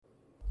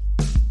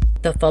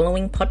The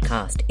following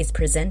podcast is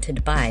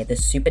presented by the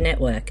Super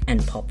Network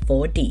and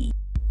Pop4D.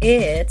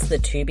 It's the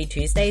Tubi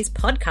Tuesdays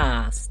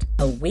podcast,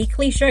 a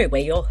weekly show where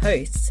your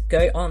hosts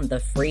go on the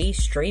free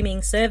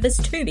streaming service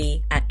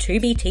Tubi at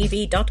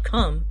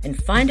tubitv.com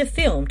and find a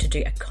film to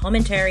do a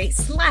commentary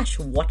 /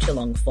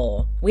 watch-along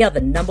for. We are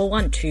the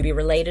 #1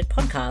 Tubi-related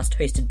podcast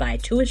hosted by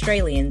 2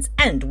 Australians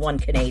and 1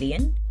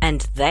 Canadian,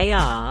 and they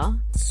are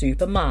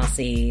Super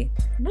Marcy.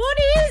 What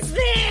is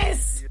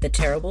this? The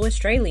terrible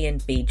Australian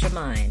Bede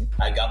Jermyn.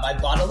 I got my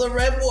bottle of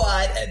red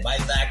wine and my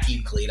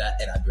vacuum cleaner,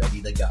 and I'm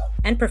ready to go.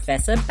 And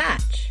Professor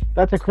Batch.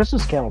 That's a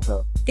Christmas camel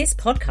toe. This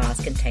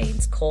podcast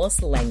contains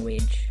coarse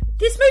language.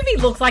 This movie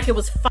looks like it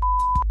was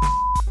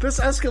This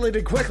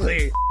escalated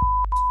quickly.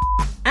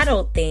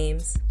 Adult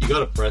themes. You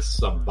gotta press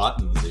some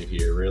buttons if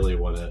you really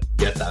want to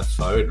get that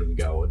phone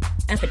going.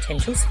 And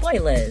potential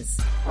spoilers.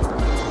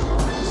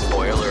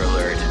 Spoiler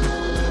alert.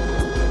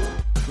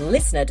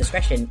 Listener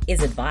discretion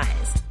is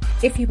advised.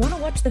 If you want to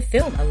watch the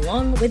film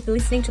along with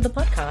listening to the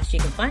podcast, you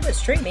can find it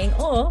streaming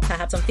or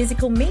perhaps on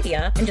physical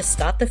media and just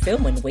start the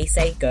film when we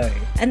say go.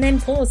 And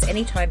then pause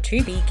anytime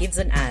Tubi gives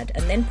an ad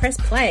and then press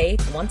play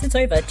once it's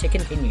over to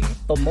continue.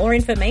 For more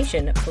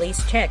information,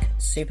 please check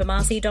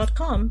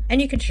supermarcy.com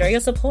and you can show your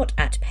support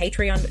at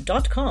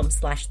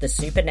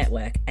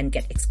patreon.com/thesupernetwork and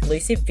get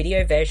exclusive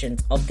video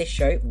versions of this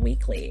show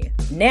weekly.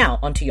 Now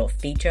onto your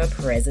feature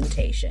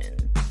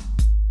presentation.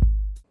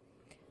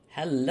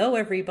 Hello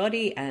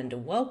everybody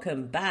and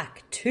welcome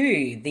back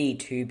to the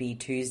Tubi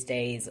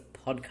Tuesdays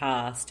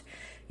podcast,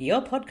 your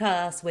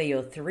podcast where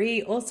your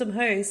 3 awesome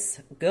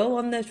hosts go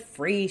on the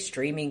free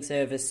streaming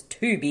service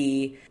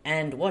Tubi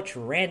and watch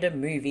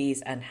random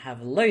movies and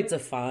have loads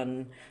of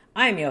fun.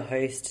 I'm your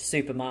host,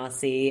 Super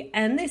Marcy,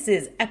 and this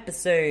is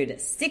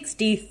episode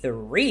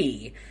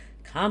 63.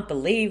 Can't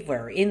believe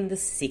we're in the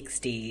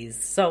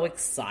 60s. So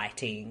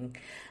exciting.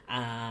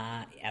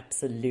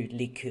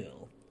 Absolutely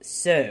cool.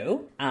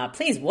 So,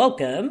 please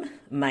welcome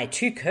my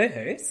 2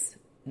 co-hosts,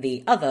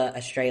 the other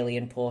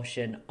Australian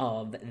portion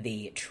of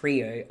the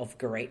trio of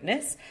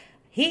greatness.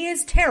 He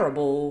is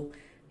terrible,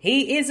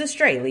 he is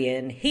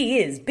Australian, he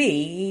is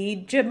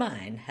Bede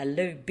Jermyn.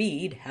 Hello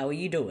Bede, how are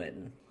you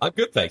doing? I'm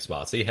good, thanks,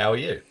 Marcy. How are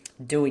you?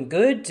 Doing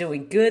good,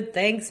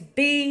 thanks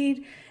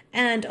Bede.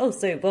 And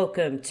also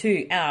welcome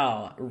to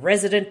our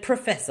resident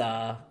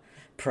professor,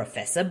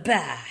 Professor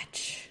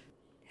Batch.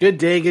 Good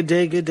day, good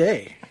day, good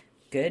day.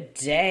 Good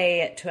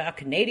day to our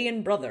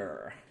Canadian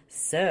brother.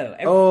 So,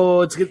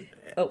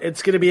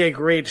 it's gonna be a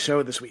great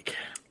show this week.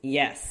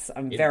 Yes,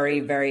 I'm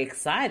very, very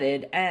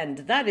excited,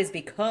 and that is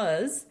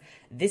because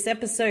this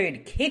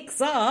episode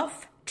kicks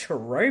off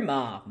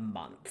Trauma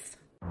Month.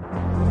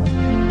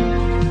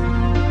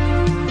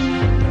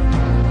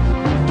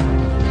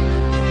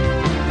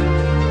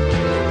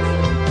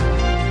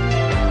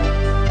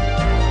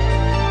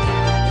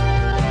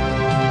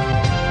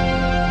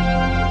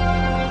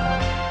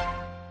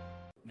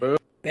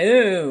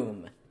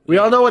 Boom. We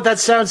all know what that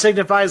sound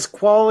signifies: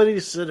 quality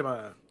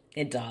cinema.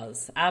 It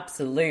does.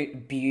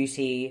 Absolute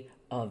beauty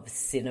of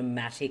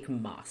cinematic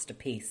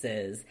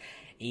masterpieces.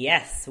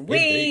 Yes,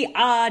 we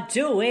are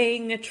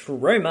doing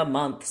Trauma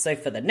Month. So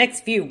for the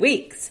next few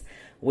weeks,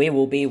 we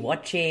will be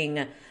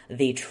watching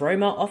the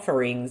Trauma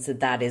Offerings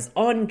that is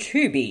on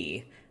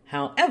Tubi.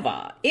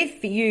 However,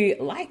 if you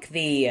like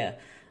the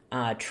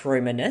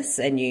trauma-ness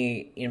and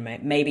you know,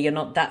 maybe you're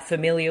not that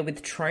familiar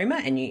with trauma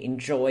and you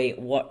enjoy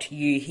what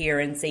you hear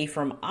and see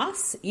from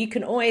us, you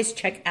can always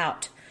check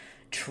out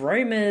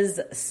Trauma's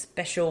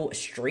special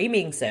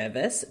streaming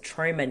service,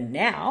 Trauma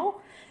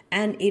Now,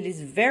 and it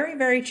is very,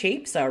 very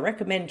cheap, so I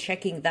recommend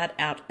checking that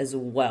out as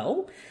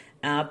well.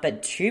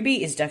 But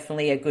Tubi is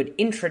definitely a good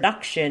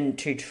introduction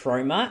to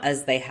trauma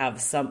as they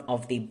have some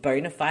of the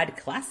bona fide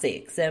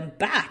classics. And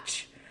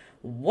Batch,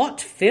 what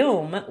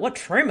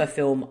trauma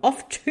film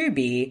off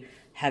Tubi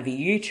have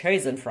you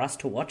chosen for us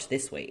to watch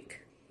this week?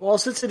 Well,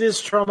 since it is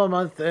Trauma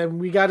Month, and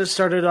we got to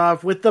start it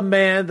off with the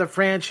man, the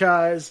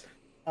franchise,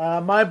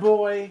 my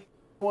boy,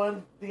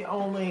 one, the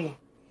only,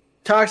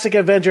 Toxic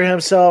Avenger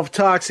himself,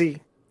 Toxie.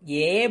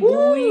 Yeah,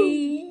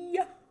 boy!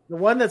 The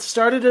one that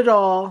started it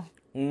all,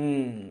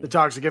 the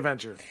Toxic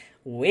Avenger.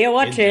 We're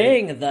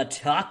watching The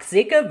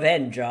Toxic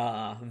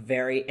Avenger.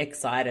 Very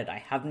excited. I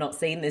have not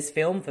seen this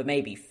film for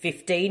maybe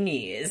 15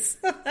 years.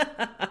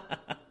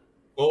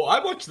 Well,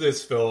 I watched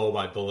this film,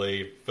 I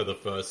believe, for the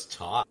first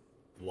time,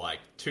 like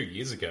 2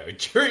 years ago,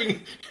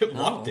 during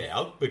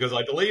lockdown, because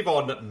I believe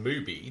on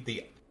Mubi,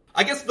 the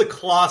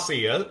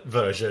classier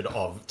version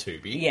of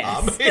Tubi,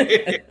 yes.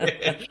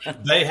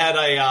 they had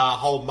a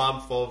whole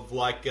month of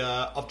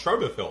of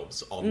trauma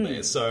films on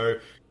there, so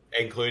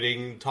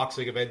including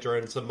Toxic Avenger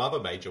and some other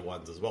major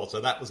ones as well.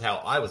 So that was how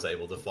I was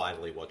able to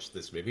finally watch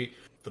this movie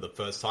for the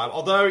first time.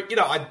 Although, you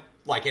know, I,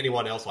 like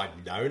anyone else,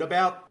 I've known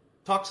about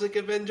Toxic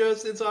Avenger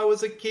since I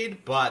was a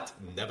kid, but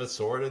never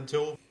saw it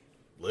until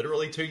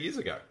literally 2 years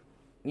ago.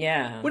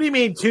 Yeah. What do you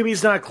mean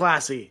Tubi's not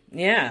classy?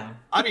 Yeah.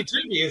 I mean,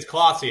 Tubi is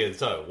classy in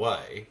its own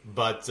way,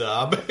 but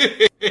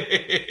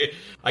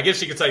I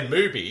guess you could say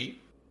Mubi,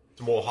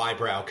 more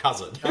highbrow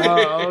cousin.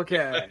 Oh,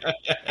 okay.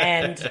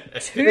 And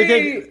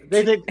They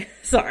think.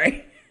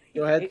 sorry.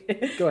 Go ahead.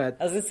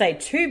 I was going to say,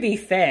 to be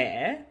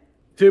fair,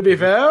 To be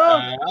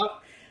fair,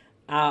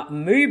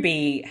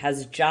 Mubi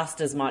has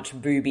just as much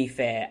booby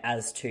fare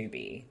as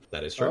Tubi.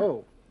 That is true.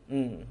 oh,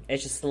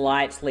 It's just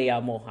slightly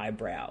more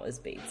highbrow, as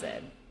Bede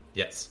said.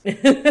 Yes.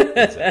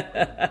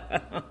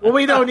 well,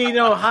 we don't need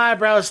no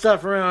highbrow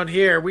stuff around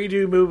here. We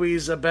do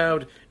movies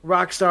about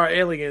rock star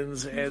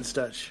aliens and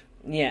such.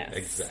 Yes.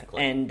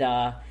 Exactly. And,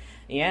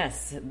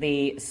 yes,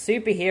 the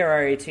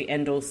superhero to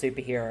end all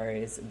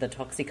superheroes, the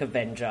Toxic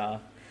Avenger.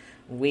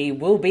 We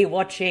will be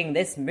watching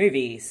this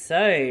movie.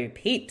 So,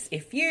 peeps,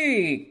 if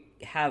you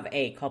have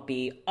a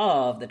copy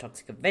of The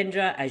Toxic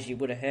Avenger, as you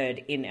would have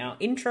heard in our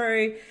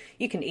intro,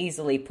 you can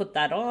easily put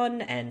that on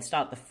and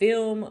start the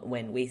film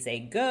when we say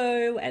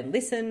go and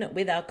listen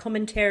with our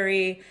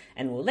commentary,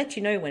 and we'll let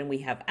you know when we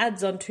have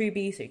ads on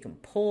Tubi so you can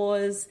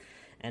pause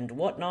and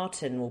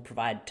whatnot, and we'll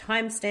provide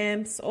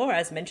timestamps, or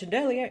as mentioned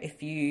earlier,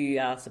 if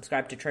you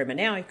subscribe to Troma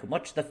Now, you can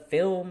watch the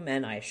film,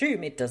 and I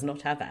assume it does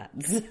not have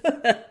ads.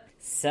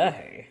 So,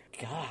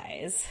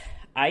 guys,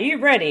 are you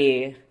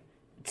ready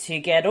to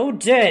get all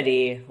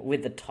dirty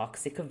with the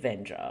Toxic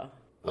Avenger?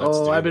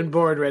 I've been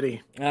bored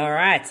ready. All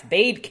right,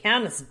 Bede,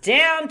 count us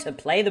down to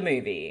play the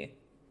movie.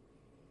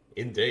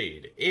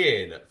 Indeed.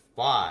 In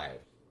 5,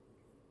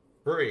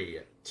 3,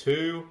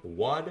 2,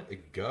 1,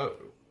 go.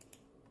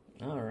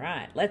 All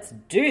right, let's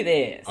do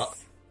this.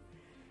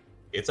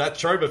 It's that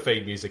Troma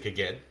theme music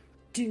again.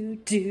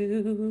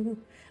 Do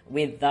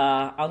with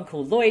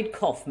Uncle Lloyd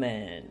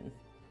Kaufman.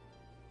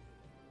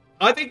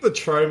 I think the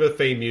Troma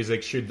theme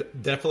music should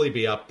definitely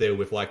be up there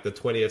with like the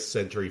 20th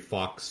Century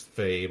Fox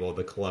theme or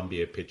the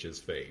Columbia Pictures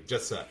theme.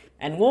 Just so.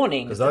 And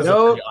warning, Because those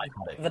are pretty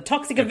iconic. the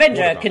Toxic Yeah,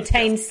 Avenger thought about it,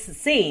 contains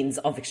scenes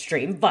of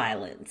extreme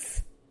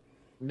violence.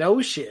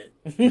 No shit.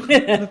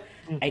 A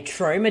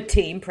Troma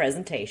team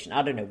presentation.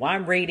 I don't know why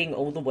I'm reading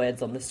all the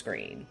words on the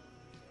screen.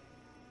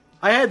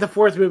 I had the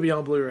fourth movie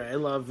on Blu-ray. I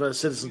love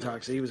Citizen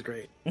Toxic. He was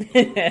great.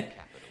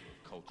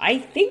 I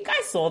think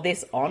I saw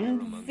this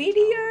on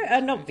video,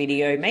 not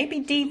video, maybe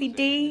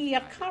DVD. I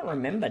can't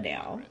remember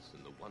now.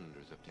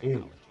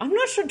 I'm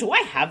not sure. Do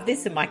I have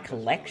this in my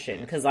collection?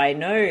 Because I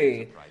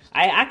know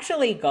I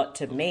actually got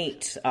to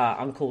meet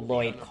Uncle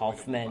Lloyd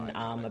Kaufman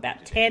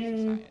about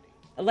 10,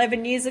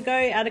 11 years ago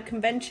at a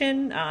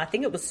convention. I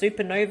think it was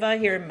Supernova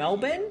here in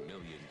Melbourne.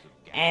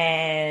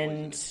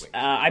 And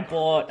I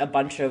bought a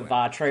bunch of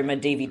Troma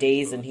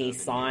DVDs and he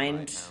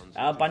signed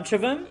a bunch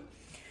of them.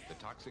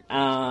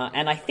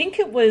 And I think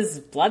it was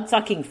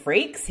Bloodsucking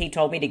Freaks. He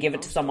told me to give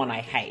it to someone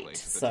I hate.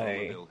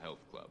 So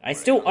I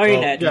still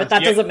own it, but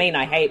that doesn't mean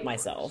I hate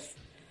myself.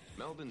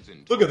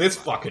 Look at this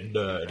fucking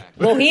nerd.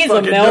 Well, he is a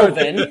Fucking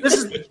Melvin.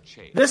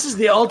 nerd. This is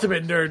the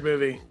ultimate nerd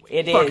movie.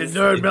 It is. Fucking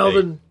nerd, Indeed.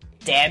 Melvin.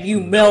 Damn you,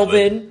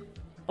 Melvin.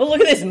 Oh,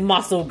 look at this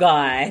muscle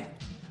guy.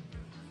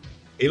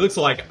 He looks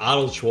like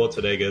Arnold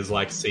Schwarzenegger's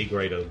like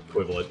C-grade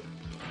equivalent.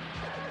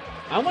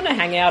 I want to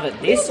hang out at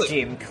this Really?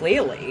 gym,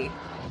 clearly.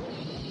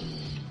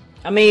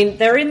 I mean,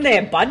 they're in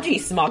there budgie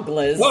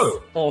smugglers.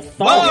 Whoa. Or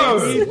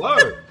thugs.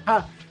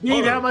 Whoa! You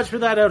need how much for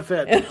that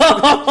outfit? Okay,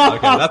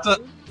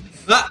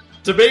 that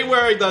to me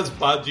wearing those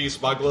bungee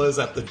smugglers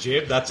at the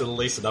gym, that's at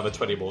least another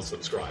 20 more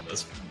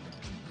subscribers.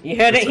 You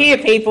heard it here,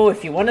 people.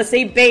 If you want to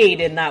see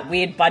Bede in that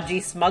weird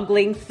budgie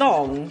smuggling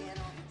thong,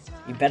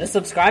 you better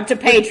subscribe to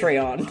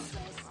Patreon.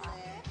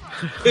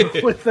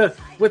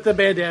 with the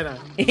bandana.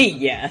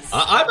 Yes.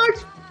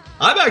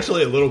 I'm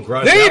actually a little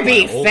grossed out.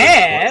 Booby by all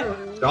fair.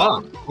 this.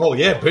 Oh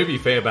yeah, booby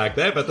fair back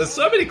there. But there's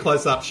so many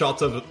close-up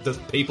shots of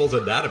just people's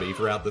anatomy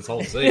throughout this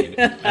whole scene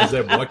as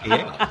they're working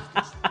out.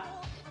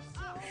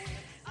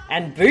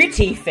 And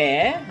booty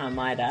fair, I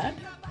might add.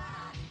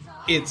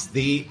 It's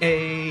the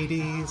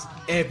 80s.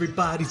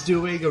 Everybody's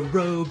doing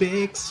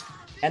aerobics.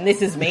 And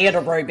this is me at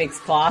aerobics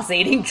class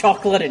eating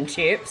chocolate and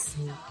chips.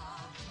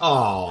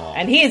 Oh,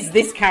 And here's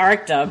this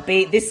character.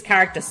 This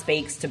character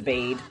speaks to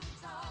Bede.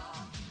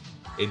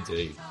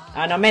 indeed.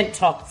 And I meant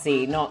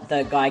Toxie, not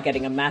the guy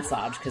getting a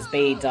massage, because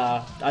Bede,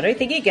 I don't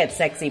think he gets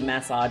sexy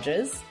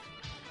massages.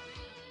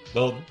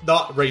 Well,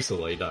 not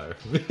recently, no.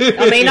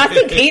 I mean, I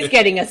think he's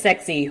getting a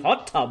sexy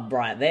hot tub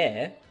right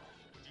there.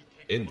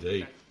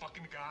 Indeed.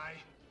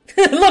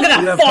 Look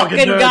at that fucking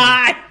fucking nerd.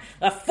 guy!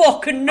 A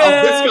fucking Oh,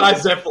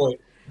 nerd!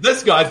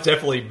 this guy's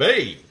definitely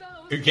me.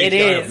 Who keeps It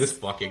going is. of this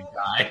fucking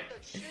guy?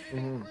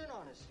 And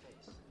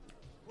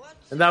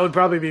that would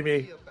probably be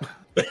me.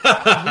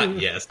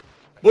 Yes.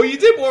 Well, you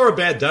did wear a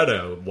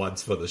bandana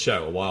once for the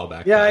show a while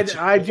back. Yeah, Patch.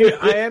 I do.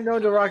 I am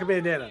known to rock a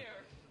bandana.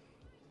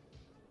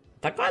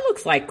 That guy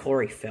looks like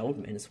Corey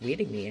Feldman. It's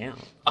weirding me out.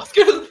 I was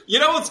you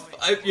know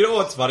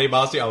what's funny,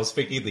 Marcy? I was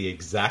thinking the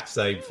exact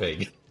same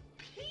thing.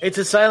 It's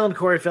a silent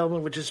Corey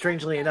Feldman, which is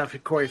strangely enough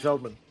Corey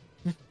Feldman.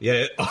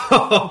 Yeah.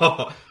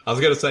 I was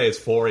going to say it's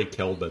Forey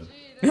Kelvin.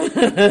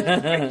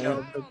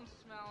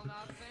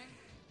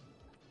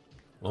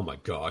 Oh my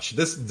gosh,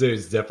 this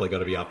dude's definitely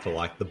going to be up for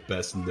like the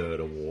best nerd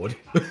award.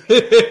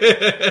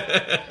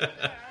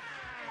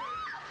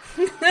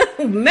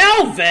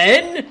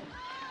 Melvin!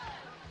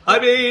 I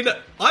mean,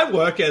 I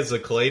work as a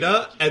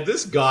cleaner, and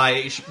this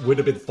guy would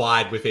have been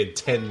fired within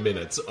 10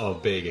 minutes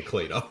of being a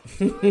cleaner.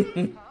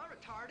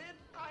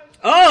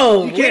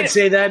 Oh, You can't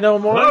say that no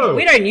more. No.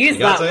 we don't use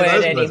You can't that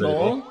say word those words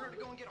anymore.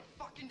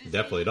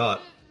 Definitely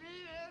not.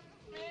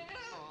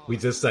 We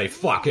just say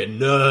fucking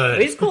nerd.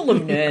 We just call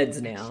them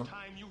nerds now.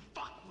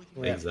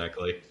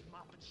 Exactly.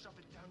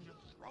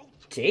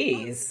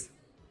 Jeez.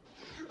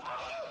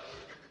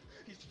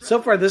 So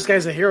far, this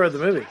guy's a hero of the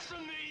movie.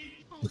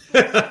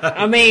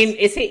 I mean,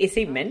 is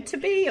he meant to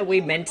be? Are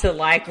we meant to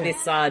like this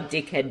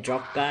dickhead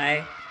jock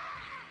guy?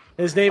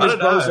 His name I is don't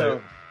know.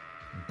 Bozo.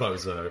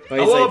 Bozo. Bozo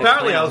Oh, well, the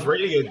apparently clown. I was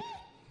reading it.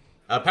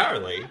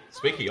 Apparently,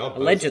 speaking of Bozo,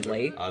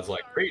 Allegedly. I was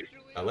like,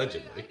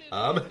 allegedly.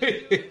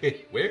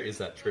 Where is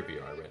that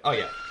trivia I read? Oh,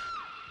 yeah.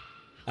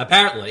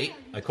 Apparently,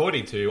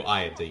 according to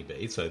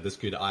IMDb, so this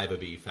could either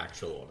be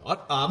factual or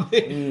not,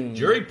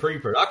 during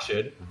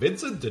pre-production,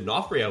 Vincent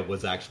D'Onofrio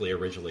was actually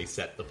originally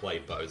set to play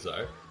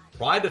Bozo.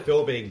 Prior to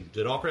filming,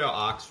 D'Onofrio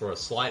asked for a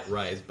slight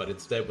raise, but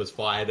instead was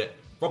fired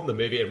from the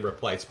movie and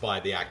replaced by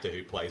the actor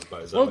who plays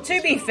Bozo. Well, in to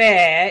this be film.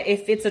 fair,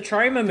 if it's a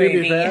trauma be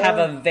movie, you fair. have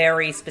a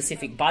very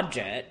specific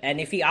budget, and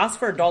if you ask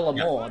for $1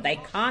 Yeah. more, they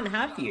can't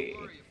have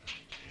you.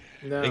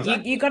 No.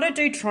 Exactly. You got to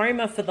do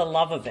trauma for the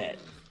love of it.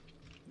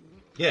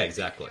 Yeah,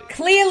 exactly.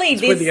 Clearly,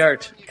 for the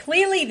art.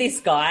 Clearly, this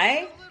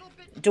guy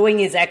doing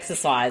his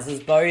exercise as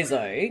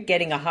Bozo,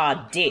 getting a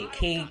hard dick.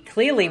 He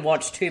clearly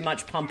watched too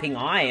much Pumping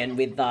Iron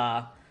with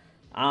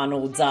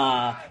Arnold's.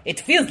 It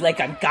feels like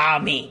I'm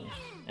coming,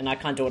 and I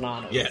can't do an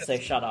Arnold, Yes. so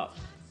shut up.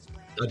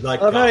 I'd like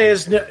I love how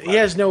he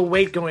has no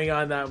weight going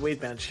on that weight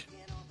bench.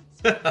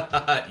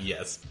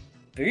 yes.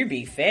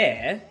 Booby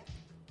fair.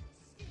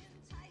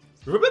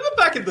 Remember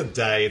back in the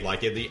day,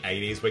 like in the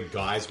 80s, when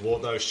guys wore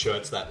those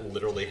shirts that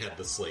literally had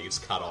the sleeves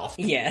cut off?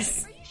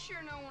 Yes.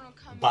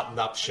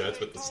 Button-up shirts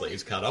with the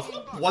sleeves cut off?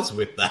 What's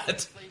with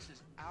that?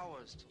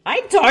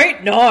 I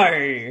don't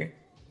know.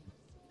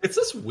 It's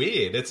just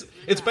weird.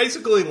 It's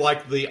basically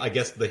like the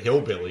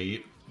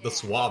hillbilly, the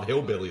suave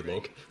hillbilly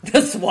look.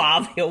 The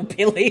suave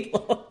hillbilly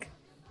look.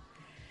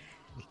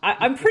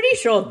 I'm pretty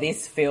sure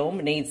this film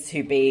needs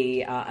to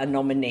be a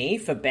nominee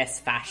for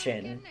Best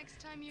Fashion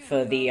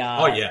for the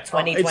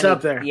 2020. It's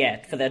up there.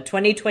 Yeah, for the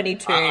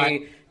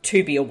 2022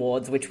 Tubi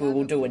Awards, which we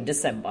will do in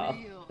December.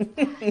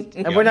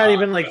 And we're not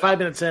even like 5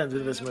 minutes into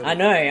this movie. I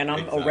know, and I'm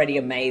Exactly. already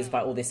amazed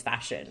by all this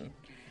fashion.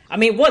 I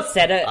mean, what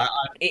said it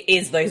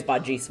is those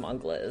budgie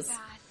smugglers.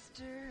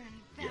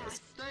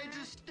 Yes.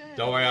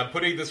 Don't worry, I'm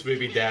putting this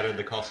movie down in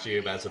the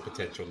costume as a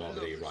potential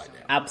nominee right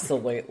now.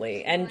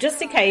 Absolutely. And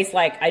just in case,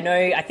 like,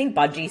 I think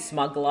budgie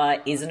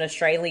smuggler is an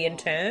Australian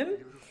term.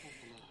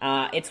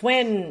 It's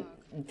when,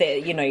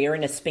 you're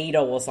in a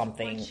Speedo or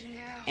something,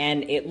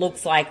 and it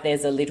looks like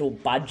there's a little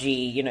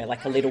budgie,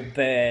 like a little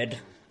bird.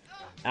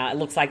 It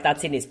looks like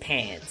that's in his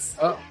pants.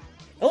 Oh,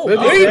 Oh,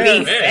 Booby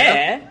booby fair.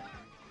 fair.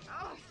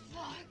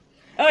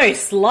 Oh,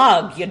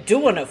 Slug, you're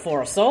doing it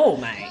for us all,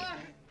 mate.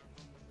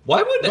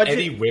 Why would But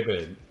any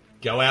women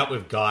go out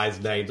with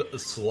guys named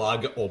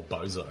Slug or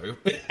Bozo?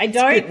 I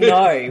don't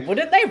know.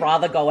 Wouldn't they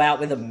rather go out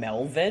with a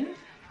Melvin?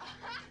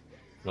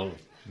 Well,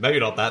 maybe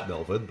not that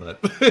Melvin, but...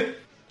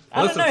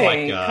 I don't know.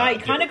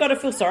 Unless Kind of got to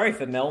feel sorry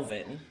for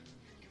Melvin.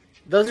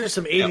 those are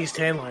some 80s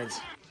tan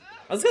lines.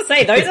 I was going to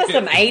say, those are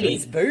some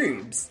 80s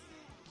boobs.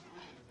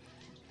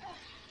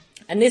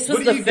 And this was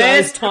What are the you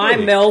guys first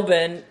time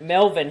doing?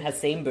 Melvin has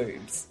seen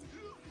boobs.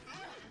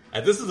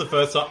 And this is the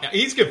first time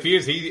he's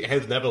confused. He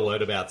has never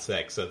learned about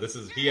sex, so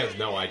he has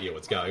no idea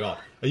what's going on.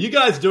 Are you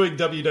guys doing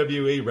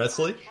WWE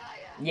wrestling?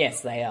 Yes,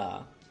 they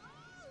are.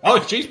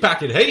 Oh, she's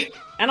packing heat.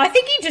 And I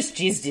think he just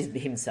jizzed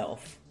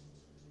himself.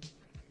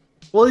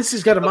 Well, at least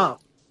he's got him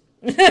up.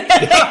 And,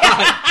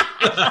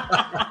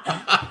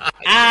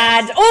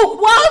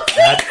 Wild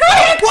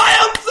Secrets!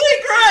 Wild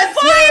Secrets!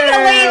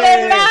 Finally,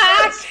 they're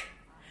back!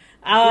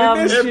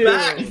 We missed They're you.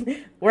 back.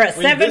 We're at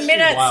We 7 missed you,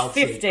 minutes Wild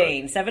 15.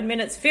 Secret. 7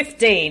 minutes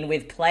 15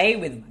 with play,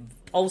 with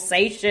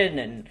pulsation,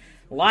 and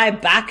lie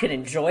back and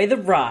enjoy the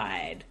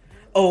ride.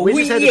 Oh, We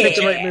just had to pick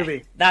the right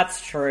movie.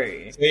 That's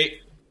true. See,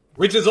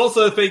 which is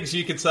also things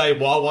you could say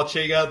while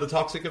watching The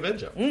Toxic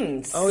Avenger.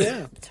 Oh,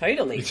 yeah.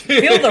 Totally.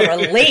 Feel the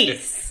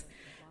release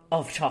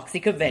of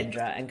Toxic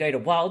Avenger and go to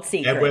Wild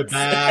Secrets. And we're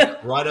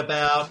back right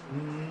about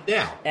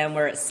now. And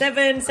we're at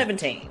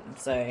 7:17.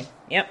 So,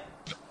 yep.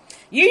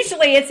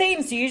 Usually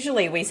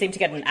we seem to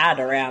get an ad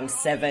around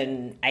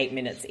 7-8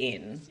 minutes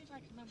in.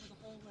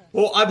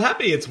 Well, I'm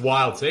happy it's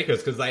Wild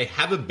Secrets because they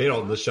haven't been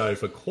on the show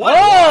for quite a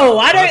while. Oh,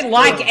 I don't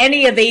like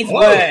any of these Whoa.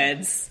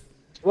 words.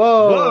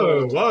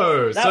 Whoa.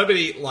 Whoa. So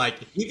many,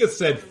 you just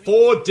said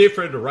 4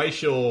 different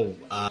racial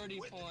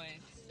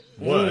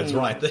words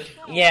right there.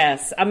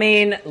 Yes, I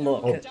mean,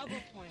 look,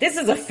 this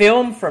is a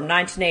film from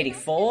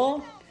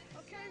 1984.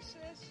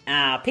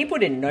 People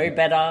didn't know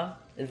better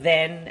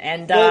then,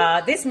 and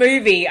this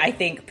movie, I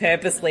think,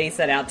 purposely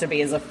set out to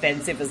be as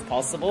offensive as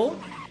possible.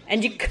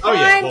 And you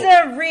kind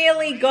of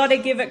really got to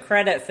give it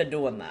credit for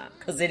doing that,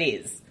 because it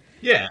is.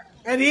 Yeah.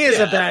 And he is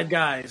a bad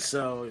guy,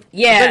 so...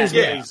 Yeah, That is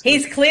what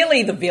he's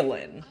clearly the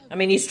villain. I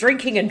mean, he's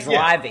drinking and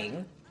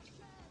driving.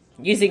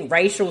 using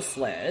racial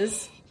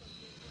slurs.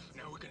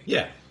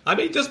 Yeah. I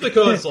mean, just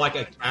because, like,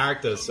 a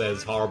character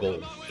says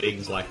horrible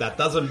things like that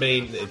doesn't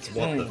mean it's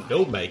what the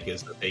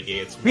filmmakers are thinking.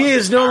 It's what He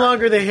is no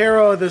longer the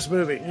hero of this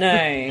movie. No.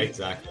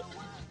 Exactly.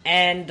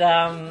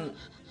 And,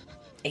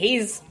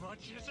 he's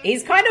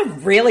kind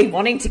of really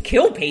wanting to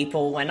kill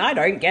people, and I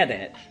don't get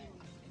it.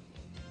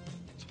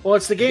 Well,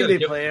 it's the game gotta they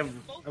get- play of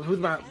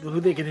who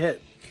they can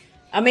hit.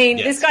 I mean,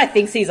 Yes. this guy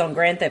thinks he's on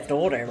Grand Theft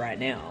Auto right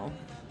now.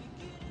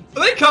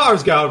 But that car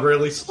is going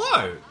really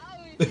slow.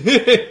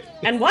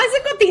 And why has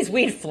it got these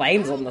weird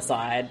flames on the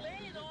side?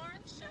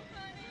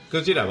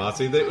 Because, you know,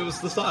 Marcy, it was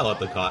the style at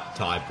the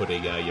time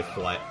putting your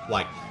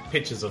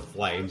pictures of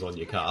flames on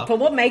your car. But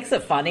what makes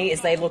it funny is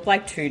they look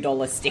like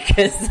 $2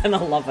 stickers, and I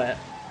love it.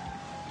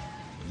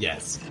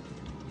 Yes.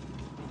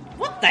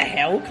 What the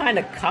hell kind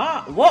of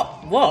car? What?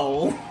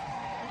 Whoa.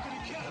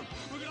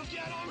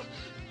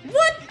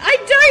 What? I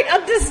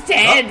don't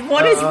understand.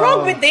 What is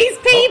wrong with these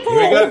people?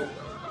 Here we go.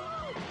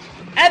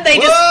 And they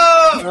just,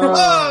 Whoa!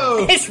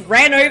 Whoa! just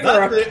ran over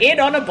That's a it. kid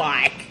on a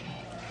bike.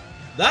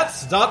 That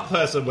stunt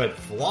person went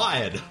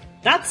flying.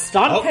 That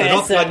stunt Oh, they're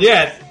not person. done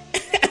yet.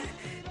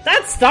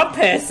 That stunt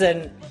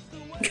person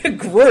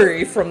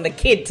grew from the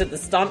kid to the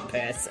stunt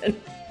person.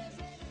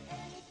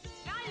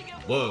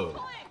 Whoa.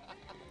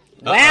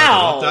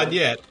 Wow. Not done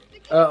yet.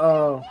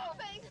 Uh-oh.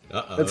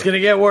 Uh-oh. It's gonna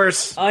get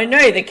worse. Oh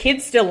no, the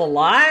kid's still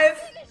alive?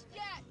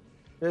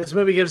 This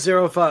movie gives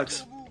 0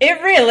 fucks. It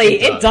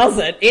really, It it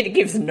doesn't. It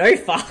gives no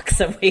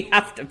fucks, and we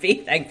have to be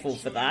thankful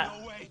for that.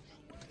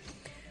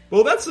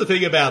 Well, that's the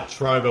thing about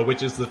Troma,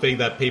 which is the thing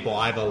that people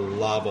either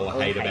love or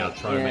hate hate, about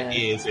Troma,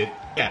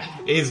 yeah.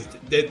 is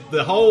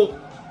the whole...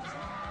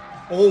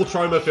 All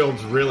Troma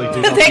films really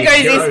do not There give goes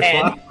his zero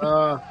head.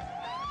 fuck.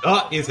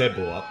 Oh, his head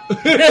blew up.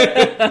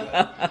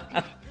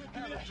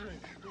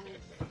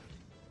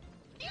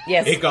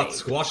 Yes, It got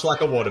squashed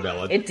like a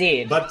watermelon. It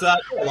did. But,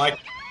 like,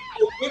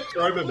 with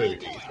Troma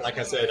movies, like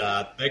I said,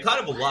 they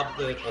kind of loved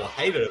it or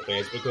hated it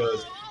first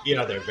because, you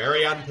know, they're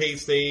very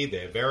un-PC,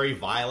 they're very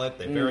violent,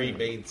 they're very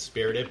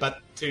mean-spirited,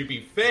 but to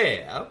be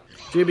fair,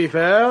 To be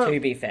fair, to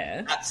be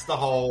fair. that's the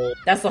whole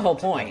That's the whole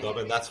point.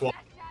 and that's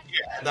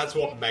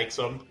what makes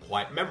them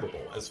quite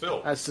memorable as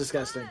films. that's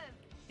disgusting.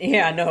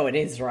 Yeah, I know it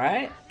is,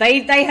 right?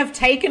 They have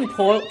taken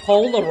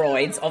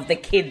Polaroids of the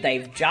kid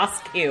they've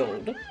just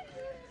killed.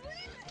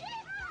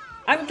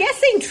 I'm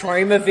guessing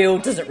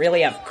Tromaville doesn't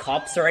really have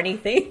cops or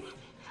anything.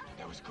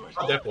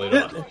 Definitely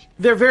not.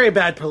 They're very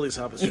bad police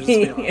officers, to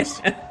be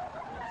honest.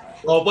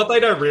 Well, what they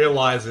don't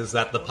realize is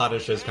that the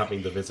Punisher's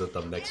coming to visit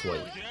them next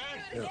week.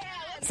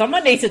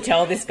 Someone needs to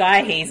tell this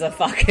guy he's a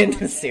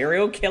fucking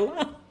serial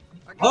killer.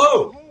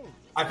 Oh!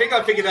 I think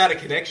I figured out a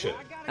connection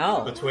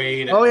Oh.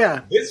 between Oh,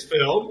 yeah. this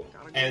film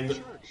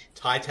and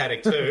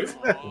Titanic 2.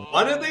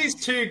 One of these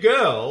two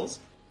girls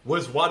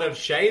was one of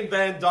Shane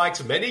Van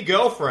Dyke's many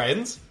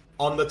girlfriends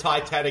on the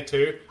Titanic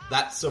 2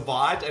 that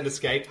survived and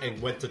escaped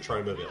and went to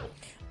Tromaville.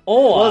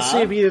 Or, Well,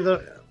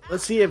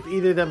 let's see if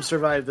either of them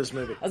survive this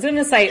movie. I was going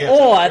to say, Yeah,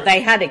 or that's true.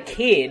 they had a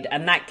kid,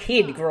 and that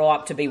kid grew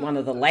up to be one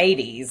of the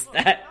ladies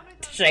that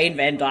Shane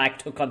Van Dyke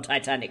took on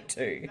Titanic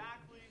 2.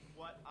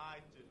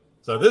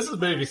 So this is a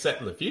movie set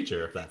in the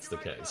future, if that's the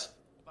case.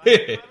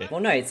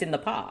 Well, no, it's in the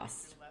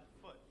past.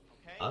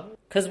 Huh?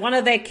 Because one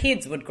of their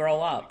kids would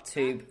grow up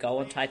to go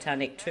on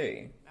Titanic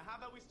 2.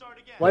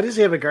 Why does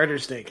he have a garter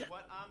snake?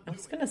 I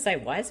was going to say,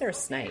 why is there a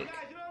snake?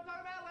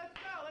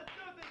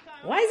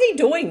 Why is he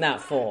doing that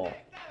for?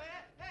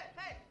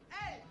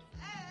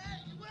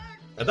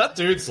 And that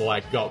dude's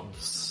like got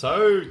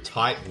so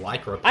tight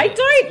lycra I pants.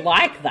 don't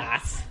like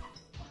that.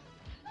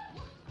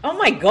 Oh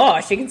my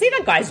gosh, you can see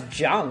that guy's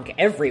junk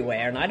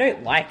everywhere, and I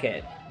don't like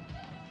it.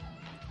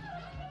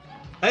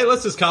 Hey,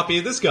 let's just copy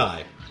this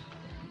guy.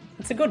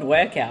 It's a good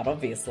workout,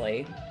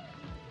 obviously.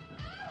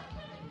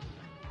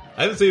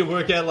 I haven't seen a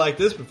workout like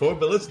this before,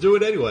 but let's do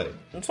it anyway.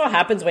 That's what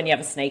happens when you have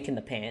a snake in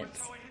the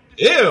pants.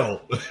 Ew!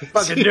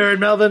 Fucking nerd,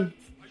 Melvin.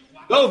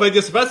 Oh, but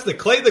you're supposed to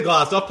clean the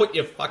glass, not put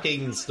your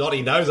fucking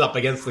snotty nose up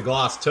against the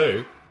glass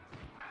too.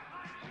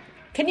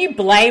 Can you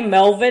blame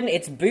Melvin?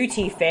 It's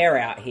booty fair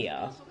out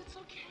here.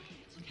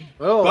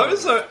 Oh,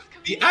 Bozo,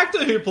 the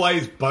actor who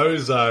plays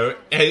Bozo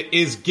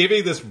is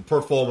giving this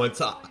performance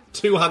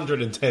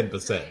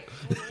 210%.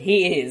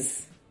 He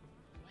is.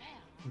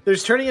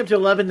 there's turning up to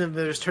 11 and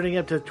there's turning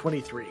up to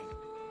 23.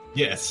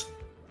 Yes.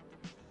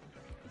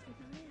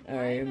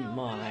 Oh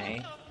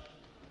my.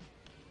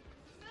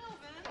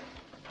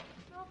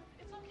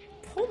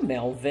 Poor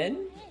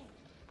Melvin.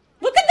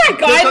 Look at that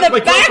guy in That's the my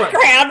girlfriend.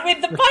 background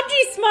with the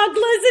pudgy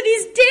smugglers and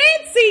he's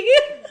dancing.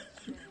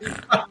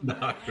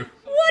 No.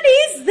 What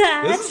is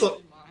that? This is a,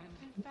 Look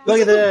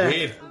this at is a the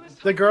weird.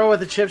 the girl with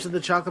the chips and the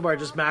chocolate bar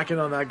just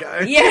macking on that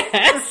guy.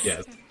 Yes.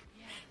 Yes.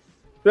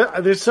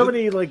 There's so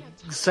many like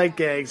sight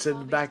gags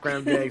and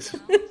background gags.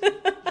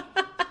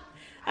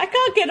 I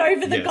can't get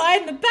over the Yes. guy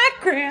in the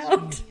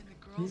background.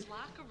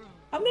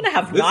 I'm gonna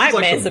have This is like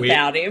nightmares the weird-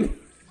 about him.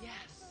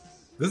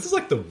 This is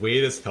like the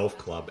weirdest health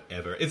club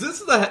ever. Is this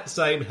the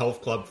same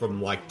health club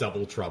from like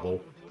Double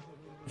Trouble?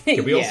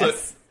 Can we Yes.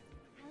 also-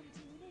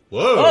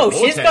 Whoa! Oh, more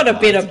she's got a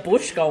bit taglines. of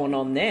bush going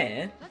on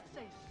there.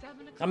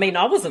 I mean,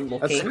 I wasn't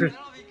looking.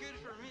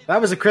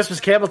 That was a Christmas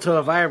camel toe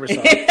if I ever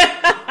saw it.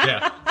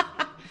 Yeah.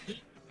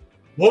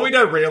 What we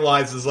don't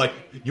realize is, like,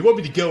 you want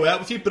me to go out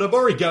with you, but I'm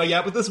already going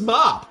out with this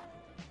mop.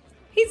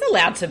 He's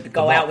allowed to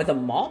go out with a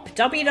mop.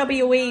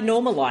 WWE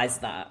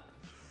normalised that.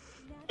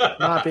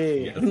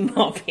 Moppy.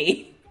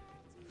 Moppy.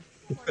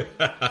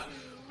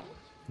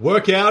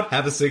 Work out,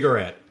 have a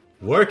cigarette.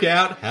 Work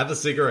out, have a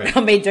cigarette.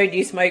 I mean, don't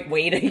you smoke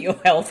weed at your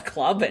health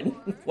club and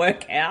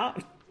work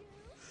out?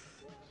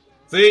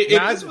 See,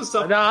 if No, this was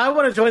something... no, I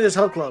want to join this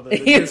health club.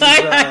 This is,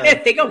 I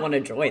think I want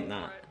to join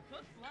that.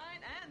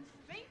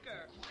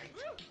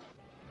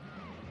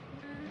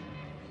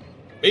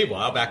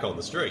 Meanwhile, back on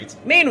the streets.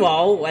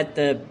 Meanwhile, at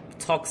the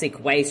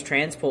toxic waste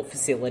transport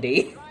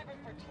facility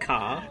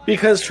car,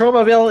 because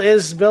Tromaville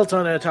is built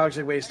on a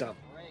toxic waste dump.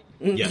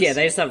 Yes. yeah,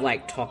 they just have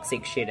like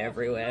toxic shit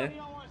everywhere.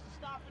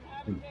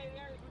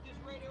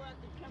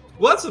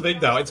 Well, that's the thing,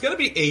 though. It's going to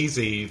be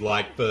easy,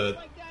 like,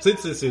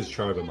 since this is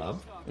Trauma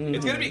Month,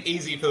 it's going to be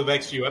easy for the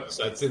next few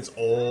episodes, since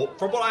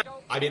from what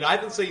I mean, I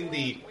haven't seen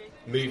the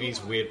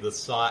movies with the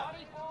site,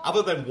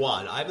 other than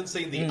one, I haven't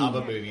seen the other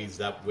movies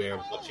that we're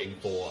watching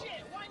for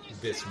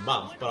this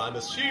month, but I'm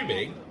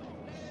assuming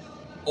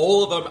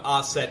all of them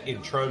are set in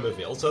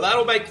Tromaville, so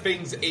that'll make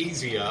things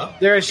easier.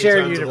 They're a in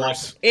shared terms of,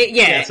 universe. so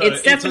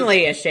It's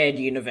definitely a shared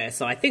universe,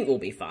 so I think we'll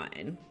be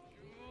fine.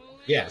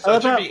 Yeah, I so it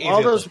love should how be easier.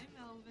 all those.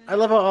 I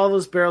love how all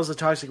those barrels of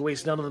toxic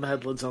waste, none of them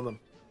had lids on them.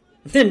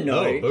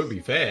 No. Oh, booby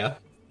fair.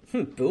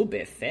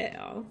 Booby fair.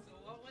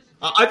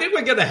 I think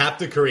we're going to have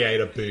to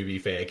create a booby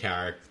fair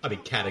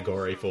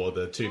category for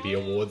the 2B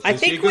awards. I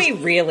this think year, 'cause- we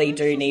really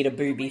do need a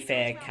booby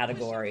fair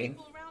category.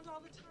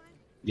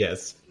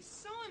 Yes.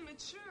 So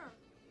immature.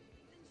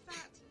 In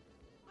fact,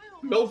 I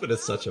don't Melvin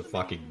is such a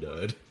fucking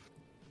nerd.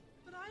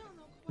 but I don't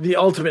know. The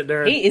ultimate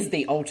nerd. He is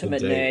the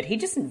ultimate Indeed. nerd. He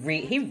just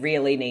he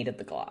really needed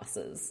the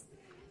glasses.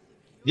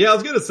 Yeah, I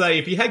was going to say,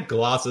 if he had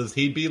glasses,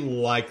 he'd be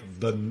like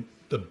the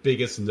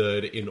biggest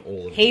nerd in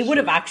all of He this would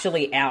have shit.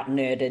 actually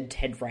out-nerded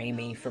Ted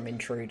Raimi from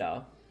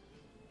Intruder.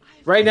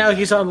 Right now,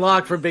 he's on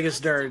lock for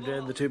biggest nerd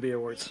in the 2B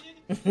awards.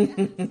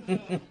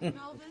 Melvin,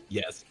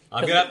 Yes.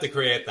 I'm going to have to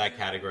create that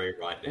category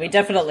right now. We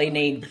definitely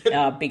need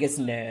biggest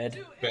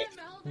nerd. Best,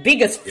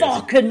 Biggest Yes,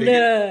 fucking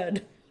biggest-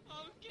 nerd!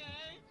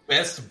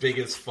 best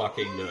biggest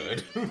fucking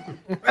nerd.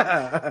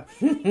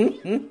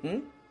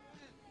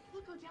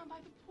 we'll go down by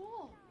the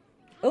pool.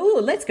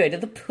 Oh, let's go to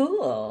the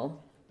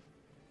pool.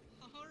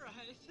 All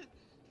right.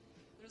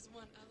 There's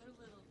one other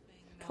little thing.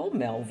 Poor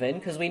Melvin,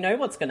 because we know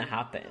what's going to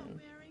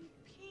happen. Wearing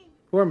pink.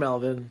 Poor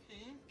Melvin.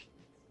 Pink.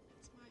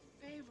 It's my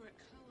favorite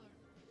color.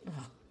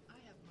 I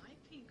have my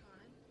pink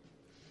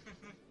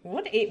on.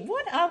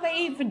 What are they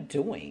even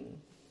doing?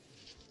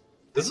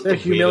 This is They're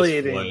the weirdest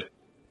humiliating. flirt.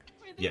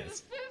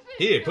 Yes.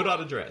 Here, put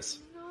on a dress.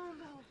 No,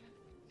 Melvin.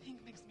 Pink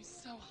makes me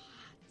so hot.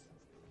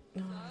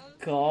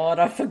 God,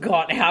 I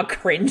forgot how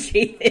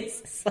cringy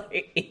this so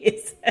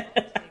is. I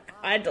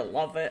kind of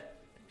love it.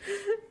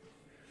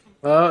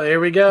 Oh, here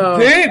we go.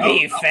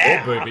 Booby Oh,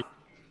 fair. booby.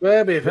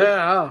 Baby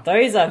fair.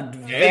 Those are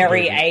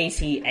very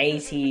booby.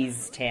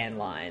 80s tan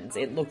lines.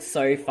 It looks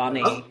so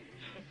funny. Oh.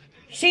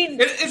 She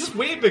It's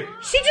weird,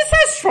 she just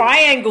has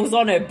triangles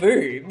on her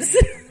boobs.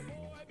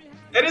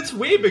 and it's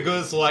weird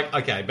because, like,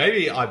 okay,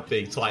 maybe I'm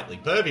being slightly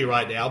pervy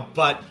right now,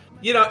 but,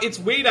 you know, it's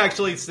weird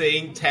actually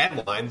seeing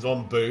tan lines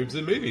on boobs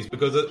in movies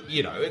because,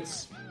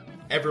 it's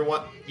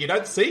everyone, you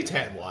don't see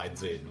tan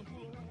lines in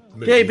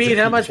movies. Okay, Bean,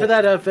 how much for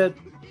that outfit?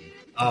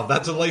 Oh,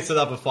 that's at least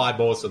another 5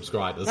 more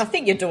subscribers. I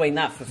think you're doing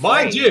that for free.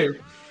 Mind you,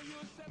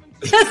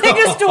 They're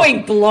just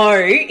doing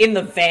blow in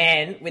the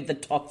van with the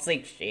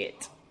toxic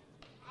shit.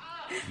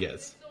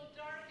 yes.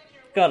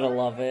 Gotta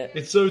love it.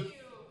 It's so...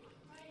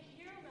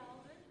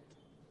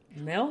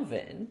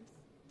 Melvin?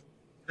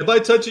 Am I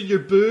touching your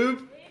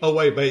boob? Oh,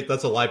 wait,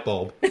 that's a light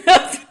bulb.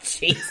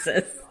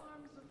 Jesus.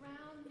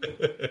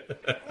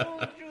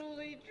 Oh,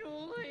 Julie.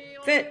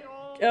 But,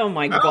 oh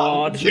my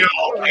god.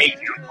 Joey.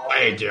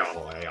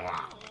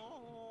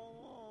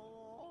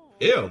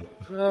 Ew.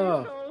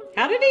 Oh,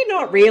 How did he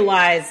not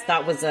realise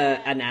that was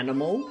an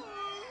animal?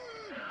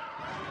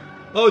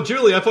 Oh,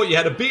 Julie, I thought you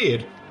had a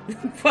beard.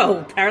 Well,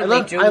 apparently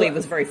I Julie love-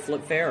 was very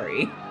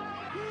furry.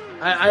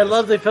 I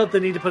love they felt the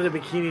need to put a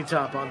bikini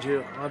top on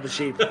the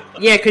sheep.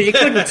 Yeah, because you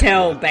couldn't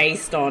tell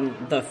based on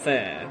the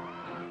fur.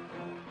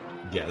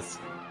 Yes.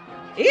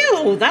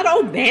 Ew, that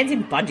old man's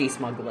in budgie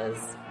smugglers.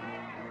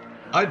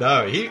 I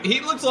know. He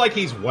looks like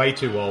he's way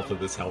too old for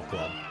this health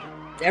club.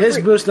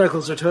 His moose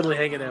knuckles are totally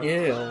hanging out.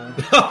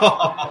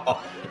 Ew.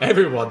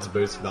 Everyone's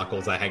moose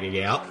knuckles are hanging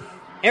out.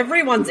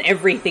 Everyone's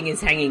everything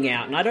is hanging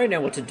out, and I don't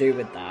know what to do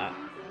with that.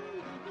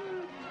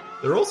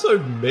 They're also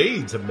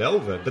mean to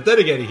Melvin, but then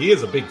again, he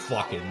is a big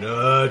fucking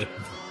nerd.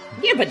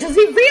 Yeah, but does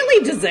he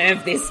really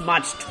deserve this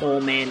much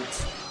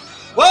torment?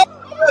 Well,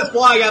 that's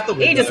flying out the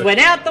window. He just went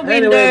out the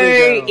Anyway,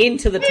 window we go.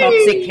 into the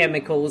toxic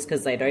chemicals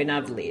because they don't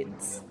have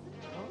lids.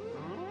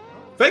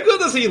 Thank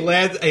goodness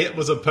it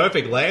was a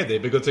perfect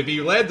landing, because if he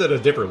landed a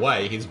different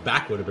way, his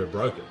back would have been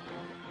broken.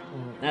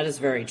 That is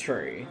very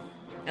true.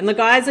 And the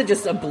guys are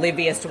just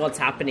oblivious to what's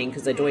happening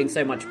because they're doing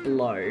so much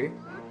blow.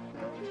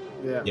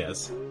 Yeah.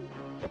 Yes.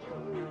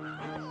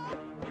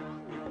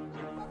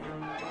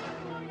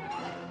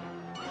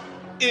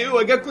 Ew,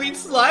 I got green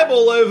slime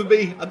all over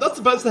me. I'm not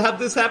supposed to have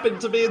this happen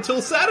to me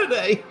until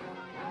Saturday.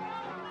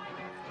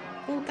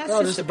 Well, that's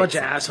Oh, just a bunch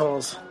of bit-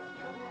 assholes.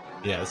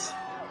 Yes.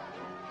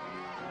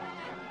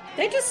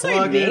 They're just so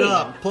Plug mean. it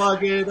up,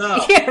 plug it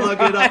up, Yeah, plug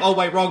it right. up. Oh,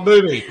 wait, wrong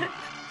movie.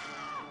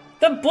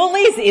 The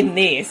bullies in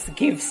this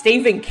give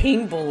Stephen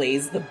King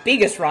bullies the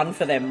biggest run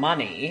for their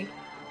money.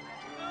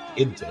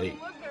 Indeed.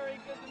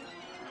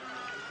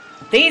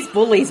 These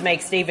bullies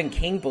make Stephen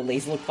King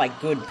bullies look like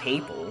good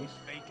people.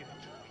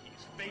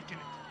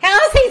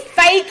 How's he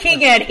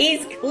faking it?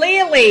 He's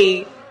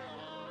clearly,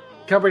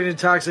 Covered in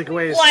toxic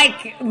waste. like,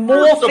 First of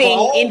morphing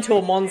all- into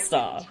a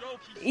monster.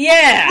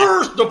 Yeah!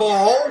 First of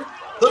all,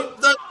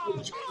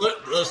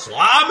 the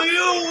slime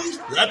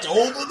used, that's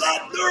over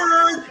that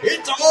nerd.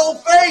 It's all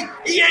fake.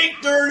 He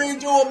ain't turned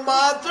into a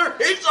monster.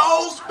 It's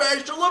all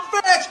special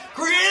effects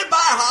created by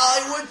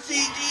Hollywood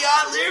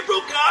CGI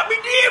liberal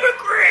commie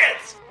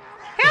Democrats.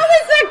 How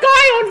is that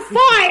guy on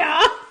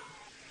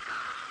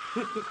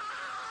fire?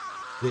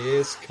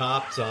 This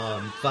cop's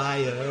on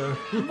fire.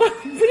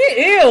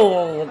 Ew,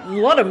 a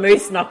lot of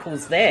moose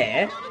knuckles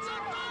there.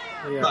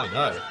 Yeah. I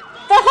know.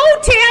 The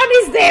whole town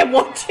is there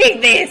watching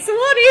this.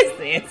 What is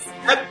this?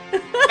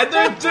 And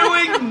they're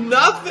doing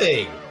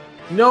nothing.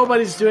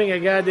 Nobody's doing a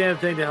goddamn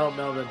thing to help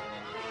Melvin.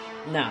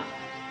 Nah. Do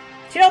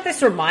you know what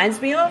this reminds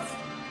me of?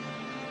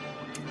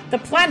 The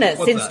planet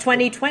What's since that?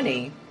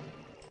 2020.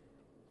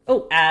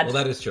 Oh, ad. Well,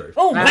 that is true.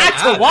 Oh, back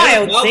Ah, to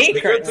Wild Wild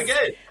Secrets.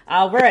 again.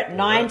 We're at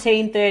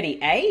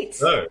 1938.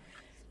 So,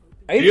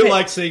 do you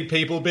like seeing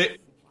people being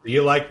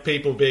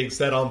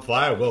set on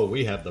fire? Well,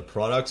 we have the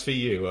products for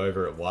you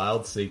over at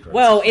Wild Secrets.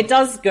 Well, it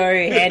does go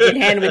hand in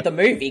hand with the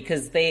movie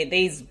because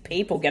these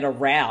people get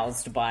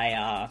aroused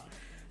by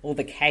all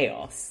the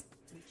chaos.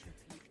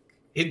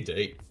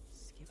 Indeed.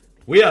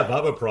 We have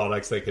other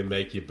products that can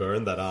make you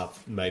burn that are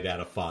made out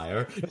of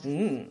fire.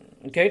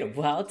 Go to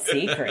Wild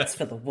Secrets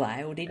for the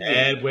wild in you.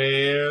 And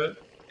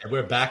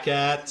we're back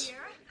at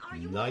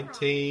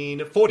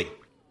 1940.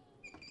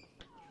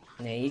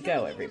 There you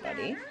go,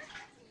 everybody.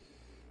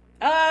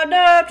 Oh, no,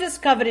 I'm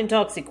just covered in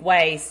toxic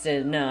waste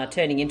and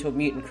turning into a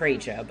mutant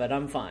creature, but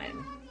I'm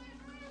fine.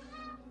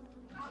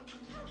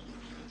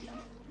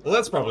 Well,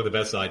 that's probably the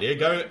best idea.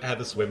 Go have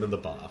a swim in the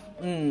bath.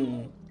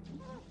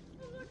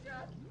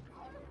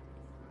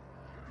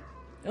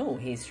 Oh,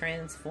 he's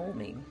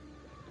transforming.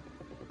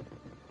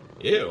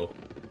 Ew.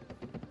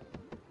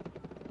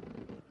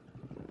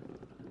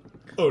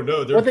 Oh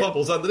no, there are What the-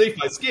 bubbles underneath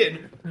my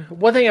skin.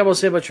 One thing I will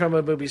say about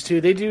trauma movies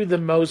too, they do the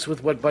most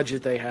with what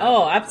budget they have.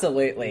 Oh,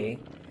 absolutely.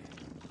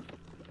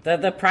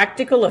 The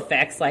practical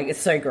effects, like, it's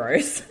so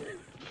gross.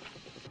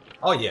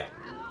 Oh yeah.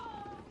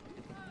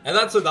 And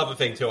that's another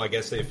thing too, I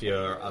guess, if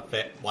you're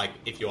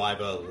if you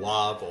either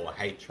love or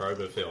hate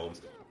trauma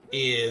films,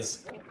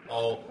 is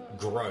how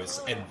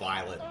gross and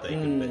violent they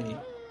can be.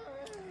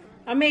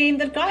 I mean,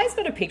 the guy's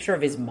got a picture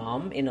of his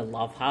mum in a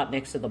love heart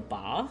next to the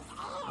bath.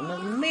 I'm a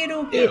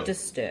little bit Ew.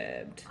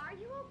 disturbed.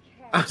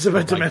 I was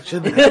about to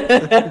mention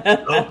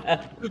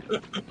that.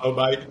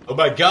 Oh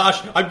my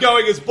gosh, I'm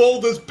going as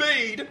bold as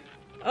Bede!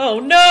 Oh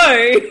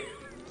no!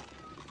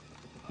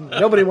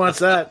 Nobody wants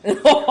that.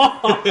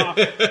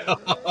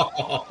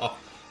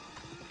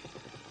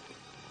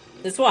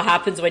 This is what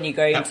happens when you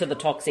go into the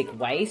toxic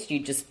waste. You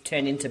just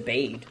turn into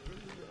Bede.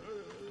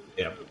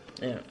 Yeah.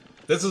 Yeah.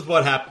 This is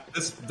what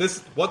this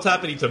what's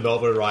happening to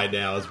Melvin right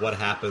now is what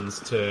happens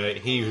to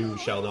he who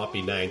shall not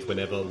be named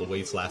whenever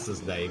Louise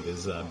Lasser's name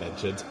is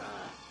mentioned.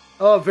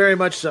 Oh, very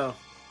much so.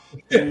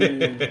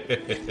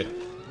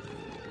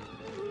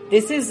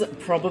 This is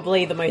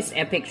probably the most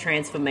epic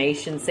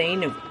transformation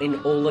scene in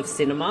all of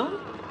cinema.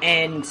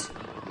 And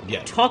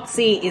Yeah.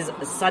 Toxie is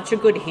such a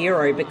good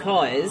hero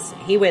because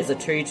he wears a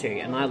tutu,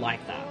 and I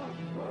like that.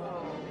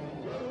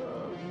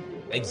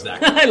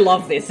 Exactly. I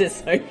love this. It's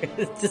so good.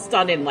 It's just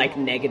done in, like,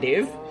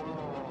 negative.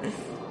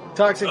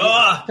 Toxic.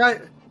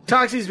 Ugh.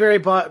 Toxie's very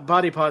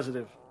body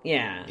positive.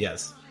 Yeah.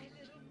 Yes.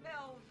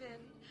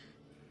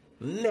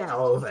 Melvin.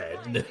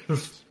 Melvin.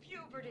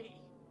 Puberty.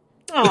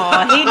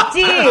 Oh,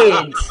 he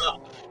did!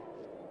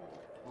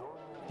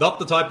 Not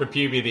the type of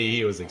puberty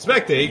he was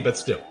expecting, but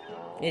still.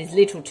 His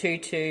little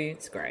tutu,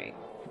 it's great.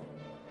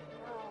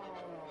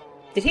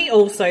 Did he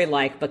also,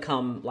 like,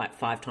 become, like,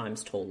 5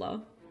 times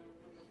taller?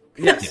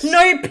 Yes.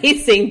 No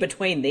pissing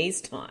between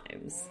these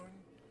times.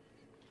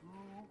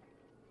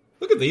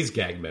 Look at these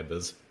gang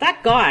members.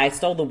 That guy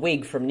stole the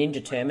wig from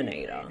Ninja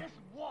Terminator.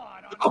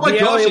 Oh my The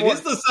gosh, LA it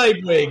is the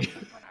same wig.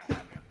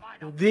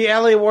 The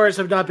LA Wars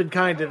have not been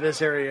kind to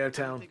this area of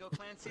town.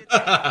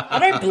 I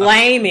don't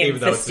blame him Even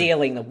though for it's a-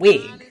 stealing the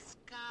wig.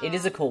 It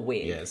is a cool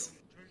wig. Yes.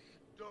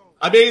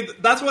 I mean,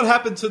 that's what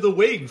happened to the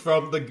wig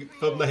from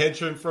the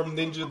henchman from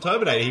Ninja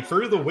Terminator. He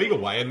threw the wig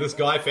away, and this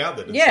guy found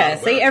it. And Yeah, started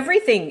see, wearing it.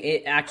 everything,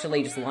 it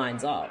actually just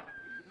lines up.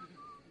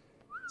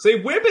 See,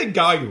 we've been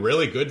going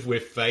really good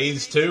with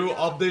Phase 2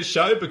 of this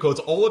show because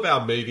all of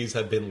our movies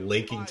have been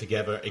linking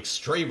together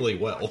extremely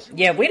well.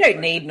 Yeah, we don't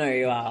need no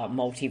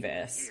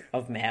multiverse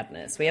of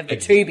madness. We have the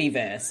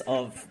Tubiverse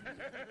of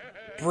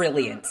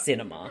brilliant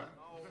cinema.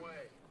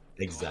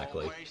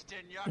 Exactly. Wasting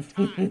your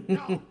time.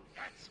 No,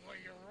 that's where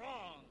you're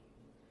wrong.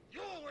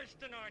 You're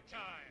wasting our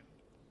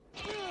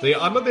time. See,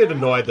 I'm a bit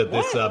annoyed that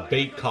this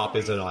beat cop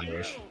isn't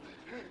Irish.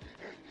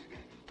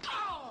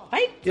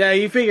 Yeah,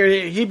 you figure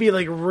he'd be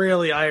like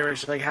really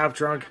Irish, like half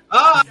drunk.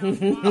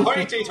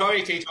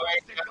 Hoity-toity-toity,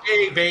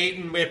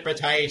 beaten with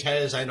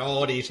potatoes and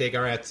all these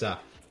cigarettes.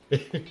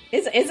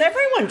 Is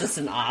everyone just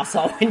an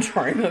arsehole in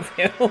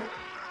Tromaville?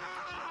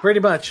 Pretty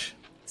much.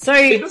 So,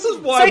 this is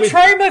why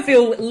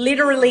Tromaville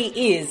literally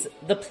is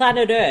the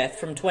planet Earth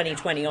from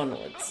 2020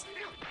 onwards.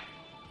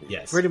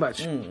 Yes. Pretty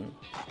much.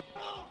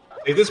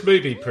 See, this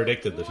movie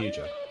predicted the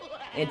future.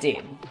 It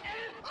did.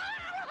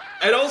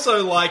 And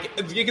also, like,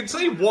 you can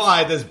see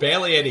why there's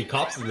barely any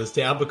cops in this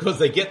town because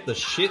they get the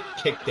shit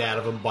kicked out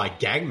of them by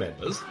gang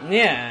members.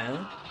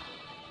 Yeah.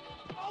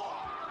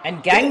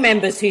 And gang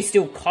members who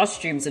steal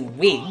costumes and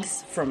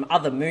wigs from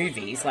other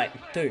movies, like,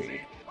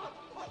 dude.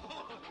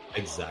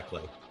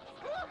 Exactly.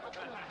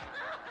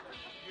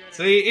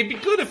 See, it'd be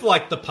good if,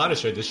 like, the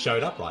Punisher just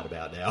showed up right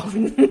about now.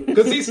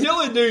 Because he's still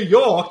in New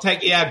York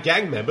taking out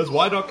gang members.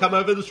 Why not come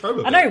over to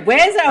Stromaville? I know,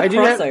 where's our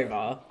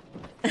crossover?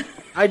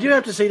 I do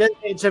have to say that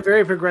it's a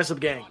very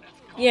progressive gang.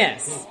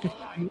 Yes.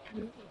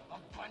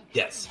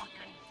 Yes.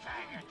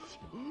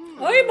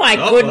 Oh my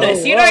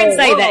goodness, you don't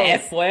say the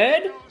F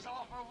word.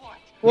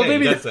 Well, Yeah,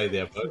 maybe you don't say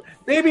the F-word.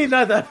 maybe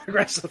not that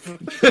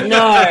progressive.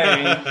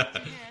 No.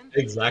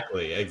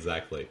 Exactly.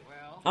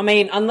 I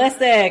mean, unless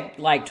they're,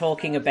 like,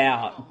 talking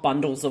about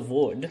bundles of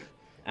wood.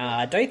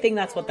 I don't think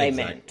that's what they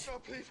meant.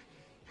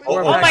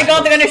 Oh my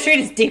god, they're going to shoot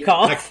his dick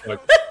off.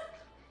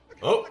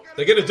 Oh,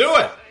 they're going to do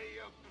it.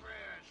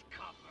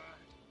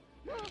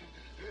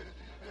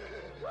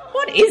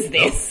 What is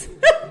this?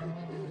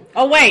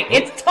 Oh wait,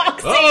 it's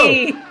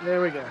Toxie! Oh.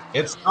 There we go.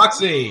 It's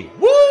Toxie.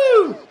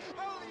 Woo!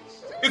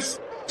 It's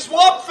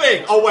Swamp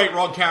Thing. Oh wait,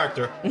 wrong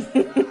character.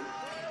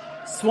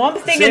 Swamp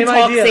Thing Same and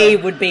idea, Toxie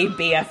though. would be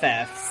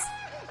BFFs.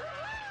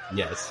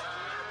 Yes.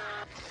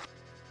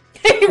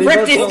 He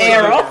ripped his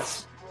hair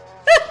off.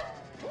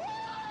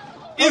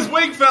 His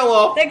wig fell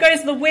off. There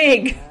goes the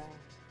wig.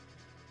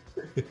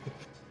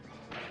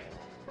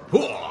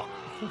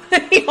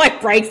 He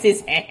like breaks his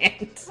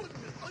hand.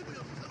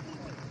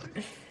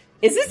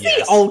 Is this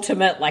the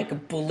ultimate,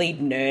 like, bullied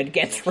nerd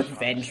gets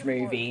revenge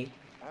movie?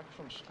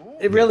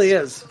 It really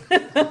is.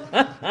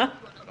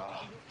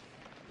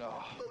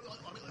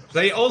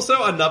 They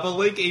also, another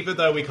link, even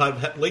though we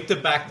kind of linked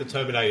it back to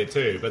Terminator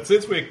 2, but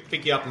since we're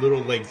picking up little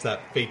links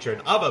that feature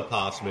in other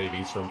past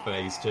movies from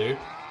Phase 2,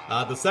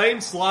 the same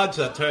sludge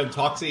that turned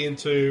Toxie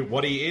into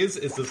what he is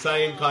the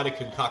same kind of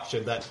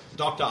concoction that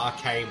Dr.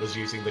 Arcane was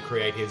using to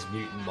create his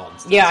mutant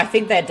monsters. Yeah, I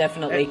think they're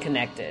definitely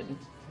connected.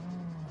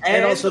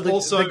 And also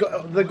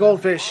the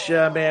Goldfish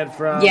man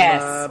from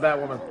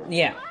Batwoman.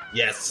 Yeah.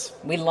 Yes.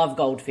 We love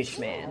Goldfish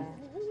Man.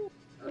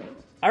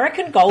 I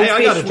reckon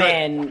Goldfish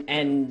Man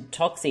and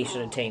Toxie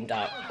should have teamed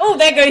up. Oh,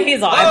 there go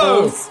his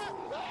eyeballs.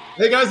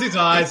 There goes his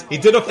eyes. He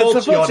did a full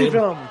It's a shot Foxy in.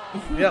 film.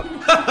 Yep.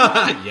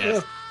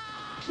 Yes.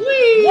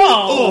 Whee!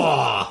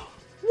 Whoa! Oh.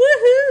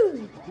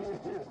 Woohoo!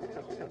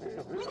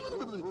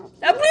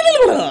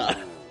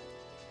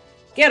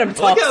 Get him, I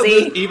like how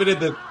Toxie.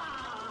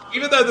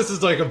 even though this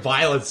is like a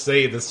violent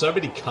scene, there's so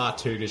many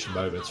cartoonish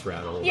moments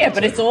throughout all of Yeah, it, but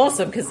too. it's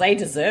awesome because they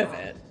deserve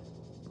it.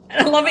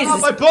 And I love his. Oh,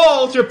 my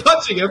balls! You're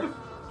punching him!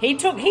 He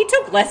took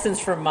lessons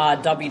from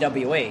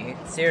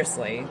WWE.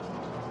 Seriously.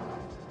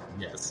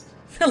 Yes.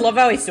 I love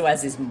how he still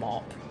has his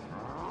mop.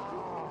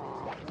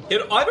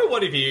 Can either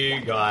one of you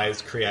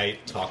guys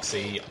create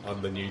Toxie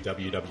on the new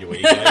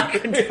WWE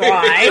game?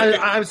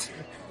 Try.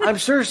 I'm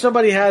sure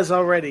somebody has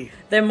already.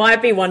 There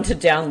might be one to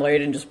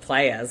download and just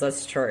play as.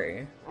 That's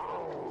true.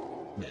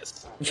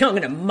 Yes. I'm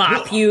gonna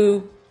mop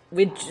you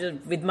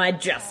with my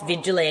just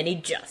vigilante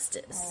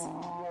justice.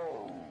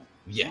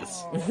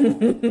 Yes.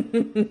 when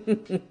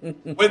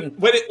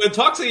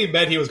Toxie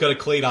meant he was going to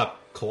clean up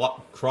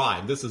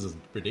crime, this is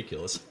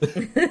ridiculous. No,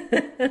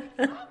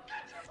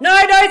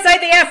 don't say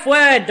the F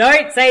word!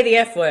 Don't say the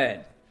F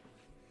word!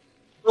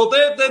 Well,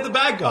 they're the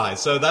bad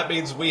guys, so that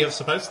means we are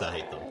supposed to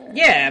hate them.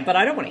 Yeah, but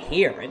I don't want to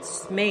hear it.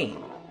 It's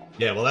mean.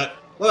 Yeah, well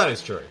that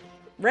is true.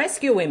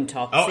 Rescue him,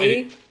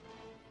 Toxie. Oh,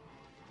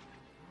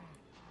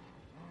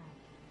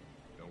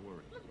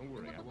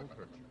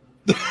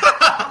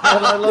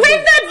 I love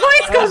Where'd that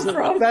voice come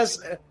from?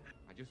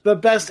 The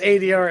best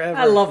ADR ever.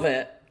 I love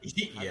it.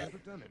 Yeah.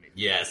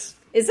 Yes.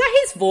 Is that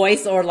his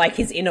voice or like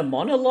his inner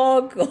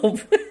monologue?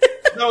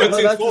 No, it's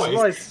his That's voice. his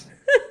voice.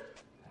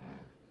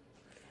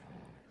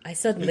 I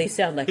suddenly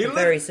sound like He a li-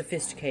 very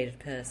sophisticated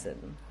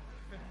person.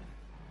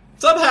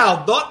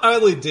 Somehow, not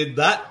only did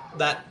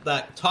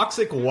that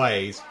toxic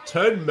waste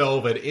turn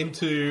Melvin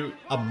into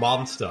a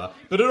monster,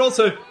 but it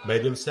also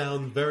made him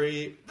sound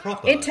very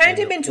proper. It turned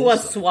and him into a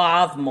awesome.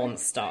 suave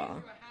monster.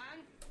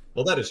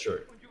 Well, that is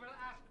true.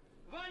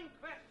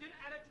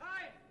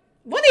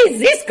 What is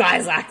this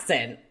guy's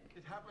accent?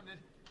 It happened in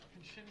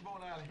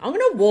Shinbone Alley. I'm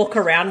gonna walk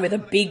around with a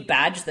big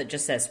badge that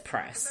just says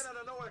press. Out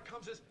of nowhere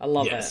comes this I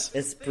love Yes. it.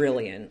 It's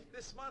brilliant.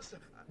 monster.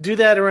 Do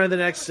that around the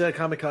next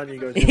Comic-Con you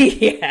go to.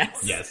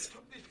 Yes. Yes.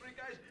 These three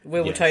guys. We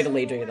will Yes.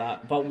 totally do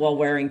that, but while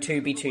wearing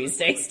To Be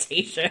Tuesdays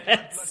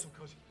t-shirts.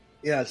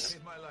 Yes.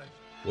 My life.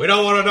 We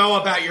don't want to know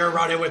about your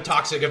run-in with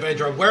Toxic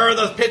Avenger. Where are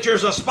the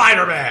pictures of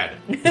Spider-Man?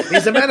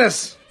 He's a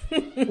menace.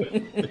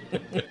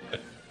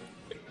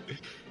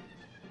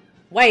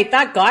 Wait,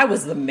 that guy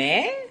was the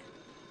mayor?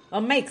 Oh,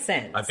 makes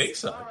sense. I think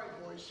so.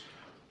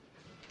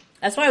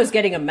 That's why I was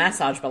getting a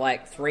massage by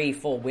like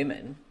 3-4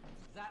 women.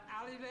 That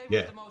alleyway was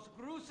Yeah. the most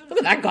gruesome. Look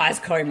at that guy's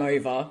comb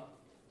over.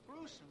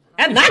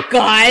 And that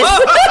guy's!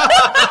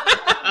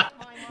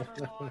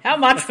 How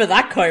much for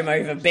that comb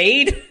over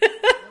bead?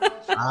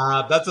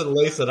 That's at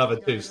least another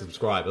 2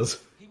 subscribers.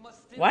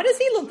 Why does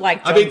he look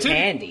like John I mean,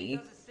 Candy?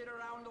 Sit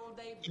around all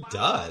day. He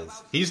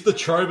does. He's the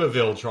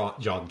Tromaville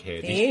John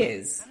Candy. He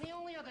is. The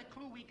only other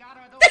clue we got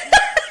are those.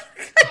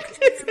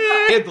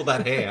 Handle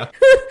that hair.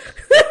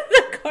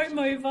 The comb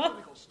over.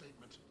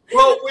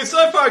 Well, we've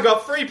so far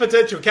got 3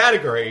 potential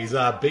categories.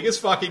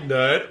 Biggest fucking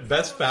nerd,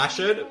 best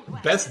fashion,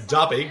 best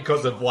dubbing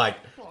because of, like,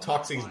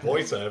 Toxic's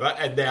voiceover,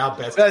 and now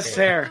best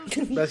Hair.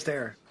 Best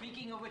hair.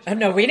 Speaking of which, Oh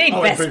no, we need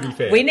Oh, and Booby best.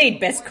 Fair. We need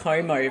best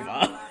comb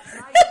over.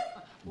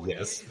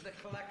 Yes. the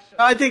collection.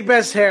 I think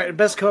best hair,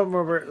 best comb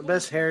over,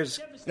 best hairs.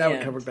 That would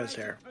Yeah. cover best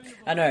hair.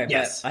 I know,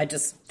 Yes. but I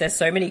just there's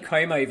so many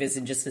comb overs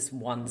in just this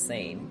one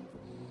scene.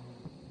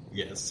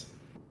 Yes.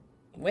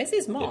 Where's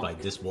his If I mom?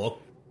 just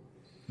walk...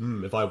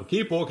 if I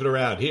keep walking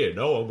around here,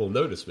 no one will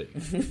notice me.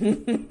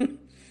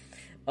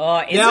 Oh,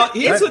 is Now,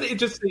 it, here's an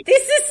interesting...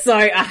 this is so.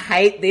 I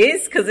hate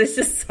this because it's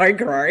just so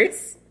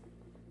gross.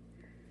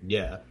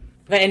 Yeah.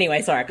 But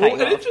anyway, sorry, I cut Well,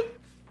 you an off.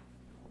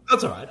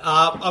 That's alright.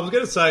 I was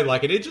going to say,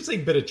 like, an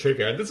interesting bit of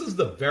trivia, and this is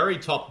the very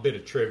top bit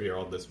of trivia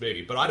on this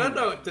movie, but I don't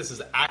know if this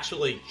is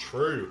actually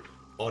true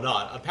or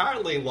not.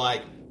 Apparently,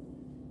 like,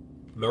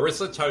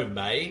 Marissa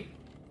Tomei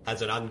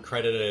has an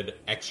uncredited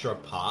extra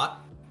part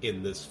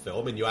in this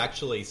film, and you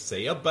actually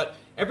see her, but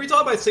every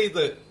time I see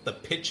the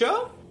picture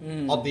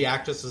of the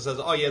actress that says,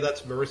 oh yeah,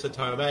 that's Marissa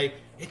Tomei,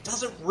 it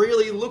doesn't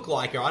really look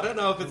like her. I don't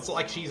know if it's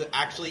like she's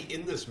actually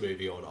in this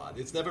movie or not.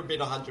 It's never been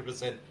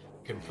 100%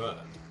 confirmed.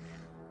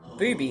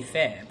 Booby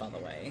fair, by the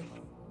way.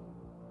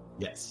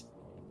 Yes.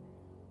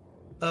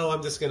 Oh,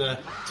 I'm just gonna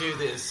do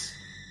this.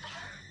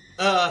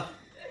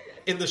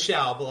 In the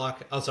shower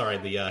block. Oh, sorry,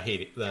 in the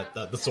heat, the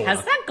sauna.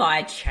 Has that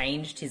guy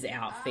changed his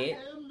outfit?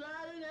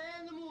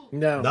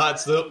 No. No,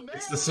 it's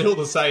still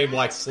the same,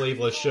 like,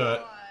 sleeveless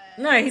shirt.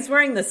 No, he's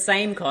wearing the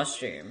same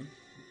costume.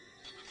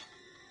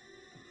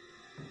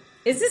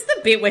 Is this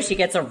the bit where she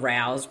gets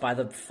aroused by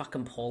the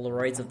fucking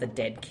Polaroids of the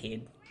dead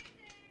kid?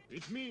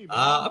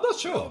 I'm not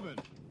sure.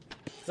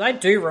 'Cause I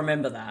do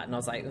remember that, and I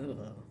was like,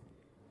 ugh.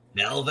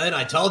 Melvin,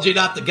 I told you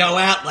not to go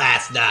out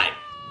last night.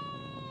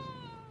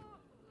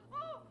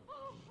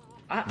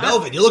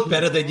 Melvin, you look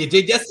better than you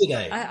did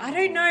yesterday. I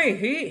don't know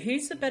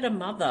who's the better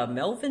mother,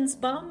 Melvin's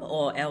bum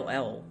or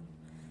LL?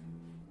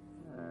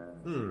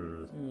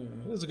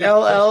 That's a good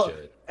LL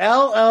question.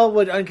 LL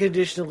would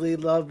unconditionally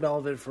love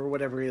Melvin for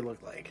whatever he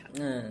looked like.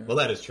 Well,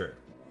 that is true.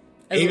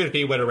 Even if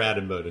he went around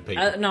and murdered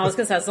people. No, I was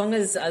gonna say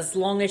as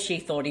long as she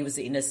thought he was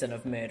innocent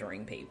of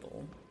murdering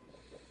people.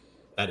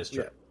 That is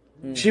true.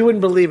 She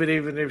wouldn't believe it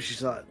even if she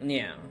saw it.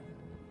 Yeah.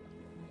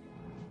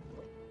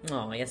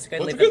 Oh, yes, go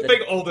Well, it's live a at good the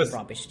thing all this-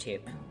 rubbish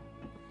tip.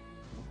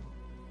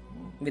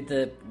 With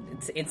the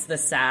it's the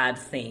sad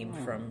theme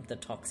from the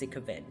Toxic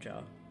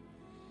Avenger.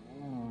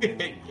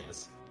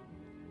 Yes.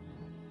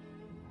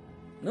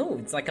 No,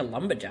 it's like a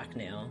lumberjack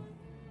now.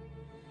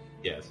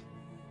 Yes.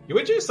 You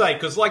would you say,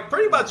 because, like,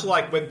 pretty much,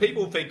 like, when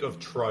people think of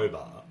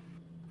Troma,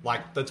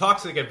 like, the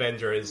Toxic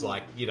Avenger is,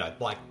 like, you know,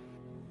 like,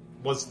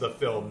 was the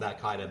film that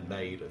kind of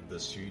made the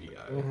studio.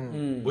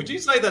 Would you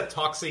say that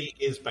Toxie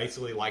is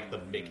basically, like, the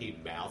Mickey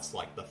Mouse,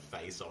 like, the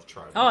face of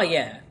Troma? Oh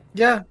yeah.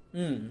 Yeah.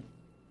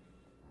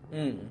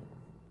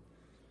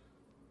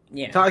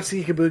 Yeah.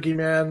 Toxic Kabuki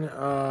Man.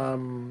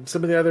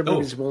 Some of the other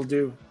movies will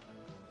do.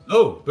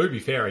 Oh, Booby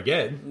Fair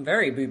again.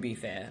 Very booby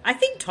fair. I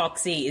think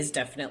Toxie is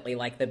definitely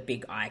like the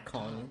big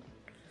icon.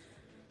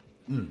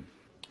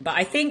 But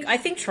I think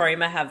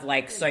Troma have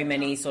like so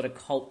many sort of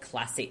cult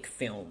classic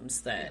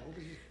films that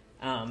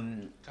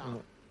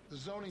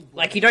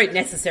like you don't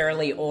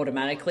necessarily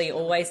automatically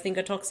always think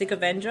a Toxic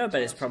Avenger,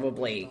 but it's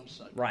probably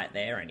right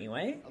there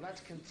anyway. Well,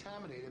 that's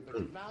contaminated, but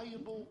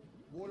valuable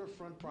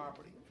waterfront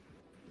property.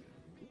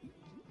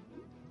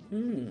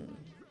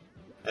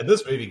 And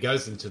this movie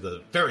goes into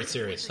the very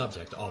serious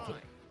subject of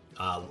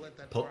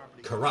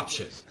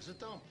corruption.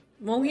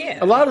 Well, yeah.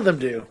 A lot of them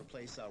do.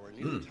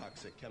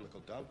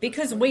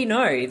 Because we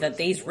know that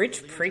these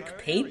rich prick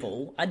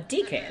people are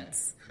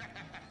dickheads.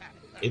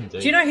 Indeed.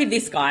 Do you know who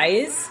this guy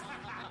is?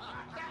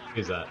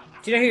 Who's that?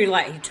 Do you know who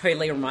like he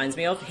totally reminds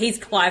me of? He's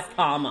Clive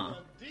Palmer.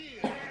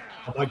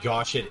 Oh my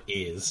gosh, it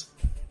is.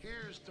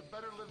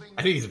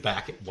 I think he's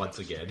back once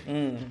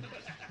again.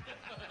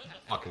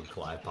 Fucking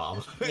Clive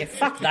Palmer. Yeah,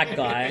 fuck that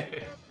guy.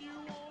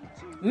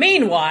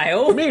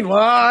 Meanwhile,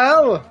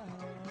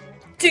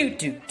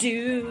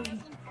 do.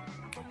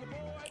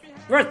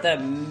 We're at the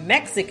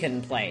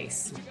Mexican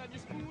place.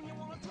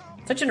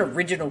 Such an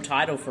original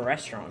title for a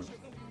restaurant.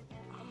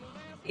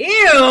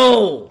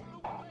 Ew!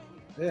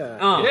 Yeah.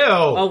 Oh. Ew.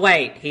 Oh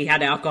wait, he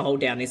had alcohol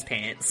down his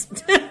pants.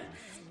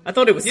 I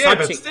thought it was Yeah, such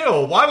but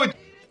still, why would...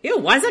 Ew,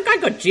 why has that guy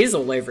got jizz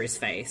all over his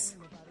face?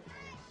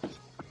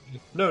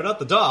 No, not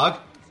the dog.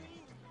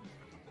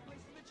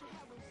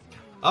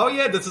 Oh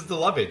yeah, this is the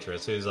love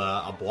interest, who's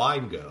a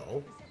blind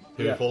girl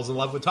who falls in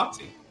love with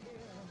Toxie.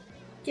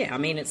 Yeah, I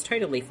mean, it's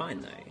totally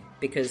fine though,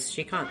 because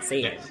she can't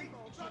see Yes. him.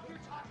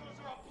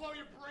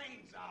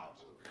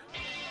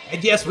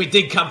 And yes, we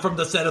did come from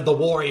the set of The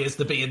Warriors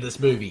to be in this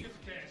movie.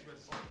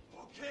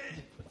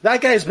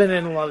 That guy's been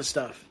in a lot of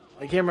stuff.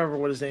 I can't remember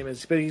what his name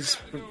is, but he's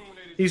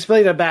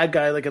played a bad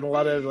guy like in a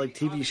lot of like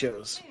TV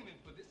shows.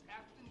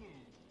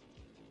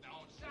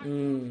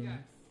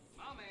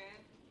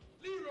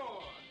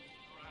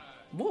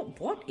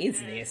 What is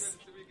this?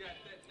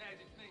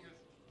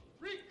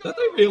 Don't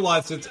they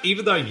realise it's,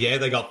 even though, yeah,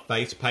 they got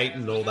face paint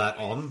and all that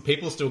on,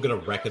 people are still going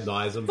to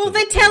recognise them? Well, for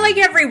they're the- telling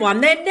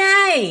everyone their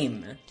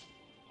name!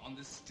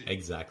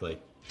 Exactly.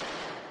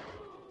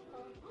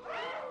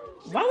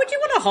 Why would you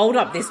want to hold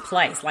up this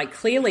place? Like,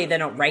 clearly they're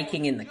not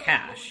raking in the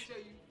cash.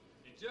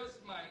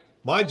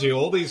 Mind you,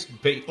 all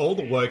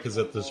the workers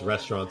at this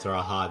restaurant are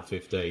a hard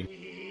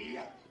 15.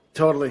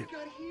 Totally.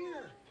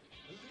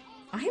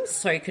 I am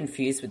so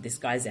confused with this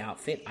guy's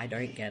outfit. I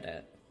don't get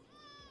it.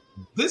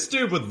 This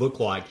dude would look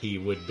like he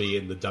would be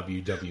in the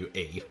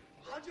WWE.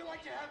 How'd you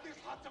like to have this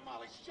hot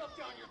tamale shoved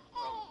down your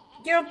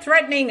throat? You're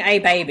threatening a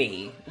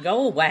baby.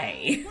 Go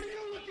away. What are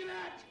you looking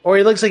at? Or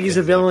he looks like he's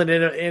a villain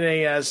in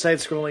a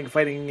side-scrolling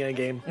fighting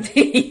game.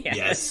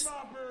 Yes.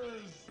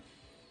 Boppers!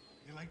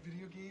 You like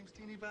video games,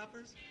 teeny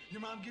boppers?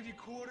 Your mom give you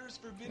quarters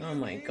for video Oh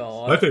my games?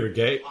 god.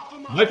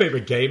 My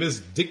favorite game is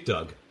Dick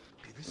Dug.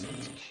 Hey, this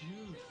one's cute,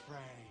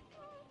 Frank.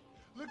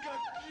 Look how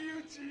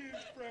cute she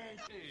is,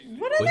 Frank.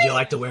 What are Would they? you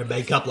like to wear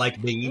makeup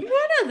like me?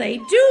 What are they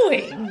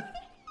doing?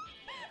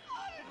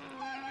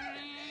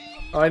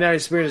 Oh, I know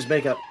he's smeared his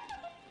makeup.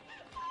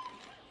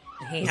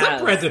 He Is that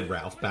has. Brandon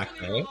Ralph back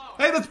there?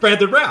 Hey, that's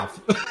Brandon Ralph!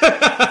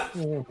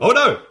 Oh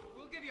no!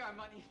 We'll give you our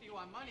money if you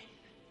want money.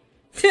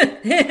 Why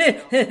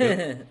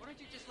don't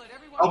you just let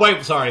everyone... Oh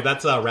wait, sorry,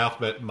 that's Ralph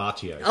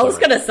Macchio. I was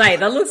sorry. gonna say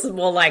that looks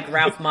more like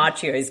Ralph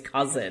Macchio's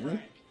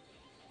cousin.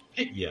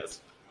 Yes.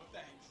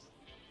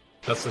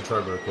 That's the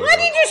Trobo equivalent. What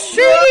did you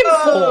shoot him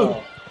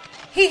for?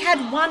 He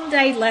had 1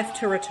 day left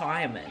to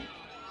retirement.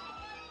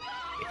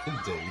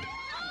 Indeed.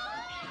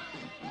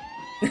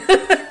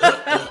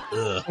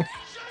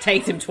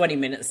 Takes him 20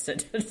 minutes to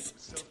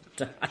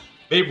die.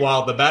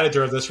 Meanwhile, the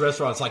manager of this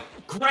restaurant's like,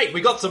 "Great,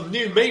 we got some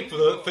new meat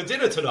for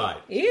dinner tonight."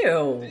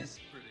 Ew. And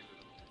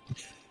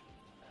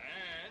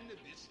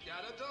this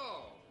got a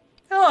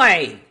dog.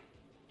 Oi.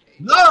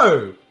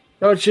 No!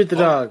 Don't shoot the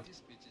dog.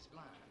 This bitch is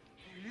blind.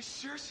 Are you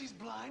sure she's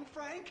blind,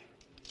 Frank?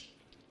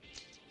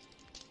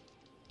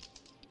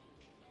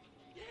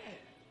 Yeah,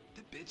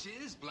 the bitch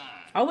is blind.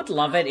 I would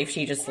love it if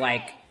she just,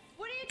 like,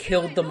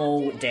 killed them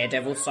all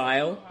Daredevil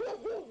style.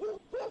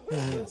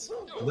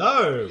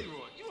 No!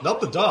 Not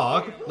the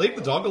dog. Leave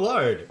the dog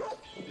alone.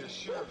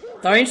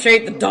 Don't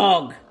shoot the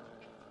dog.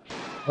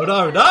 Oh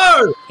no,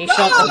 no! He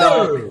shot the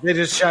dog. They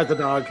just shot the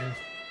dog.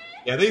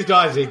 Yeah, these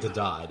guys need to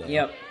die now.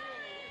 Yep.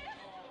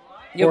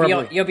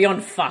 Horribly. You're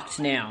beyond fucked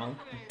now,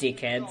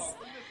 dickheads.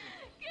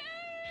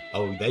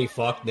 Oh, they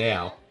fucked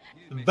now.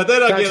 But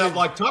then again, Toxie- I'm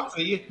like,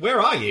 Toxie, where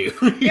are you?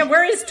 Yeah,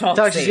 where is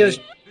Toxie?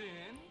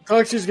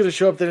 Toxie's gonna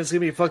show up, then it's gonna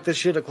be fuck this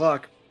shit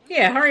o'clock.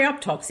 Yeah, hurry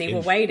up, Toxie.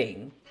 We're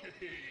waiting.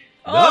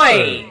 No.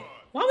 Oi!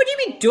 What would you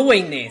be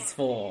doing this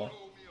for?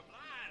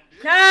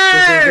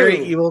 Because they're very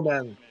No! evil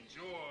men.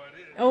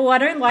 Oh, I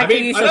don't like I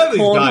mean, the use I know of these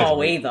guys cornhole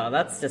will- either.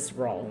 That's just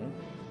wrong.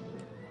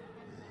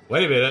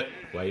 Wait a minute.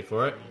 Wait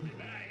for it.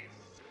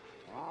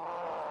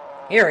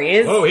 Here he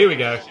is. Oh, here we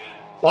go.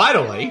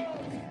 Finally.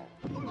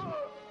 Do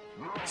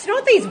you know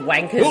what these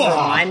wankers Whoa.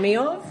 remind me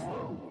of?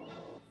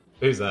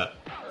 Who's that?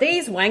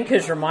 These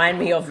wankers remind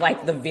me of,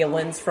 like, the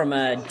villains from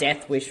a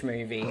Death Wish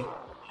movie.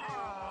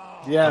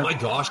 Yeah. Oh my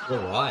gosh, you're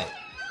right.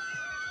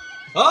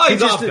 Oh, his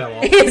just arm did- fell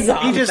off. His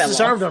arm He just fell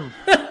disarmed off.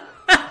 him.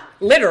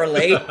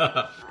 Literally.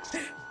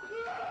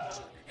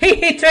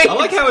 He took, I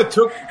like how it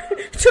took...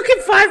 took him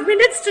 5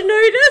 minutes to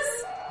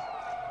notice.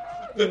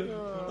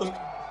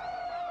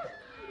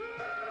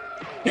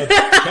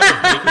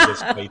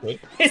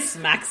 He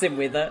smacks him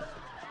with it.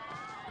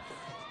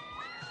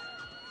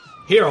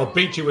 Here, I'll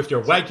beat you with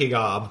your wanking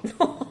arm.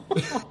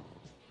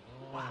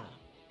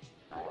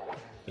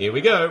 Here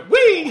we go.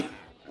 Whee!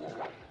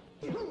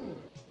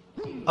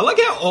 I like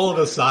how all of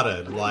a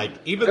sudden, like,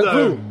 even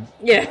though,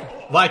 Yeah.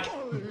 like,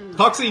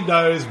 Toxie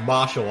knows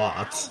martial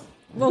arts.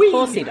 Well, of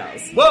course he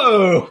does.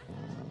 Whoa!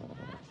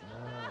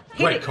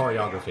 He Great did-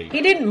 choreography.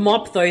 He didn't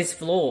mop those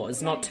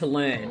floors not to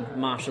learn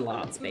martial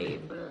arts,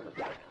 babe.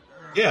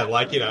 Yeah,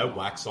 like, you know,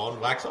 wax on,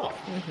 wax off.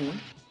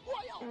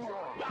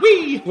 Mm-hmm.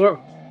 Whee!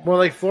 More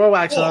like floor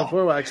wax Oh. on,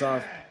 floor wax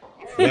off.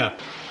 Yeah.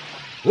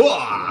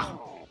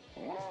 Whoa!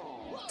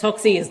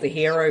 Toxie is the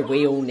hero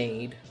we all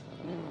need.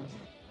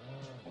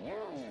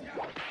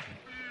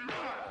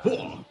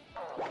 Whoa.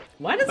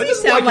 Why does I he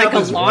just sound like like how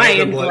a this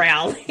lion random,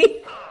 growling?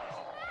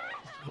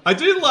 I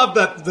do love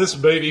that this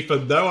movie, for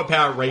no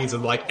apparent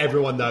reason, like,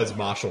 everyone knows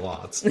martial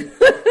arts. And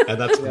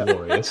that's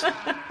glorious.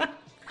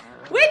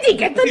 Where'd he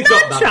get the He's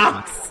got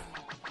nunchucks?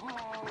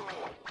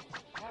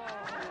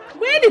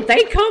 Where did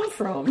they come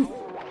from?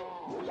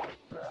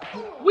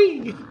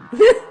 Whee!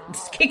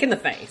 Just kick in the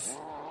face.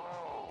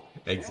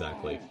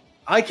 Exactly.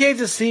 I can't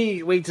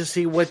wait to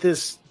see what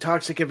this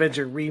Toxic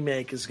Avenger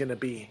remake is going to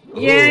be.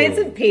 Yeah, Ooh.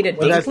 isn't Peter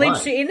Well, that's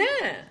Dinklage fine. in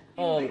it?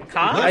 Or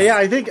cast? Yeah,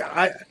 I think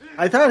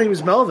I thought he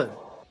was Melvin.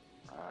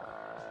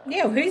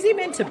 Yeah, who's he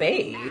meant to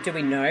be? Do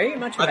we know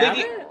much about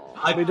it?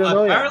 We don't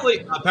know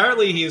yet.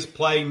 apparently he is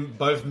playing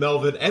both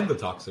Melvin and the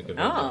Toxic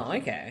Avenger. Oh,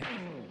 okay.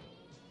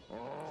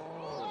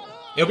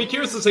 It'll be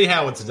curious to see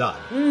how it's done.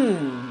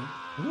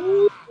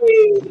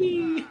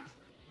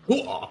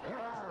 Whoa.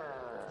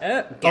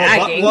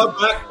 Gagging.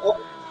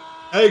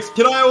 Hey,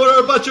 can I order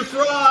a bunch of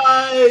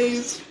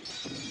fries?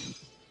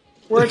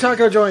 We're a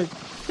taco joint.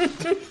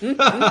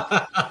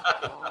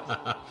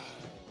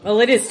 Well,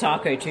 it is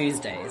Taco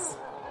Tuesdays.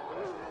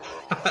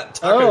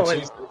 Taco wait.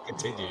 Tuesday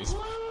continues.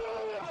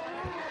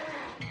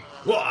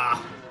 Whoa.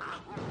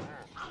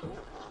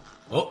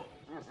 Oh.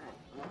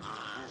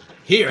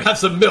 Here, have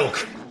some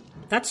milk.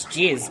 That's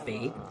jizz,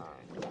 B.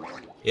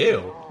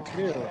 Ew.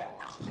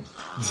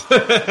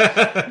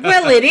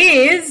 Well, it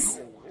is!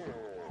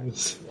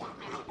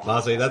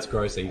 Marcy, that's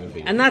gross even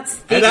being. And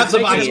that's And have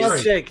some ice Making a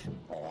cream. milkshake.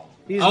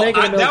 He's Oh,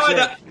 making a now I milkshake.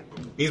 know.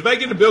 He's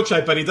making a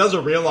milkshake, but he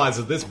doesn't realize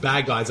that this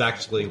bad guy's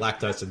actually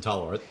lactose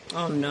intolerant.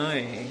 Oh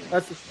no.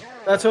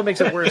 That's what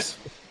makes it worse.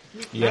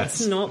 Yes.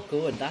 That's not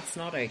good. That's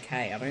not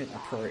okay. I don't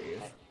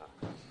approve.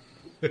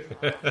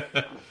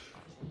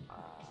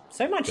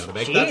 So much Gotta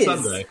make jizz. that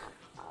Sunday.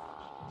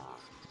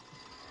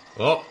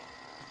 Oh.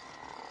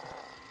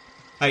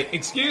 Hey,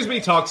 excuse me,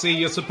 Toxie.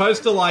 You're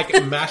supposed to, like,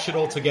 mash it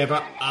all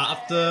together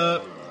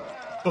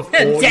before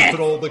you Death. put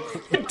all the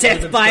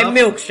Death by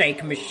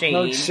milkshake machine.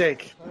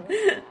 Milkshake.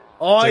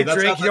 Oh, I that's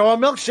drink how your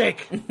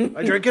milkshake.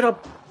 I drink it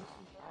up.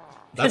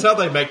 That's how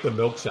they make the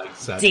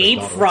milkshakes at Deep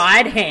McDonald's.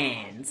 fried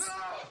hands.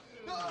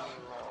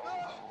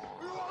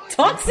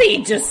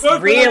 Toxie just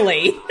Don't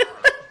really.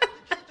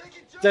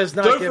 Does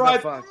not Don't give fry- a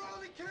fuck.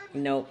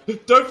 Nope.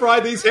 Don't fry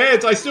these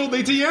hands. I still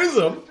need to use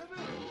them.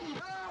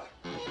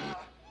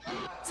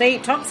 See,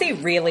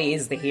 Toxie really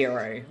is the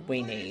hero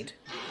we need.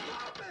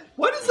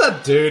 Why does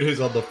that dude who's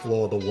on the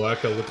floor, the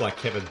worker, look like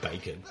Kevin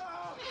Bacon?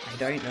 I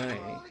don't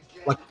know.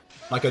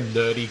 Like a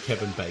nerdy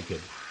Kevin Bacon.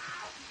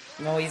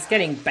 Well, he's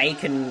getting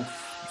bacon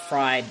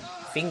fried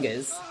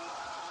fingers.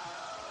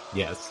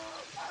 Yes.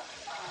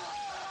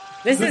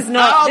 This is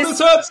not. This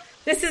hurts!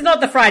 This is not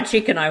the fried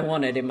chicken I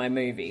wanted in my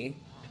movie.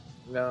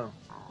 No.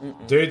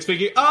 Dude's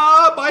thinking,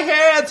 my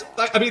hands!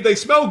 I mean, they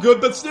smell good,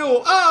 but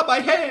still, my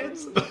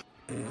hands!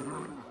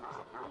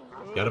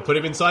 Gotta put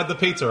him inside the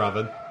pizza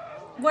oven.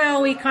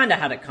 Well, we kind of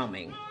had it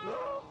coming.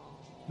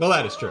 Well,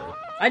 that is true.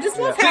 I just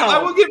love See, how.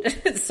 I will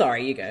give-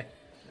 Sorry, you go.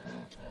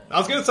 I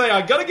was gonna say,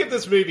 I gotta give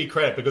this movie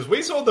credit, because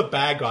we saw the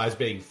bad guys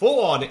being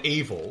full-on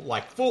evil,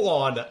 like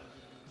full-on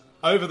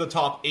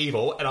over-the-top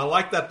evil, and I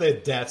like that their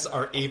deaths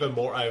are even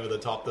more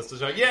over-the-top. This to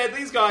show, yeah,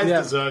 these guys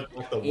deserve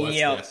like, the worst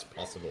Yep. deaths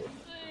possible.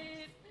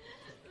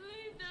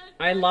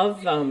 I love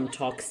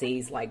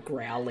Toxie's like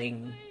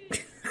growling.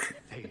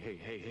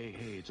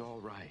 Hey, it's all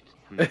right.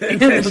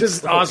 It's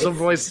just awesome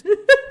voice.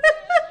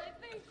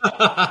 But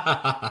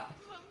my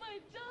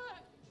dog!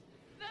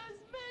 Those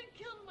men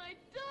killed my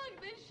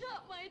dog! They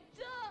shot my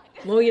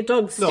dog! Well, your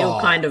dog's still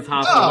Aw. kind of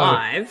half No.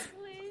 alive.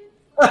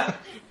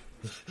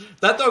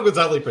 That dog was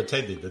only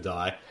pretending to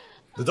die.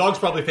 The dog's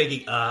probably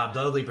thinking, I'm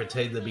only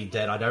pretending to be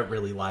dead. I don't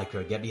really like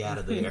her. Get me out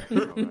of there.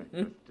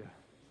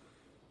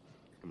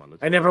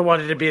 I never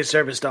wanted to be a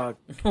service dog.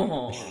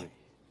 Aw.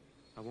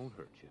 I won't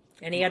hurt you.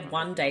 And he had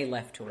one day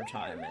left to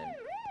retirement.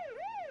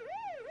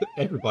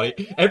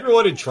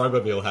 Everyone in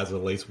Tromaville has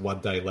at least one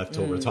day left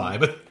till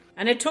retirement.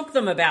 And it took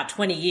them about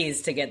 20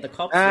 years to get the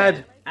cops Ad.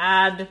 there.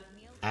 Ad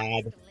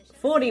And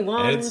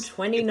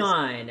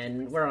 4129,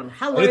 and we're on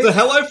Hello. it's a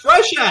Hello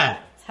Fresh ad.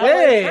 Hello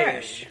Hey.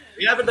 Fresh.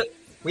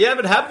 We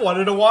haven't had one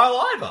in a while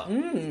either.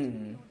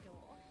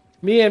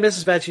 Me and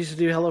Mrs. Batch used to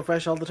do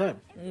HelloFresh all the time.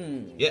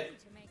 Yeah.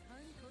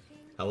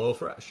 Hello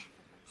Fresh.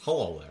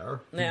 Hello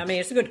there. Yeah, I mean,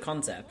 it's a good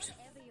concept.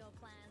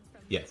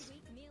 Yes.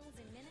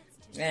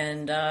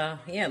 And, yeah,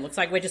 it looks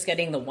like we're just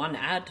getting the one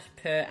ad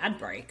per ad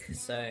break,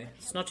 so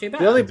it's not too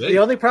bad. The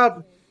only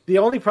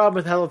problem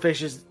with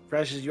HelloFresh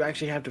is you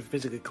actually have to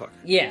physically cook.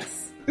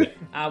 Yes.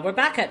 We're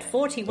back at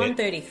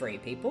 4133,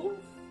 people.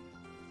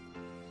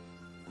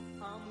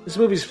 This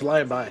movie's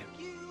flying by.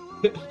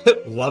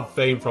 Love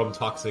theme from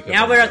Toxic.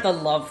 Now we're Avenger. at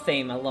the love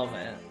theme. I love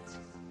it.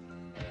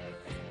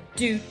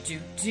 Do.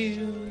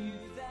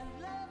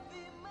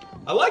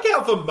 I like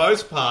how, for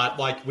most part,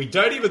 like, we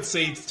don't even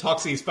see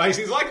Toxie's face.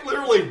 He's, like,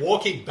 literally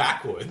walking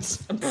backwards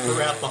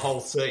throughout the whole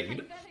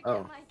scene.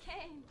 Oh.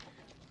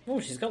 Oh,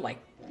 she's got, like,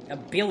 a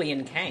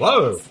billion canes.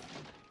 Whoa!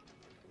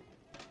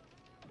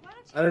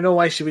 I don't know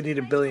why she would need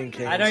a billion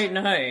canes. I don't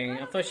know.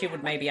 I thought she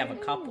would maybe have a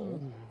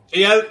couple.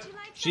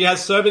 She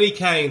has so many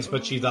canes,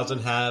 but she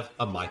doesn't have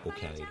a Michael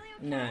Caine.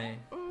 No.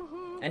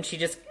 And she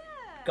just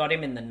got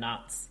him in the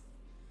nuts.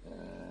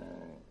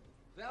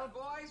 Well,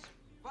 boys,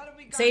 what have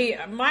we got? See,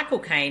 Michael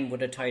Caine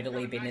would have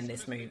totally been in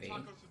this movie.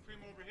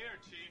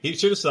 He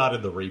should have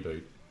started the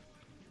reboot.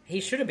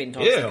 He should have been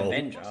Toxic Ew.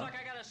 Avenger. Looks like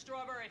I got a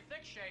strawberry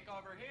thick shake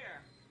over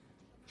here.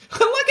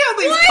 Look how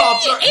these What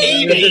cops are are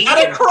you eating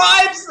at a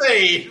crime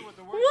scene!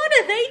 What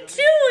are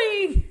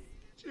they doing?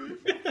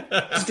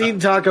 Just eating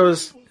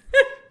tacos.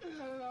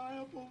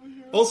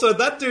 Also,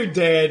 that dude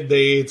Dan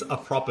needs a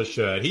proper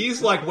shirt.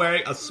 He's like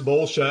wearing a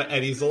small shirt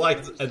and he's like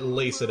at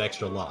least an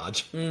extra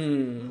large. But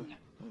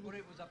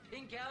it was a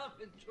pink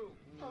elephant, too.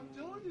 I'm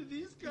telling you,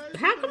 these guys.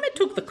 How come it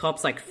took the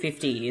cops like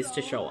 50 years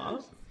to show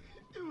up?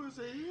 It was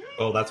a hit.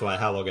 Well, that's why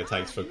how long it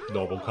takes for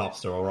normal cops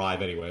to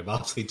arrive anyway,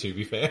 Marcy, to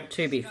be fair.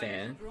 To be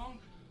fair.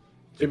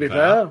 To be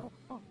fair.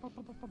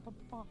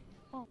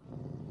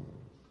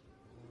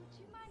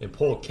 And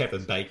poor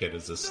Kevin Bacon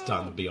is just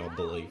stunned beyond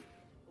belief.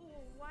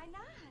 Why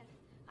not?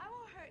 I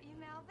won't hurt you,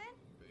 Melvin.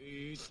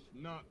 It's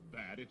not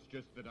bad. It's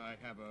just that I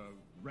have a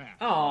rash.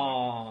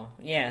 Oh,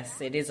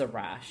 yes, it is a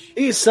rash.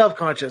 He's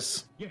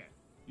self-conscious. Yeah.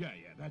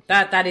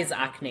 That's That is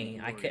acne.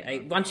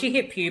 Once you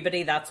hit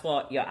puberty, that's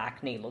what your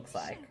acne looks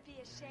like. Shouldn't be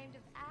ashamed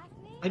of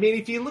acne. I mean,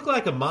 if you look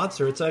like a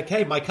monster, it's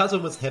okay. My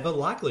cousin was Heather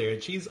Locklear,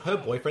 and her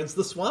boyfriend's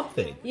the Swamp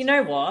Thing. You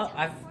know what?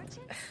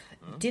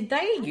 Did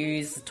they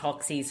use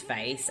Toxie's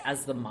face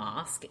as the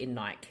mask in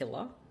Night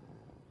Killer?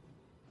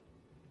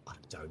 I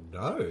don't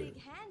know. Big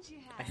hands you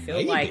I have. feel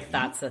Maybe. like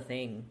that's a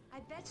thing. I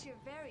bet you're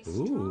very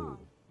Ooh. strong.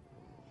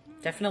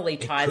 Definitely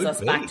ties could us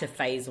be. back to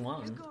phase You're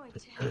 1. going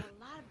to have a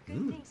lot of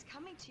good things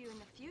coming to you in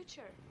the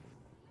future.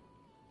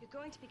 You're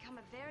going to become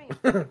a very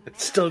important man.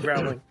 Still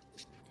growling.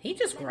 He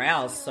just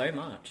growls so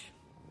much.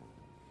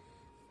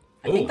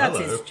 I Ooh, think that's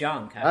hello. his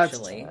junk, That's-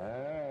 actually.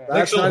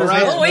 That's Sexual not his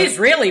harassment. Oh, hand. he's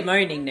really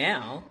moaning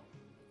now.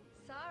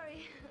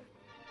 Sorry.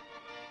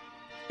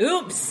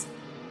 Oops!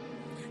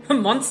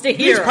 Monster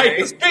hero.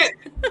 Newspaper spin!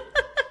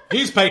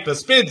 Newspaper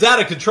spins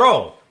out of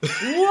control!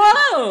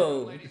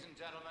 Whoa! Ladies and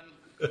gentlemen,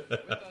 with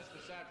us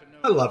this afternoon...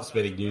 I love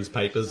spinning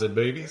newspapers in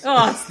movies.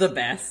 Oh, it's the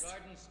best.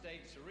 Garden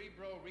State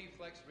Cerebro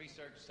Reflex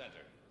Research Center.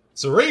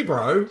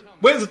 Cerebro?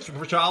 Where's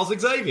Charles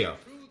Xavier?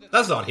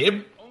 That's not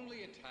him.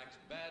 Only attacks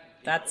bad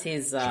That's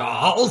his,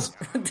 Charles?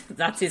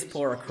 that's his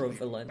poor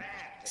equivalent.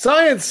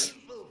 Science!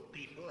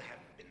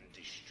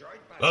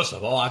 First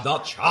of all, I'm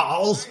not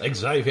Charles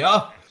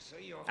Xavier.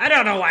 I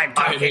don't know why I'm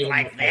talking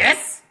like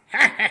this.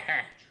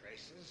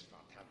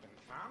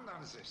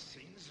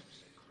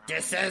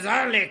 This is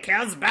only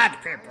kills bad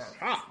people.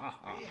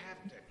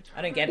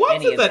 I don't get Why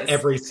any is it of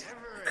that this.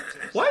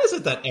 Why is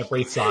it that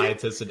every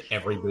scientist in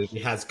every movie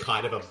has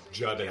kind of a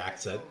German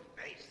accent?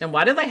 And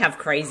why do they have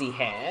crazy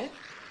hair?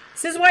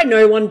 This is why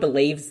no one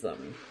believes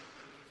them.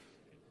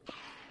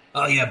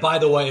 Oh yeah, by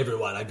the way,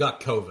 everyone, I got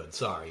COVID,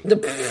 sorry.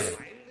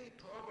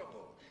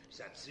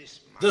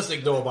 Just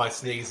ignore my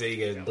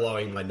sneezing and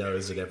blowing my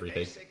nose and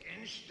everything.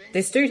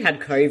 This dude had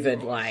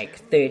COVID like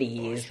 30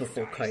 years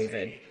before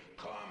COVID.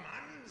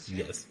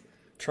 Yes,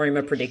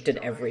 Troma predicted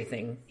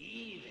everything.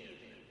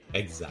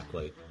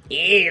 exactly.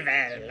 Evil.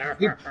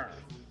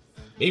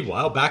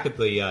 Meanwhile, back at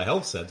the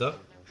health center,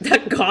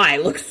 That guy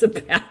looks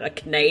about a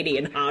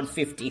Canadian hard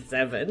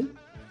 57.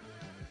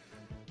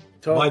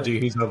 mind you,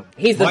 he's the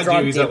mind drug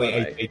you, he's only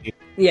dealer, 18 years,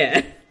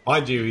 Yeah.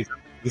 mind you,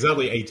 he's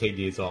only 18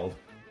 years old.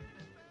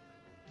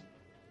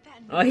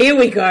 Oh, here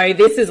we go.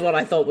 This is what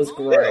I thought was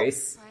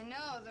gross. I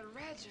know, the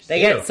reds are They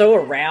get so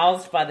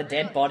aroused by the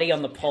dead body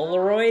on the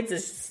Polaroids.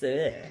 It's just,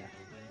 ugh.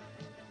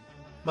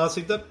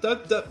 Marcy,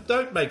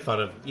 don't make fun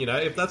of,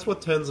 if that's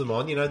what turns them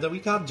on, that we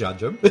can't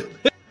judge them.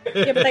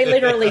 Yeah, but they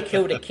literally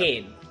killed a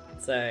kid.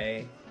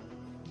 So,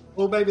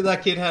 Well, maybe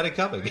that kid had it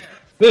coming.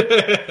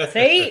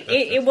 see,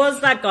 it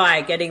was that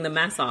guy getting the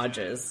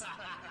massages.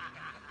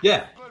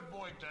 Yeah. Good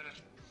boy,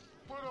 Dennis.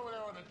 Put it over there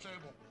on the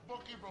table.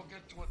 Bookkeeper will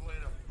get to it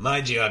later.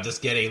 Mind you, I'm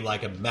just getting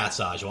like a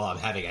massage while I'm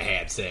having a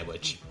ham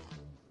sandwich.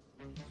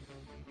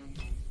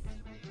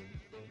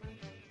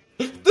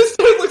 This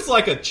dude looks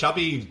like a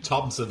chubby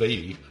Tom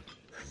Savini.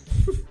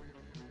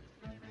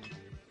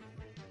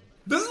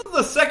 This is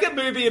the second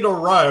movie in a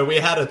row we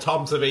had a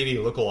Tom Savini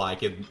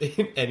lookalike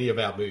in any of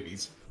our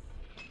movies.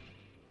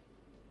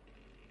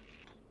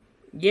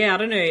 Yeah, I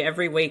don't know.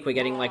 Every week we're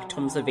getting like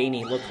Tom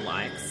Savini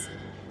lookalikes.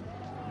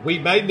 We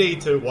may need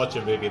to watch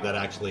a movie that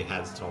actually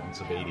has Tom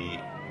Savini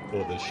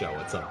for this show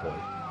at some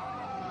point.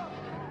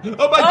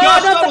 Oh my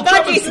gosh! Oh, not the Donald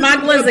Trump budgie is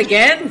smugglers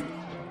again!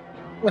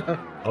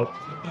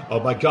 Oh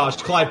my gosh!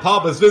 Clyde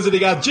Palmer's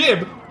visiting our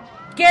gym.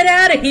 Get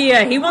out of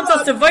here! He wants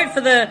us to vote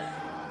for the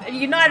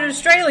United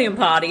Australian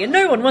Party, and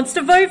no one wants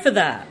to vote for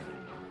that.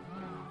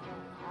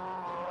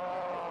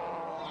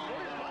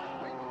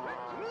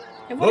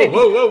 And what Whoa! did-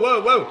 Whoa! Whoa!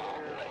 Whoa! Whoa!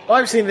 Oh,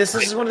 I've seen this.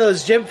 This is one of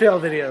those gym fail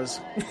videos.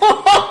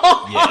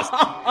 Yes.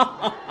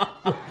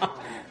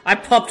 I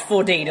popped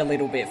 4D a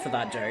little bit for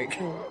that joke.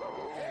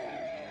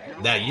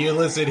 Now you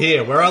listen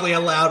here. We're only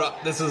allowed.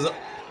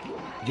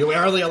 You're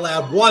only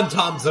allowed one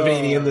Tom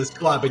Savini in this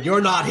club, and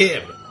you're not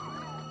him.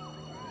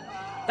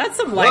 That's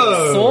some like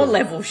Whoa. Saw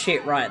level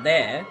shit right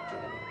there.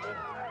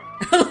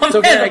 It's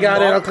okay, I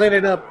got it. I'll clean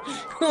it up.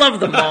 Love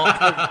the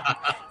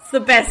mop. It's the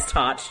best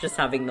touch, just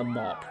having the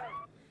mop.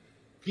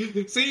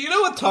 See, you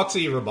know what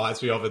Toxie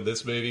reminds me of in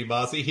this movie,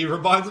 Marcy? He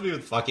reminds me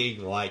of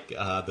fucking, like,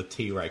 the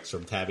T-Rex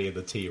from Tabby and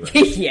the T-Rex.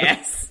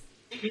 Yes.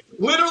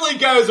 Literally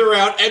goes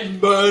around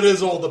and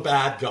murders all the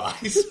bad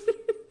guys.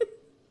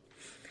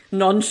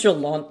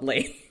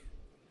 Nonchalantly.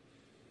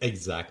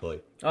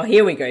 Exactly. Oh,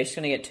 here we go. She's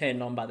going to get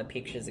turned on by the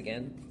pictures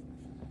again.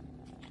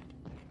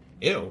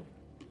 Ew.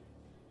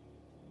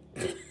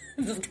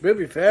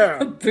 Booby fair.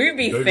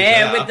 Booby Booby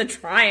fair fair. with the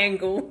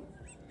triangle.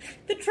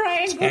 The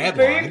triangle Tan boob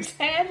lines.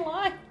 tan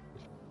line.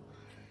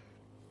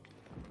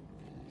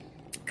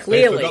 They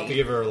Clearly. forgot to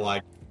give her,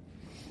 like...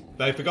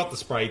 They forgot to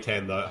spray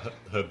tan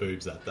her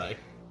boobs that day.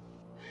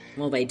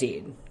 Well, they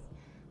did.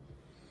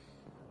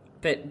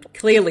 But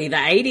clearly, the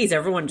 80s,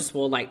 everyone just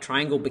wore, like,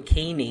 triangle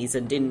bikinis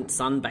and didn't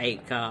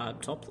sunbake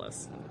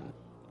topless.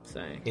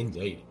 So...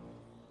 Indeed.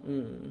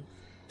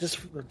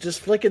 Just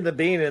flicking the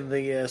bean in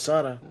the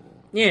sauna.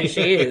 Yeah,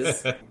 she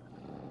is.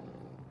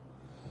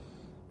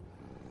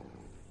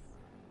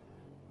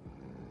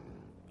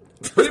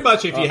 Pretty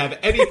much, if you have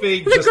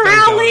anything, The just don't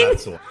go growling. on that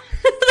sort.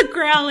 The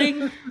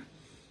growling.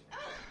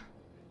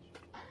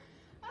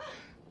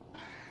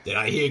 Did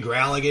I hear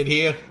growling in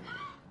here?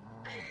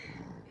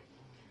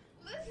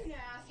 Listen,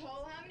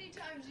 asshole, how many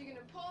times are you gonna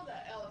pull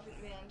that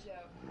Elephant Man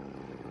joke?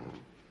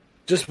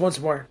 Just once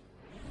more.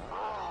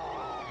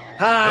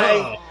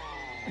 Hi.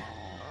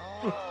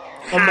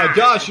 Oh my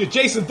gosh, you're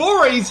Jason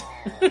Voorhees!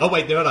 Oh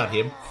wait, no, not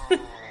him.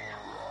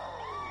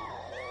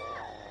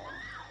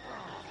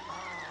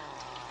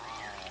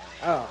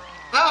 Oh.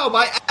 Oh,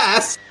 my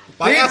ass!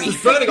 My ass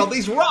is burning on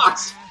these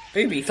rocks!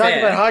 Booby Talk fair.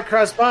 about hot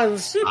cross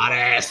buns. Hot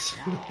ass!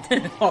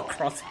 Hot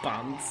cross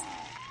buns.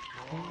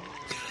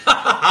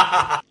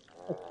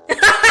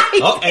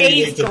 Oh, and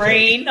he needs He's a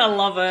green. I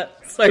love it.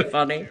 So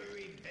funny.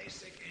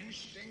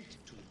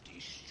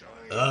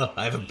 I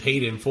haven't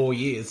peed in 4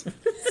 years.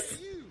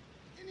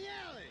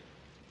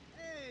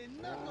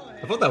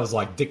 I thought that was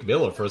like Dick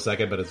Miller for a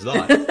second, but it's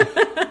not.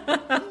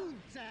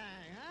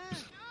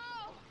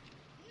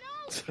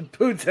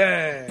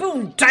 Poontang.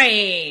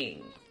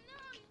 Boom-tang.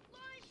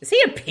 Is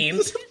he a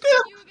pimp?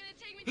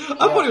 I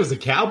thought he was a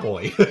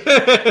cowboy.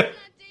 What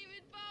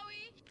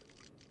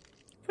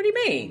do you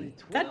mean?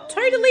 That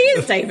totally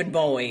is David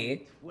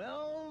Bowie.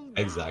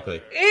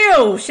 Exactly.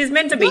 Ew, she's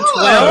meant to be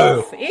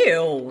 12.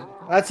 Ew.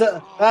 That's a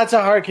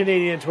hard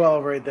Canadian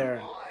 12 right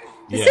there.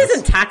 This Yes.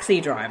 isn't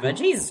Taxi Driver.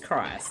 Jesus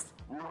Christ.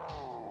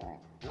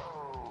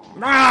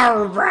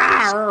 Rawr,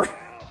 rawr.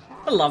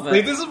 I love See,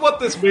 it. this is what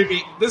this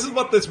movie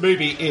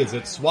is.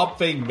 It's Swamp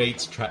Thing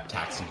meets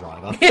Taxi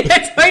Driver.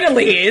 It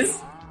totally is.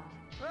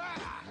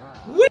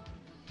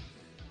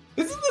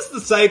 Isn't this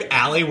the same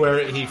alley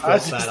where he I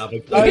was flipped that up? I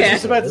was Yeah.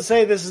 just about to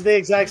say this is the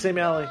exact same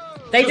alley.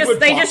 They With just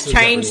boxes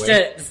changed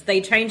everywhere. it.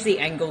 They changed the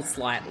angle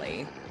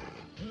slightly.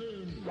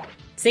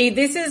 See,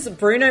 this is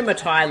Bruno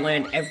Mattei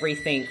learned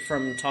everything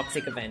from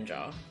Toxic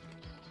Avenger.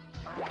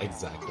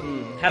 Exactly.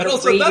 How And to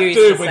also that reuse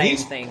dude, the when same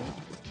he's- thing.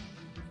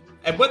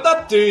 And when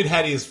that dude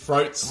had his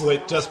throat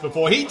slit just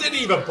before, he didn't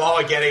even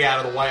bother getting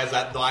out of the way as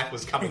that knife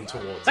was coming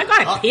towards That him.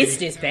 guy Oh, pissed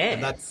he- his and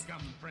pants.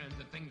 Scum friends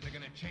that things are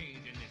gonna change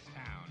in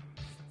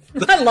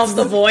this town. I love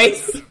the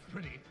voice.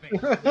 Pretty face.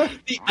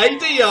 The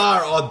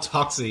ADR on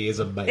Toxie is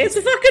amazing. It's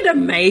fucking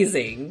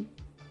amazing.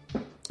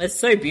 It's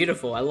so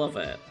beautiful. I love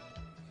it.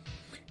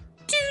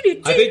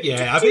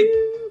 I think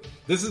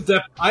this is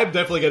I'm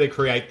definitely going to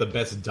create the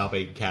best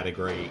dubbing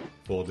category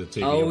for the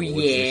TV Oh awards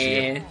this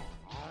year. yeah.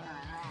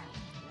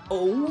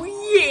 Oh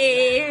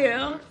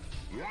yeah.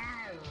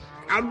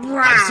 I'm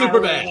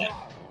Superman.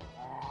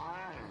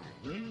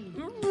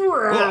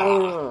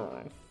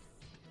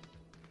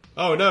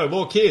 Oh no,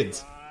 more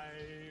kids.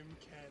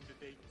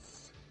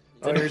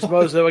 Oh, here's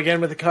Bozo again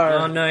with the car.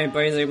 Oh no,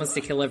 Bozo wants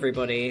to kill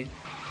everybody.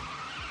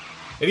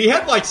 And he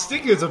had like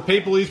stickers of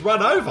people he's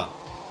run over.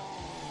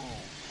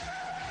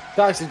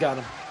 Toxic got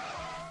him.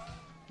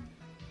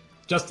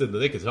 Just in the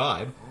nick of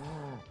time.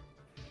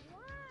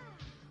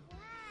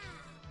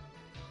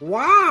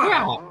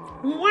 Wow.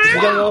 You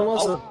got Owen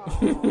Wilson.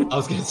 I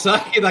was going to say,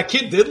 that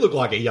kid did look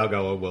like a young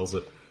Owen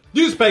Wilson.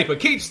 Newspaper,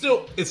 it's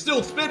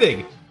still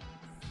spinning.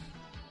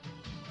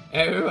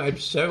 Oh, I'm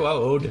so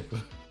old.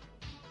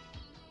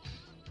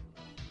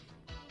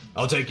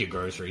 I'll take your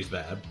groceries,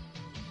 man.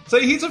 So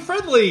he's a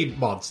friendly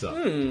monster.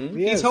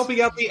 He He's is.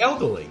 helping out the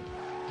elderly.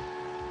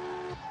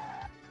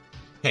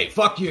 Hey,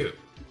 fuck you.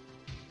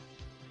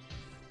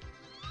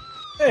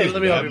 Hey,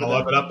 let me Yeah, help you with I'll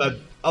that. open up that.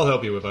 I'll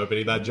help you with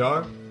opening that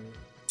jar.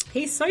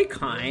 He's so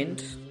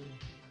kind.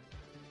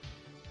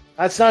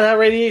 That's not how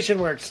radiation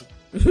works.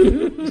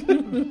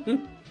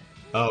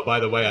 Oh, by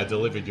the way, I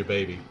delivered your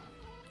baby.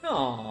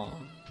 Oh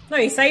no,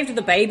 he saved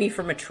the baby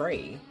from a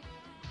tree.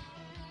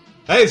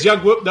 Hey, it's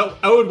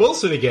Owen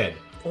Wilson again.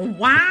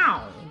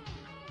 Wow.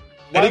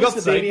 And Why he was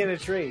got the baby saved. in a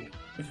tree?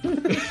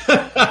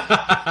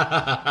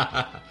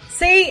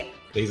 See,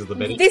 These are the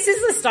many. this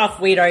is the stuff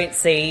we don't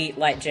see,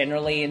 like,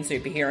 generally in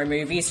superhero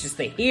movies. Just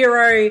the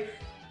hero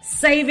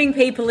saving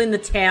people in the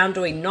town,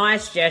 doing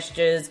nice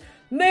gestures,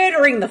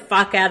 murdering the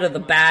fuck out of the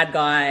bad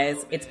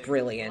guys. It's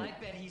brilliant. I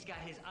bet he's got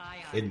his eye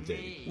on Indeed.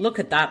 me. Look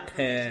at that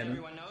perm.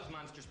 Everyone knows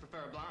monsters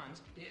prefer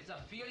blondes. There's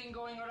a feeling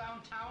going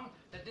around town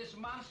that this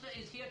monster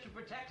is here to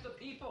protect the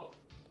people.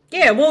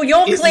 Yeah, well,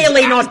 you're Is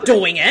clearly he not after-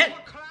 doing it.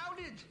 We're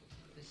crowded.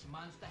 This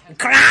monster has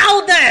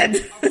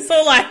Crowded! That's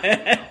all I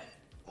heard.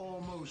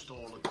 Almost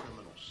all the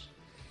criminals.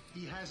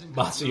 He hasn't.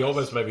 Marcy, you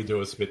almost made me do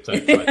a spit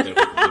take right there. With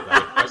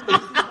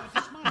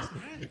that.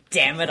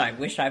 Damn it, I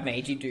wish I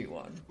made you do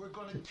one. We're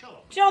gonna kill him.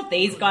 Do you know what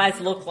these guys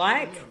look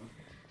like?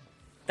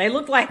 They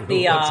look like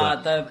the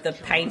What's that? the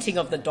painting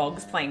of the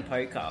dogs playing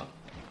poker.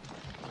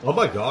 Oh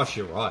my gosh,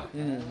 you're right.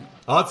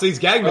 Oh, it's these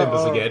gang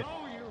members again.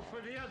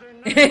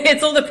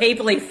 It's all the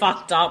people he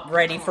fucked up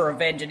ready for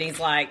revenge, and he's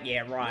like,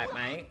 yeah, right,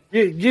 mate.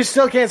 You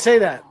still can't say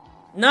that.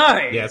 No!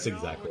 Yes,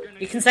 exactly.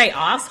 You can say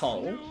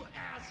asshole.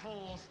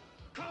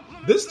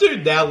 This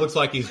dude now looks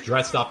like he's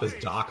dressed up as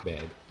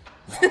Darkman.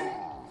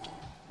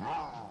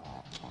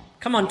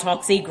 Come on,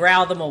 Toxie,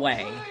 growl them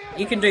away.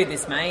 You can do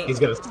this, mate. He's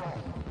gonna.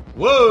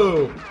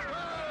 Whoa!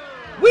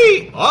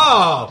 Wee!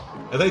 Oh!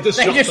 And they just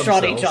They shot just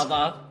shot themselves. each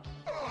other.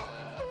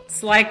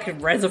 It's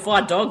like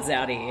Reservoir Dogs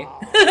out here.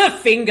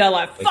 Finger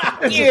like,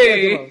 fuck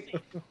you!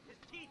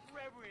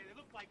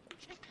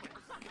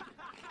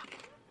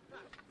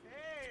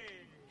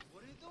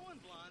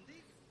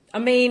 I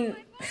mean,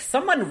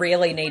 someone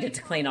really needed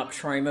to clean up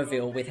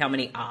Tromaville with how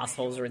many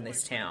assholes are in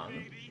this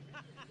town.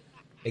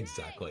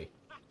 Exactly.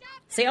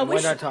 See, I Why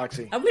wish not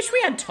Toxie? I wish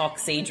we had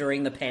Toxie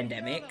during the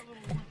pandemic.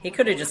 He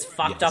could have just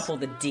fucked Yes. up all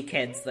the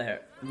dickheads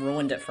that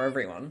ruined it for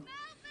everyone.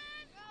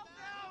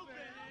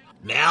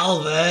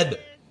 Melvin!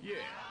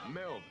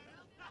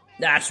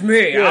 That's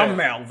me, Yeah. I'm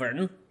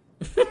Melvin.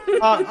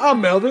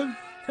 I'm Melvin.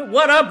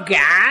 What up,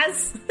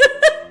 guys?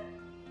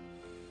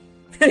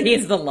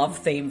 Here's the love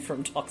theme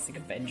from Toxic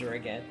Avenger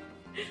again.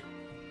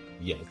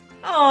 Yes.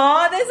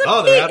 Aw, there's a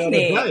Oh, they're out on a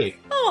picnic. date.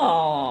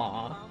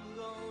 Aw,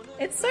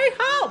 it's so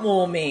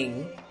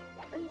heartwarming.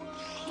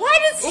 Why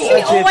does she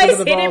That's it, always put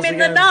in the hit him balls in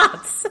the again.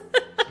 nuts?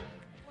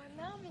 Why,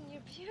 Melvin,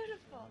 you're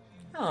beautiful.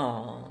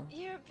 Aw,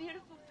 You're a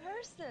beautiful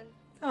person.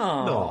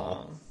 aw,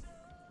 Aw.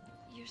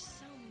 You're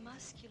so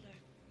muscular.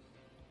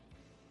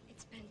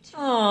 It's been too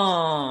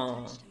Aw.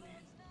 long since I touched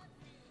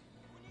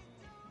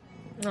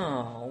a man.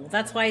 Oh,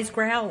 that's why he's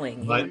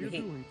growling. But-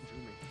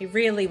 He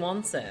really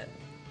wants it.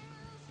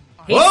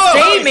 He's Whoa!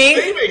 steaming.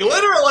 He's steaming,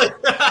 literally!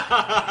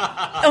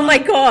 Oh my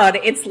god,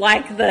 it's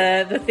like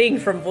the thing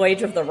from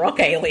Voyage of the Rock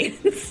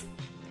Aliens.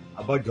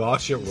 Oh my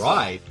gosh, you're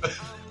right.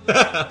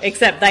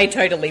 Except they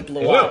totally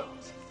blew Yeah. up.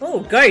 Oh,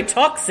 go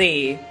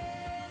Toxie!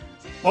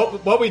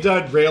 What we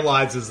don't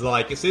realize is,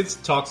 like, since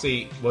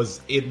Toxie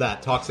was in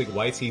that toxic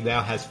waste, he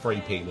now has 3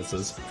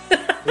 penises.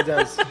 It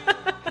does.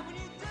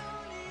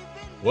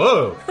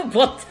 Whoa!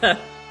 What the?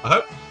 I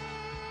hope.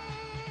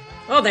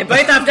 Oh, they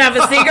both have to have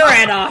a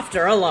cigarette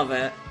after. I love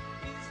it.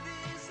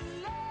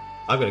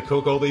 I'm gonna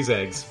cook all these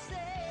eggs.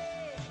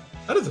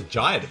 That is a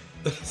giant.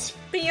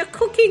 But you're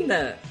cooking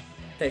the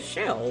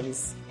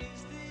shells.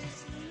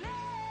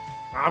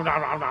 Nom,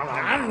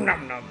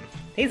 nom, nom.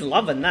 He's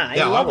loving that. He's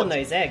Yeah, I loving want-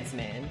 those eggs,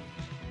 man.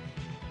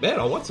 Man,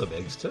 I want some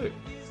eggs too.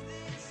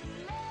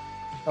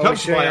 Oh, Come we to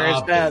sure my is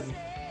office. bad.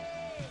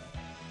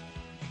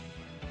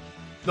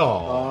 No,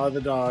 Oh,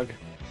 the dog.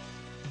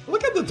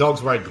 look at the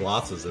dog's wearing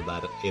glasses in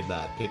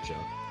that picture.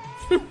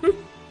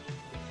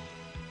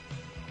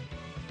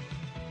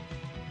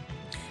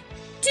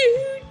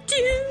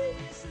 Do.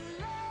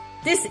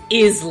 This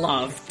is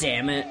love,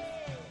 damn it.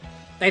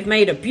 They've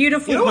made a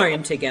beautiful You know what?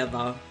 home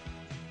together.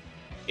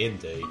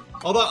 Indeed.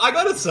 Although I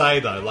gotta say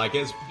though, like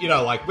it's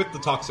like with the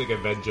Toxic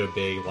Avenger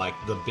being like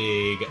the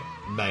big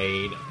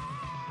main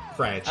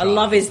franchise. I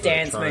love his for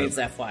dance Trope. moves,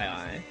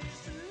 FYI.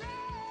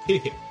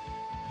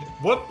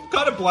 What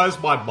kind of blows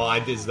my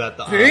mind is that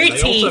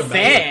Booty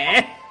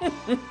fair.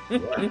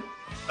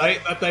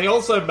 they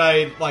also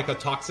made like a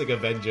Toxic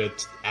Avenger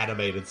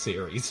animated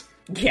series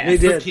Yes. They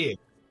for did. kids.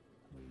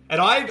 And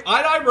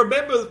I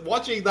remember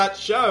watching that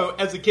show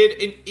as a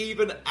kid and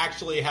even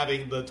actually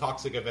having the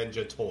Toxic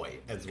Avenger toy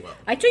as well.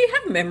 I do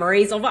have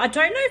memories of it. I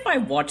don't know if I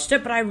watched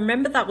it, but I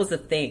remember that was a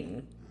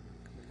thing.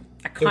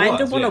 I kind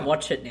was, of want to yeah.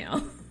 watch it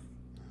now.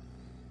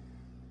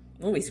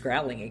 Oh, he's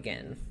growling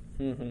again.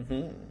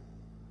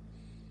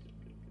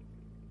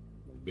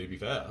 Maybe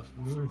fair.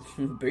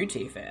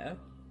 Booty fair.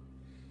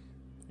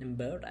 And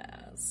bird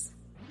ass.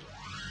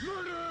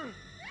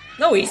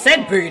 No, he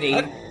said booty.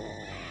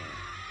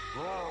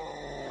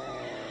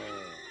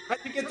 How'd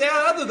you get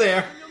down under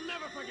there?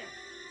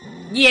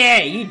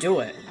 Yeah, you do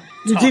it.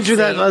 You teach her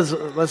that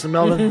Toxie. lesson,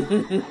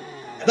 Melvin.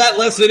 That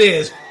lesson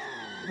is.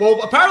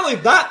 Well, apparently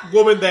that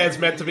woman there's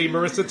meant to be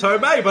Marissa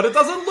Tomei, but it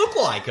doesn't look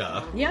like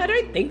her. Yeah, I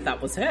don't think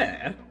that was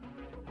her.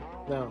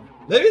 No.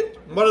 Maybe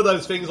one of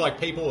those things like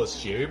people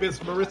assume it's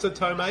Marissa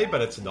Tomei,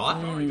 but it's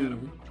not.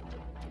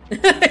 She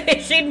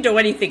didn't do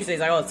anything, so he's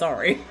like, oh,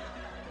 sorry.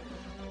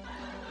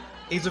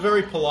 He's a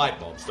very polite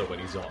monster when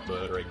he's not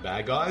murdering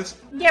bad guys.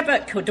 Yeah,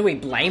 but do we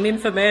blame him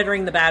for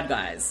murdering the bad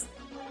guys?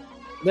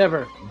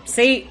 Never.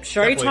 See,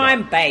 Definitely Showtime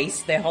not.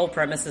 based their whole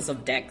premises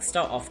of Dexter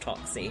off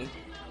Toxie.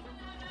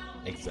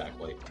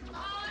 Exactly.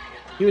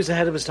 He was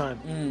ahead of his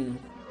time.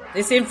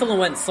 This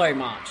influenced so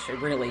much, it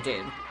really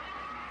did.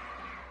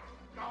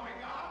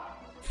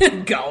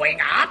 Going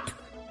up?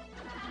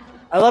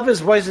 I love his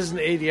voice as an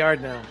ADR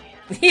now.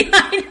 Yeah,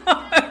 I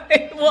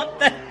know. What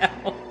the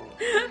hell?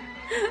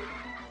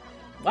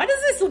 Why does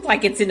this look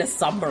like it's in a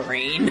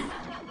submarine?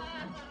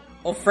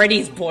 Or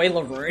Freddy's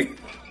boiler room?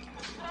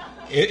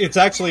 It's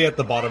actually at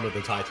the bottom of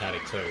the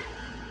Titanic too.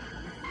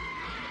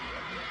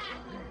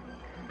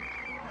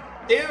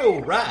 Ew,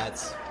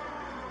 rats.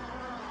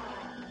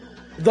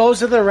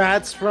 Those are the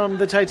rats from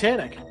the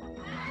Titanic.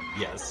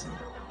 Yes.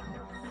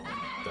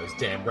 Those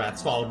damn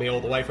rats followed me all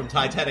the way from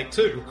Titanic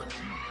too.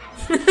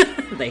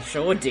 They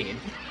sure did.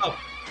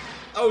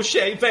 Oh,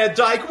 Shane Van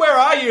Dyke, where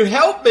are you?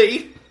 Help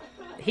me!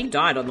 He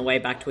died on the way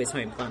back to his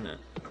home planet.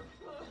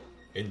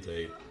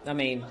 Indeed. I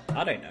mean,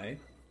 I don't know.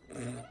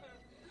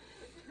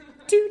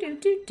 Do do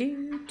do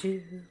do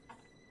do.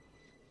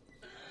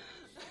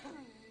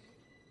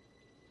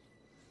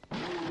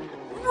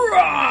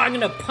 Rah, I'm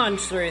gonna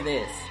punch through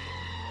this.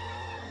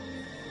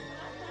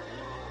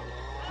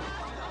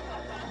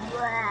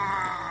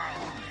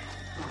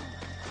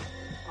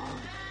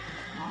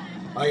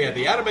 Oh yeah,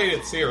 the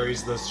animated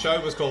series, the show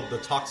was called The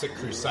Toxic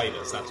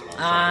Crusaders, that's what I'm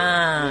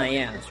Ah,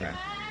 yeah, that's right. saying.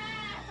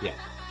 Yeah.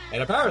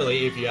 And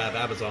apparently, if you have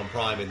Amazon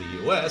Prime in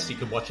the US, you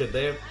can watch it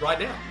there right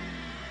now.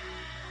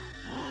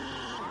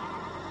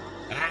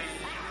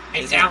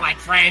 I sound like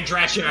Fran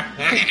Drescher.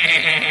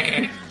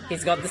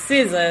 He's got the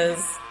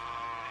scissors.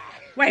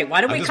 Wait,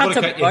 why did I we just cut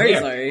wanna to cut your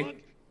hair. Bozo?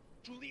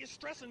 Julie is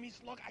stressing me,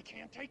 Slug. I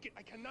can't take it.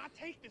 I cannot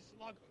take this,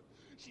 Slug.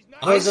 She's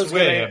not. I Bozo's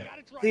swear. got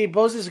a- See,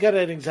 Bozo's got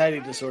an anxiety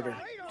disorder.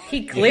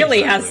 He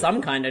clearly has exactly.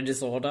 some kind of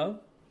disorder.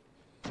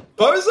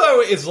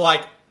 Bozo is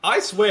like, I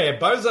swear,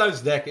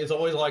 Bozo's neck is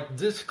always like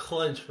this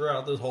clenched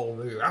throughout this whole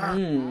movie.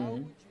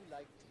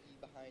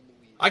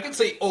 I can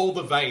see all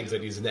the veins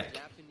in his neck.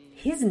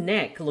 His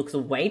neck looks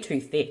way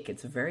too thick.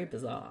 It's very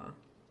bizarre.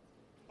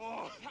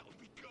 Oh, that would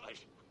be good.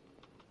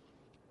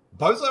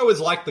 Bozo is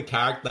like the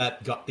character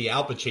that got the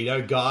Al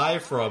Pacino guy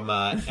from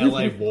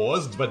LA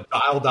Wars, but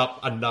dialed up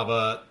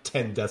another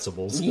 10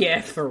 decibels.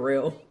 Yeah, for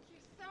real. Thank you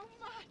so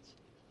much.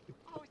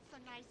 Oh, it's so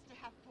nice to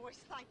have boys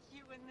like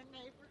you in the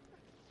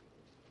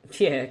neighborhood.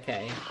 Yeah,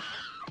 okay.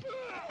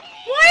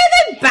 Why are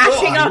they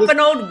bashing Oh, up an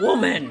old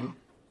woman?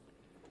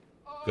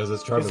 Because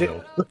it's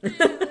Tromaville.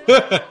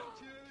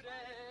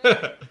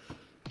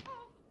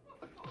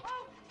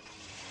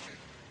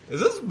 Is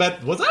this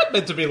meant? Was that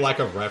meant to be like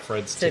a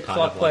reference To to kind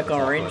of Clockwork like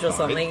Orange or Clockwork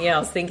something? Orange? Yeah, I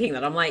was thinking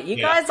that. I'm like, you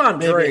Yeah. guys aren't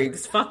Maybe.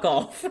 droogs. Fuck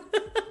off.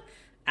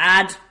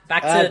 Add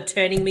back to Add.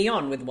 turning me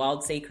on with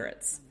Wild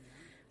Secrets.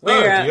 So,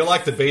 We're do you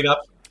like to beat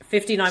up?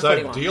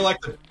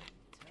 59.41.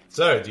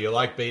 So, do you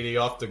like beating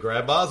off the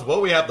grandmas? Well,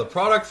 we have the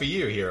product for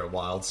you here at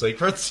Wild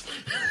Secrets.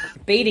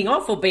 Beating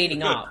off or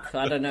beating up?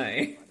 I don't know.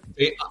 I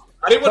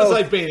didn't want to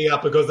say beating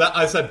up because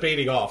I said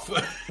beating off.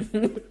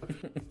 to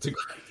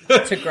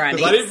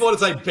grannies. I didn't want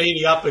to say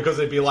beating up because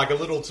it'd be like a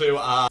little too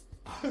a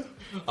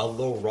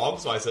little wrong,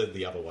 so I said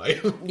the other way.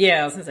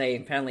 Yeah, I was going to say,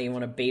 apparently you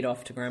want to beat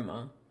off to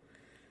grandma.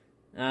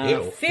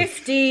 Ew.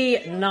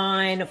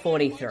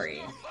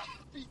 59.43.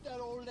 Beat that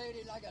old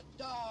lady like a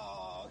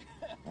dog.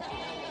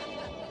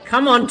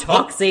 Come on,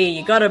 Toxie,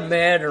 you gotta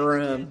murder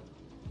him.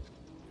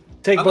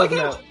 Take I both like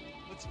now. how-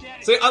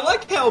 See, I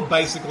like how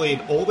basically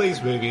in all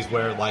these movies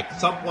where like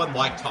someone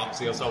like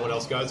Toxie or someone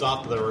else goes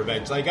after the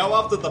revenge, they go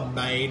after the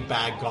main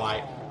bad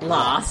guy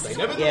Last, They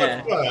never do yeah.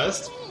 it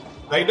first.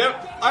 They never.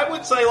 I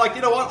would say like,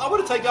 you know what? I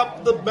want to take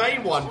up the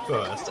main one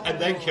first and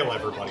then kill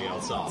everybody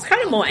else It's off.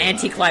 kind of more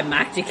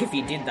anticlimactic if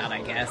you did that,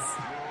 I guess.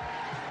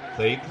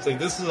 See,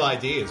 this is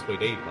ideas we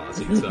need,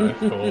 Marcy, so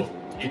for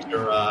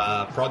future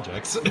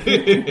projects.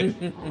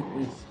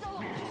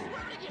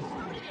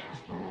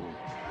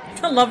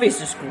 I love he's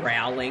just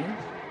growling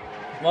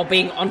while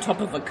being on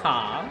top of a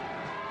car.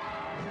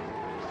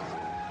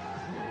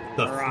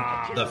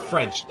 the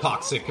French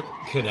toxic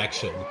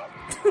connection.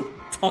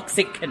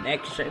 Toxic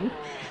connection.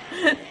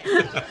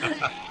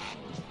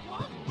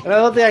 And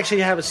I love they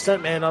actually have a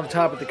stuntman on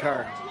top of the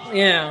car.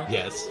 Yeah.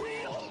 Yes.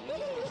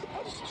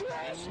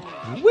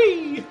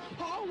 Wee.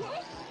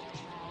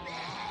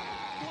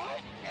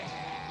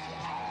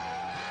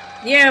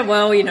 Yeah,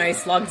 well, you know,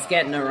 Slug's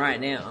getting it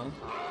right now.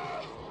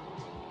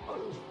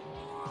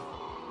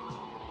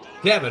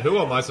 Yeah, but who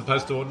am I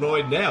supposed to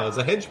annoy now as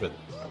a henchman?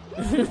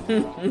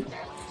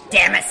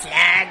 Damn it,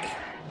 Slug!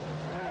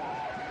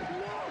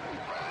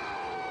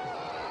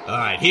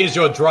 Alright, here's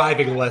your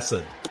driving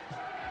lesson.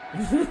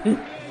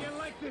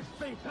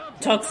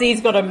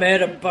 Toxie's got to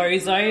murder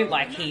Bozo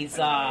like he's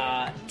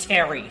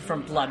Terry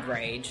from Blood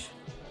Rage.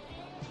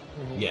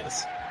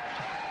 Yes.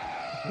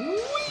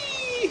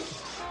 Whee!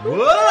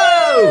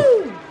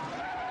 Whoa!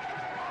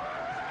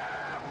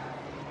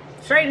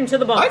 Straight into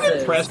the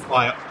boxes.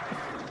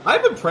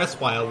 I'm impressed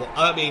by a lot.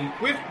 I mean,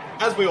 with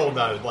as we all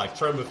know, like,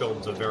 Troma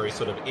films are very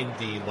sort of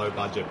indie,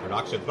 low-budget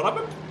production, but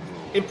I'm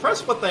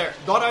impressed what they're...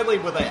 Not only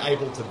were they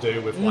able to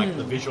do with, like,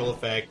 the visual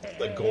effects,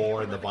 the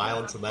gore, and the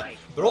violence and that,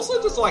 but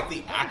also just, like,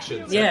 the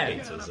action set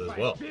pieces as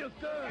well.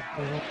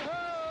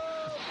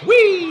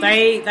 Whee!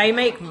 They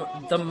make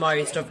the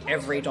most of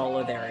every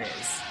dollar there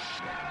is.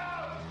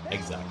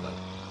 Exactly.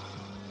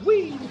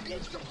 Whee!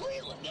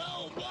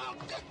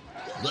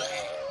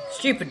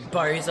 Stupid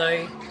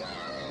bozo.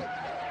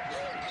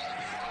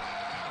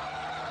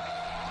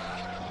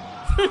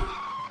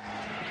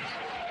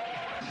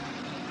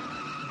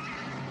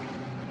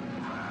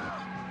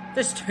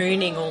 Just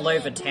tuning all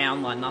over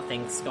town like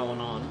nothing's going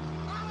on.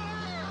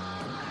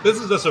 This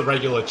is just a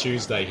regular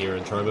Tuesday here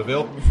in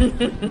Tromaville.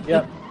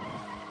 Yep.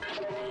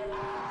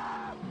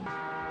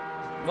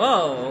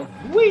 Whoa.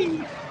 Whee!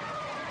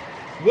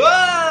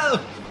 Whoa!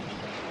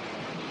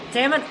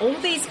 Damn it, all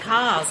these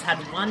cars had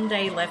 1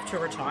 day left to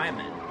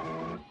retirement.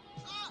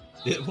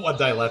 1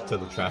 day left to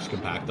the trash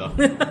compactor.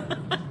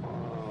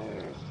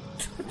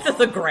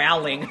 The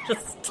growling,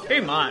 just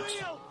too much.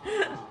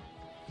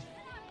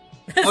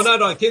 Oh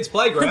no, kids'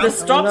 playground. The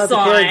stop not the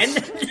sign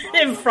kids.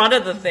 in front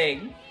of the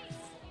thing.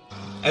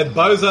 And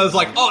Bozo's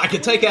like, I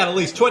can take out at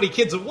least 20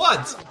 kids at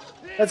once.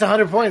 That's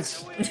 100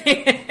 points. Quick,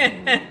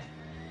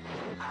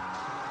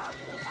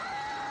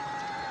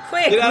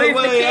 Get out of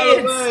move the way, the out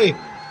of the kids.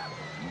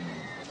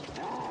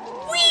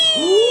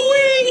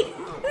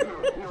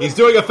 way. He's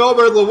doing a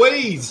Thelma and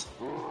Louise.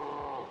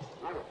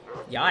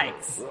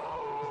 Yikes.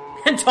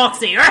 And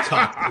Toxie.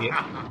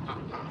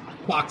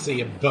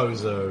 Foxy and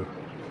Bozo.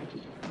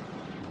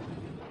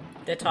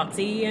 The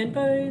Toxie and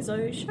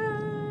Bozo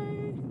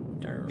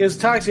show. Because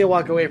Toxie will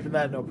walk away from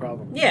that, no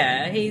problem.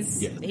 Yeah,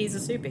 he's Yeah. he's a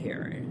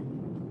superhero.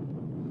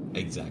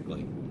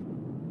 Exactly.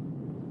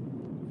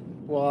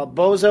 Well,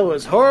 Bozo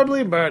was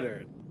horribly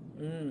murdered.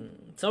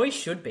 So he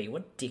should be.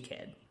 What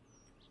dickhead.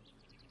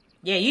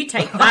 Yeah, you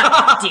take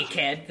that,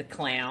 dickhead, the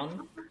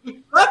clown.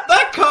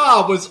 That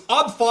car was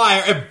on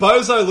fire and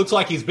Bozo looks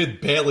like he's been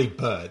barely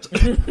burnt.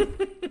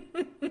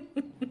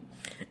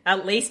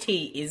 At least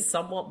he is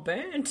somewhat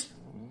burnt.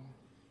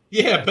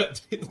 Yeah,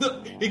 but he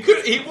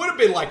would have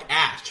been like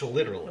ash,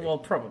 literally. Well,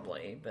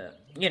 probably,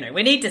 but, you know,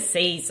 we need to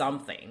see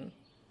something.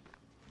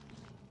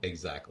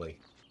 Exactly.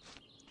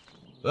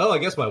 Well, I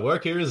guess my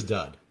work here is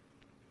done.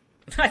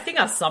 I think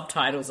our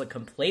subtitles are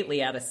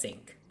completely out of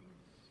sync.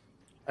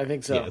 I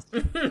think so. Yes.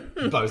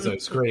 Bozo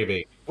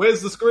screaming.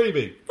 Where's the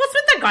screaming? What's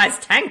with that guy's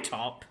tank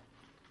top?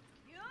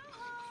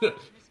 Mr. Wilson.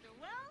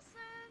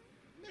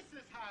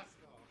 Mrs.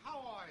 Haskell, how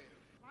are you?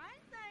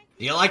 Fine, thank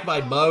Do you like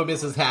my mo,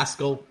 Mrs.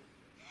 Haskell? you.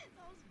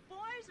 Those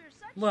boys are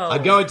such Well,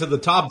 I'm going to the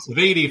Tom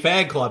Savini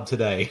fan club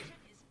today.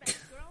 Is Fake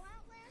Girl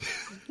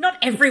Outlander not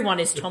everyone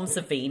is Tom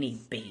Savini,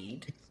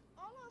 Bede.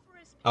 all over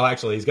his Oh,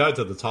 actually, he's going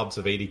to the Tom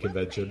Savini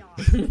convention.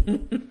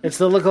 It's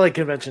the lookalike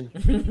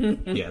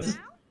convention. Yes.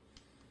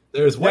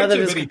 There's way Now that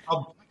too it's- many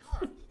Tom...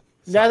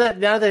 Now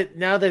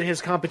that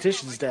his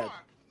competition's dead.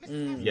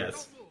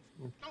 Yes.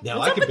 Now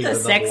What's I up could with be the the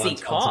sexy number one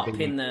Tom cop Savini.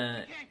 in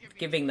the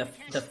giving the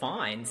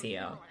fines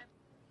here?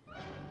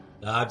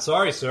 I'm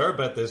sorry, sir,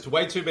 but there's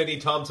way too many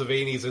Tom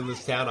Savinis in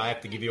this town. I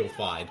have to give you a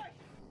fine.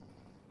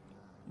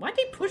 Why'd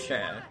he push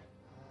her?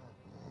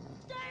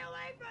 Stay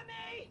away from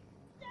me!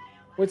 Stay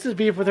away! What's his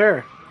beef with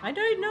her? I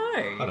don't know.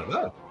 I don't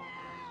know.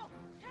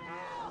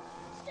 Help!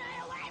 Stay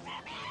away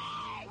from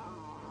me!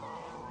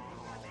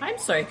 I'm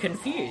so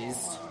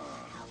confused.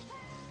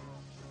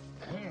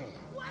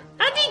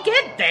 How'd he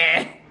get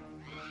there?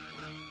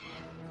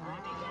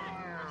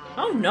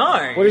 Oh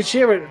no! What did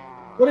she ever?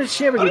 What did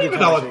she ever I do don't to even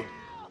know Toxie?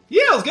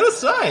 Yeah, I was gonna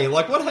say,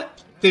 like,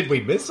 did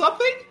we miss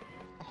something?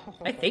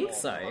 I think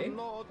so.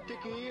 No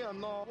ticky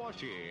and no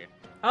washy.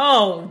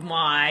 Oh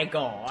my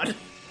god.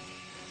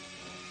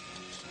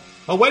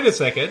 Oh, wait a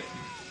second.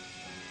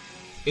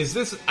 Is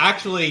this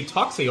actually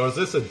Toxie, or is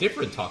this a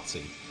different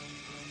Toxie?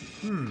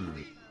 I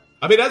mean,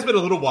 it has been a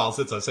little while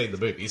since I've seen the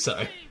movie,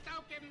 so...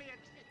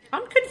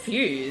 I'm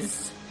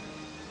confused.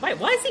 Wait,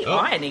 why is he Oh.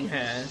 ironing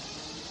her?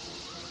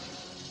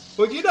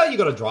 Well, you know you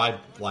gotta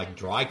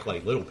dry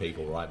clean little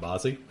people, right,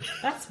 Marcy?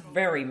 That's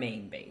very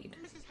mean, Bede.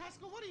 Mrs.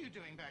 Haskell, what are you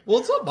doing back Well,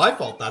 it's not my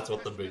fault that's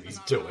what the movie's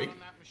doing. on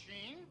that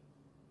machine?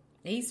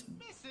 He's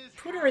Mrs.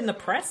 put her in the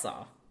presser.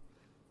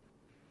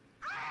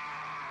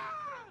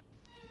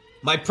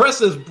 My press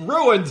is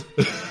ruined!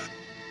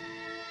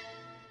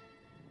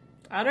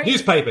 I don't.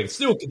 Newspaper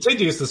still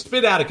continues to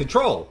spin out of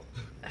control.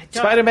 I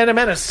don't Spider-Man a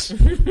menace.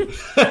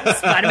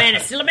 Spider-Man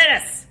is still a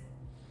menace.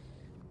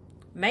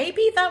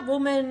 Maybe that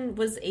woman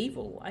was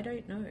evil. I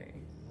don't know.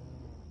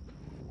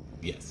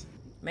 Yes.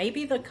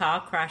 Maybe the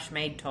car crash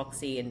made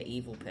Toxie an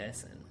evil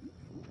person.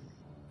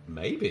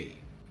 Maybe.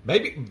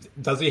 Maybe.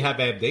 Does he have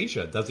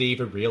amnesia? Does he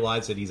even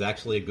realize that he's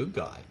actually a good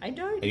guy? I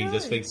don't And know. he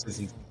just thinks this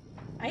is...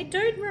 I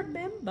don't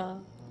remember.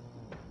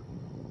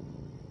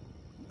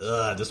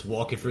 just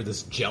walking through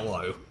this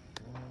jello.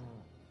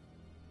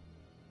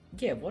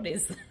 Yeah, what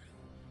is that?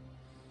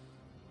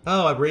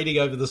 Oh, I'm reading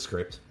over the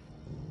script.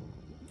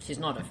 She's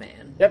not a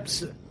fan. Yep,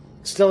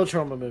 still a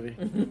trauma movie.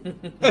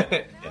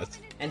 Yes.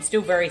 And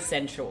still very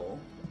sensual.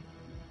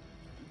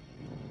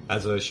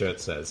 as the shirt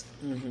says.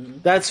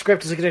 That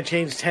script is going to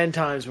change 10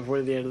 times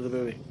before the end of the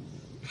movie.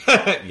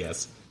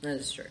 Yes. That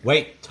is true.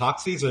 Wait,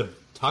 Toxie's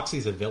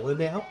a villain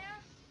now?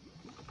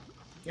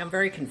 I'm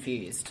very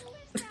confused.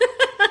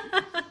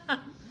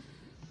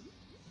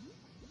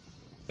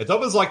 It's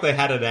almost like they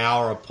had an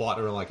hour of plot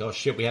and were like, oh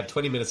shit, we have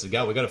 20 minutes to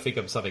go. We've got to think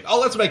of something. Oh,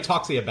 let's make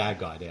Toxie a bad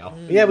guy now.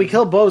 Yeah, we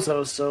killed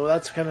Bozo, so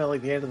that's kind of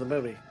like the end of the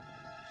movie.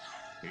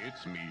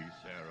 It's me,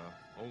 Sarah.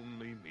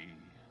 Only me.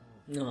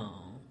 No.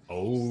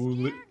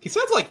 Oh, he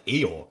sounds like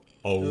Eeyore.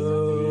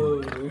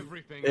 Oh,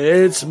 Everything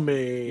It's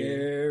me.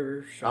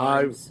 You're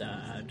I- so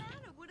sad.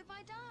 What have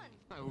I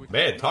done?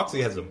 man,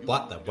 Toxie has a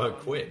butt that won't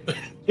quit. I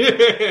think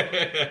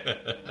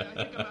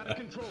I'm out of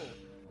control.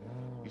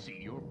 You see,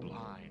 you're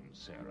blind,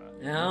 Sarah.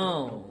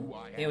 Oh, Who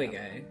I here we am. go.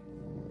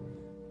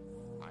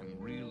 I'm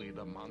really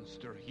the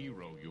monster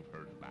hero you've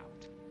heard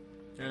about.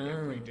 Oh.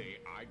 Every day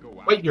I go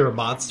out Wait, you're a and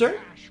monster?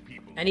 mash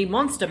people. And he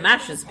monster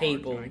mashes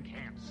people. I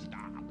can't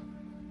stop.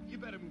 You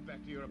better move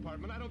back to your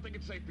apartment. I don't think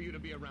it's safe for you to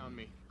be around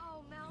me.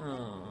 Oh, Melvin.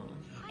 Oh.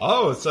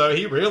 Oh, so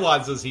he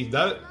realizes he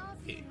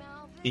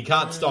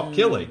can't stop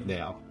killing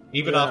now,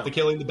 even Yeah. after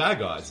killing the bad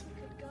guys.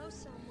 Could go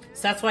somewhere.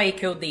 So that's why he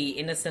killed the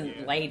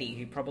innocent lady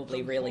who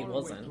probably really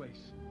wasn't.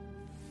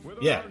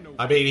 Yeah,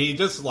 I mean,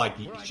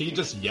 she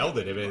just yelled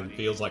at him and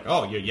feels like,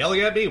 oh, you're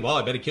yelling at me? Well,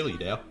 I better kill you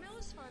now.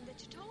 Miller's farm that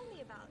you told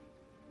me about,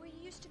 where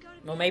you used to go to.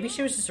 Well, maybe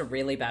she was just a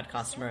really bad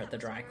customer at the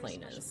dry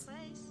cleaners.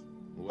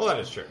 Well, that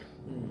is true.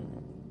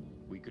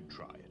 We could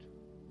try it.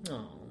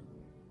 Oh.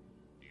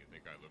 Do you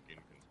think I look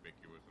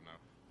inconspicuous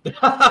enough?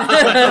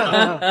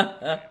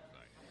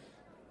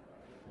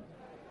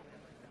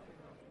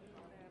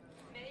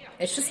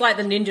 It's just like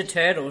the Ninja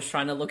Turtles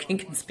trying to look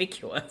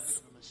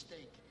inconspicuous.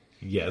 Mistake.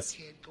 Yes.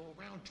 Can't go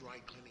around dry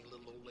cleaning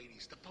little old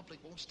ladies. The public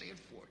won't stand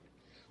for it.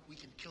 We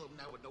can kill them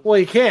now with no. Well,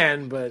 you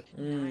can, but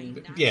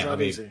Yeah, I not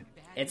mean, easy.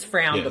 It's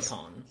frowned Yes.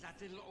 upon. That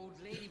little old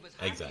lady was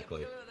happy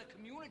Exactly. after the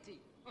community.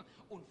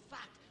 In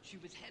fact, she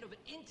was head of an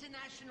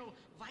international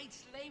white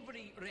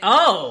slavery ring.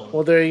 Oh!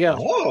 Well, there you go.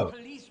 Oh,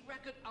 Police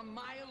record a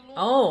mile long.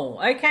 Oh,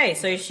 okay,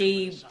 so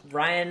she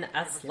ran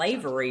a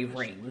slavery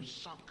ring.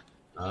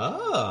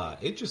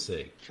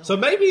 interesting. So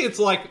maybe it's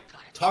like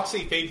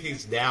Toxie thinks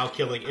he's now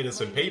killing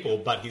innocent people,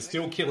 but he's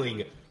still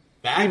killing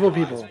bad Evil guys.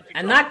 people.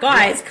 And that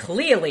guy is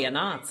clearly a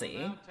Nazi.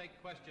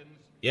 Take questions.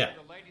 Yeah.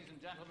 The ladies and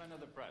gentlemen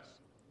of the press.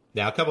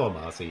 Now, come on,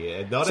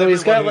 Marcy. Not So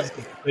he's everyone got,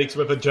 who speaks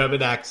with a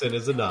German accent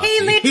is a Nazi. He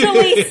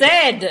literally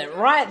said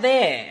right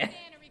there.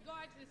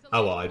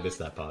 Oh, well, I missed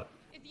that part.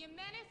 Is he a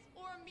menace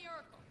or a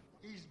miracle?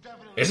 He's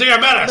definitely Is he a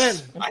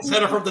menace? I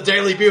said it from the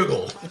Daily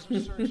Bugle. search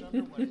underway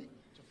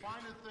to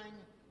find a thing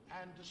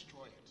and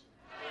destroy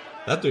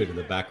it. That dude in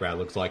the background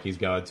looks like he's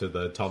going to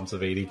the Tom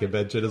Savini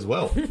convention as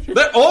well.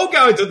 They're all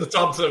going to the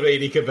Tom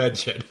Savini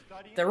convention.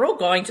 They're all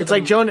going to It's the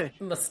like Jonah.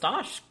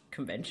 Moustache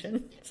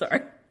convention.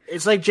 Sorry.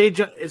 It's like J.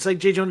 Jonah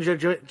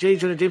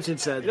Jameson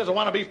said. He doesn't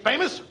want to be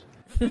famous?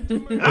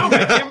 I'll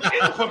make him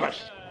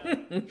infamous.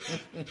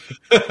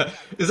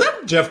 Is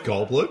that Jeff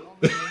Goldblum?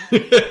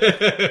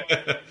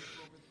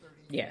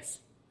 Yes.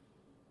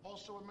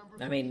 Also a member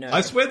of I mean, no.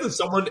 I swear there's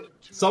someone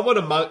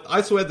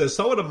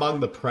among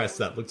the press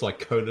that looks like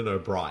Conan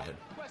O'Brien.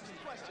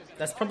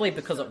 That's probably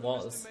because it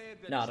was.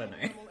 No, I don't know.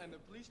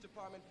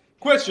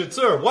 Question,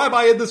 sir, why am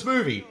I in this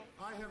movie?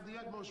 I have the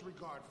utmost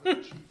regard for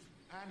the chief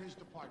and his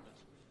department.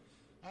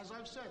 As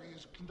I've said, he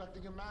is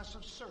conducting a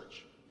massive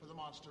search for the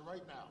monster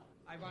right now.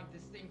 I want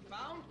this thing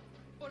found,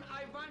 and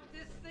I want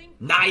this thing.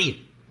 Nay.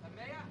 The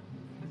mayor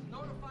has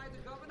notified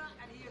the governor,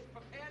 and he is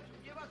prepared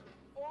to give us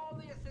all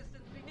the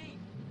assistance we need.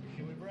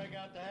 Should we break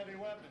out the heavy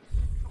weapons?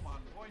 Come on,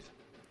 boys.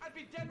 I'd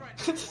be dead right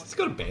now. He's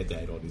got a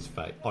band-aid on his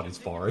face, on his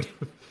forehead.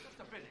 Just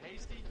a bit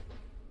hasty.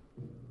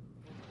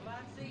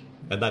 Clancy,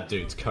 And that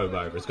dude's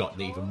comb-over has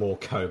gotten even more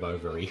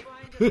comb-overy.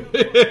 from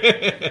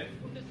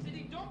the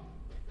city dump.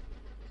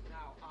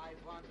 Now I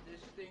want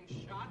this thing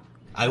shot.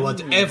 I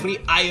want every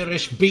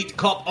Irish beat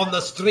cop on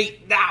the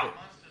street now!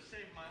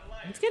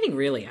 It's getting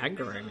really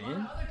aggro,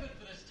 man.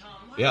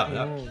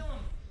 Yeah.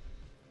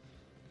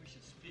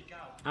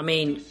 I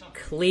mean,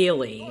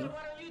 clearly, Why don't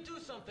you do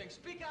something?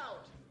 Speak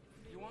out.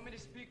 You want me to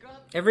speak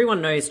up?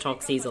 everyone knows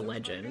Toxie's a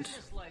legend.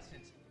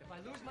 License. If I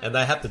lose my And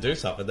they have to do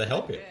something to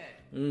help him.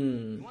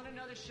 You want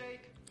another shake?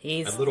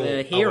 He's And little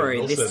the hero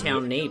Owen this Wilson.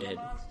 town needed.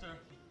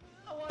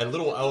 And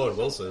little Owen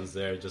Wilson's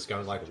there just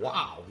going like,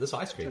 wow, this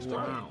ice cream's great.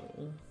 Wow.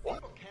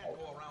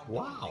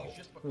 Wow.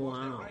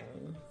 Wow.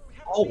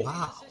 Oh,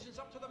 wow. Decisions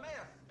up to the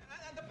mayor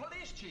and the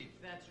police chief.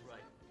 That's right.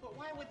 But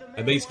why would the mayor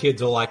And these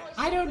kids are like,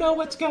 I don't know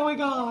what's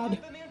going on.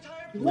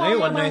 No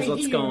one knows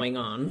what's going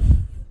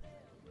on.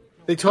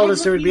 They told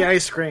us there would be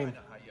ice cream.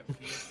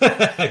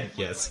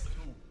 Yes.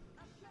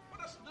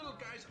 But us little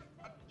guys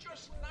are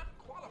just not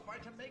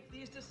qualified to make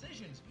these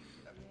decisions.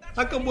 That's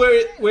How come we're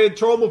in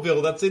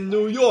Tromaville, that's in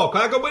New York?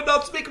 How come we're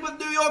not speaking with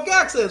New York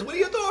accents? What are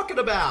you talking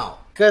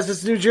about? Because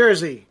it's New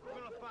Jersey.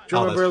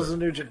 Dreamer that's Bros true. in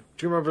New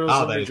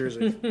Oh, that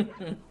Jersey.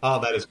 is- Oh,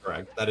 that is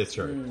correct. That is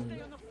true.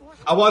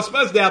 Oh, well, I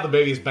suppose now the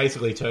movie's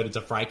basically turned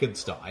into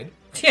Frankenstein.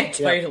 Yeah,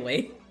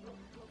 totally.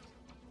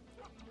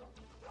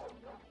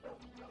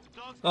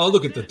 Oh,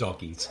 look at the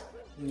doggies.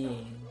 Yeah.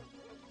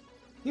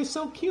 You're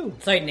so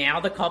cute. So now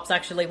the cops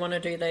actually want to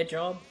do their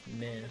job?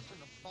 Man.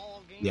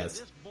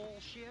 Yes.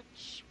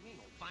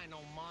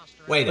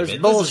 Wait a There's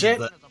minute.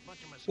 bullshit.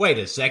 Wait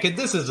a second.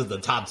 This isn't the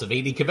Tom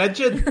Savini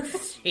convention.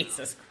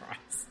 Jesus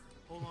Christ.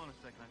 Hold on a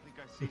second. I think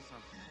I see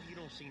something. You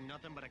don't see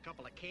nothing but a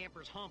couple of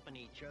campers humping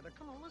each other.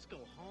 Come on, let's go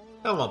home.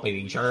 I'm not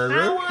beating I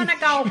Sherman. want to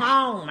go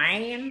home,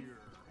 man.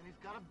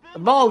 The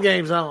ball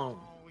game's on.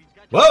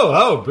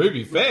 Whoa,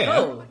 booby fair.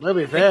 Oh,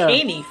 Maybe fair.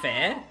 bikini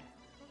fair.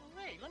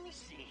 Hey, let me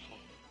see.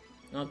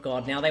 Oh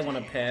god, now they want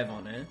to perv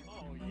on her.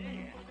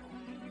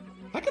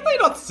 How can they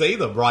not see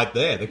them right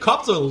there? The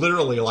cops are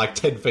literally like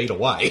 10 feet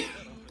away.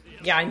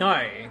 Yeah, I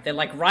know. They're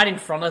like right in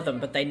front of them,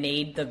 but they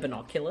need the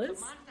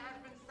binoculars.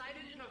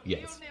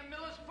 Yes.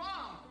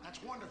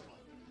 That's wonderful.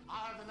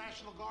 I'll have the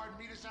National Guard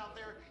meet us out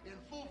there in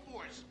full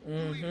force.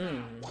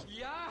 Mm-hmm.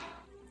 Yeah.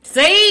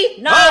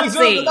 See? Oh, he's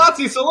doing Nazi! the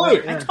Nazi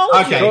salute. I told you.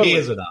 Okay, he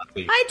is a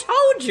Nazi. I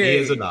told you. He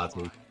is a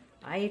Nazi.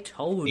 I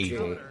told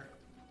Evil. you.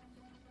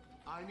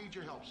 I need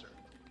your help, sir.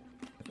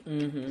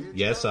 Mm-hmm.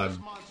 Yes,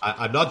 I'm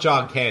not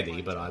John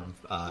Candy, but I'm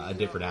a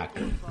different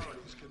actor.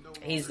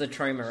 He's the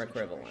Troma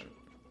equivalent.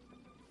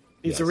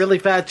 He's Yes. a really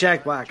fat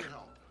Jack Black.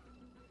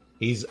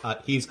 He's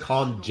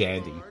Con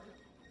Jandy.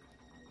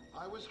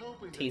 I was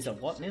hoping He's a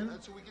what now?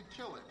 so we could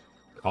kill it.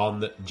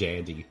 Con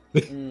Jandy.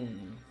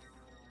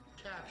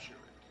 Capture it.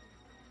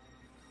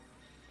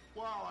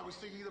 Wow, I was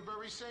thinking the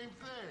very same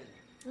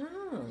thing.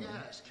 Oh,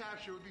 Yes,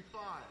 capture would be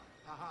fine.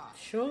 Aha.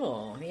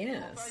 sure, Thank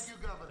yes. you,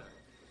 Governor.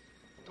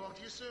 Talk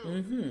to you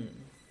soon.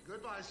 Mm-hmm.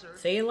 Goodbye, sir.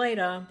 See you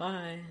later.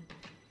 Bye.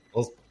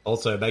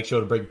 Also, make sure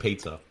to bring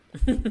pizza.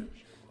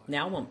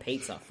 Now I want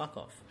pizza. Fuck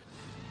off.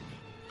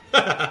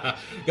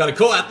 Gotta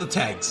call out the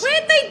tanks.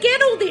 Where'd they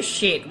get all this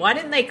shit? Why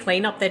didn't they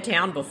clean up their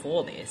town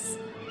before this?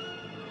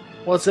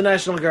 Well, it's the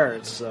National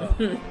Guard, so.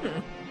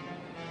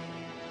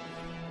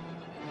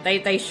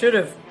 They should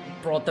have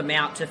brought them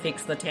out to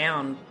fix the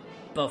town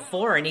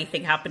before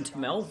anything happened to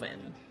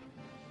Melvin.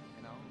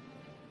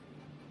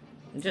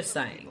 I'm just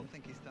saying.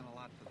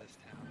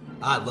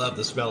 I love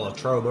the smell of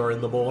Troma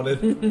in the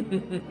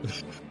morning.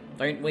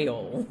 Don't we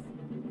all?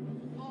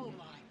 Oh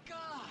my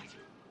God.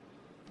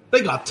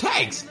 They got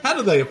tanks. How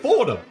do they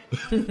afford them?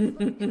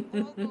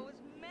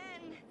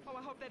 Oh,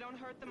 I hope they don't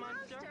hurt the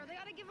monster. They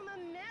gotta give him a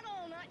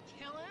medal, not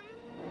kill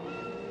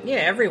him. Yeah,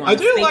 everyone. I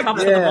do speak like up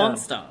that. for the Yeah.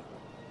 monster.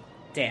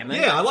 Damn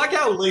it. Yeah, I like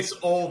how at least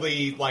all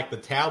the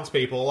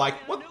townspeople are like,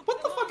 what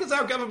the fuck is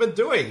our government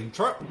doing?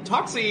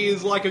 Toxie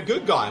is like a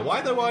good guy. Why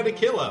are they wanting to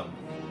kill him?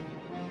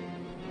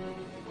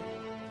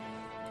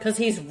 Because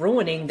he's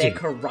ruining their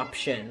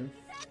corruption.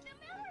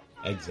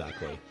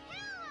 Exactly.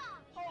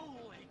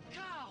 Holy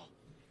cow.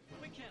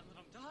 We can't let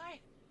him die.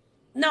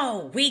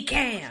 No, we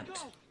can't.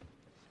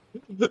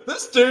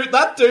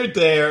 That dude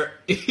there,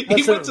 he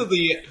went to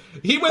the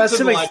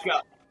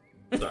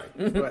sorry.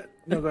 What?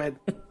 No, go ahead.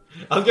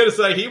 I was going to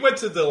say, he went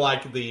to the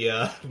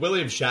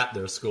William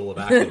Shatner School of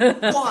Acting.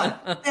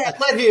 What? Yeah,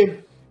 let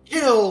him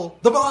kill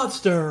the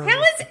monster.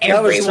 How is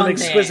That was some everyone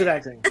exquisite there?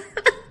 acting.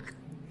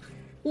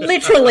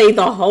 Literally,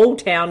 the whole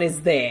town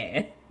is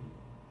there.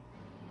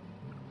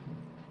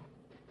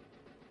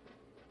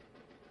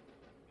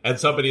 And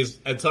some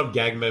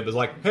gang member's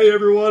like, "Hey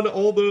everyone,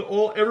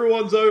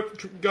 everyone's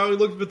going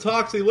looking for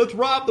Toxie. Let's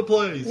rob the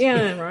place."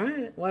 Yeah,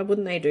 right? Why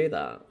wouldn't they do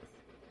that?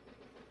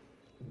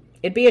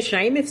 It'd be a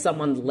shame if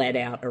someone let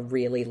out a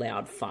really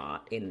loud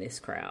fart in this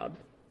crowd.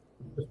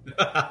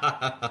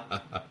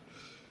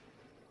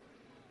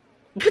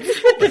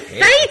 What's with the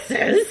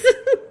faces?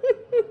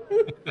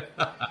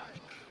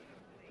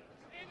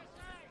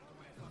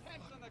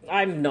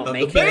 I'm not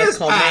making a bear's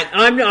comment. hat.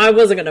 I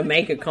wasn't going to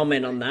make a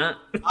comment on that.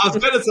 I was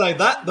going to say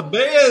that the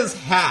mayor's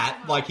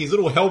hat, like his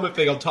little helmet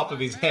thing on top of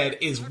his head,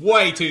 is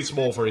way too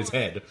small for his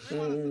head.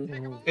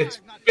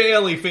 It's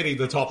barely fitting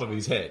the top of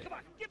his head.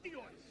 Mr.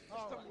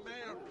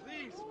 Mayor,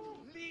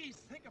 please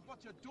think of what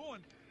you're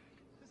doing.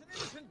 There's an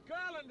innocent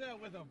girl in there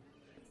with him.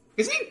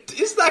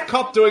 Is that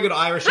cop doing an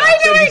Irish I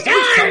accent? don't He's doing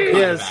know! some kind of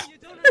Yes. accent.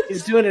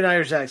 He's doing an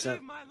Irish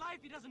accent. My life,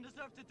 he doesn't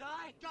deserve to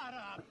die. Shut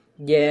up.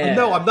 Yeah.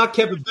 No, I'm not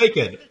Kevin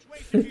Bacon.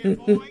 How dare you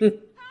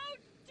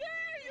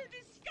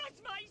discuss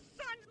my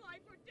son's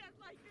life or death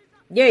like this?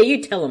 Yeah,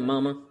 you tell him,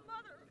 Mama. Mother,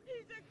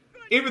 he's a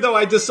good Even though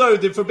I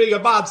disowned him for being a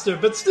monster,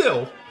 but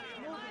still.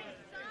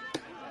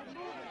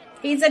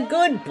 He's a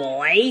good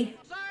boy.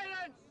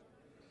 Silence.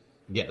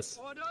 Yes.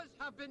 Orders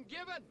have been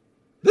given.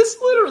 This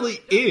literally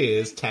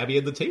is Tammy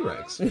and the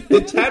T-Rex.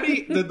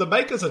 The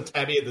makers of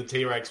Tammy and the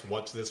T-Rex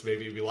watch this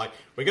movie and be like,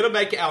 we're going to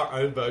make our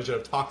own version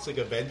of Toxic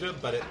Avenger,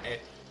 but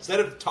instead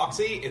of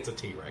Toxie, it's a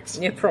T-Rex.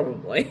 Yeah,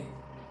 probably.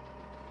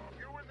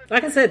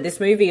 Like I said, this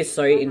movie is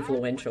so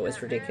influential,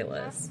 it's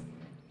ridiculous.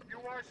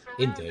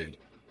 Indeed.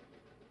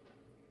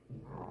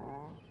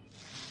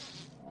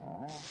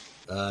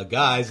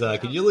 Guys,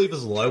 can you leave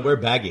us alone? We're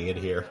bagging in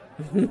here.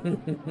 No,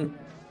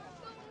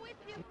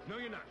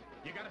 you're not.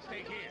 You gotta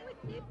stay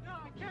here. No,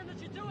 I can't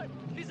let you do it.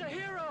 He's a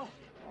hero.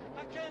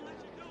 I can't let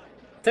you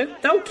do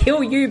it. They'll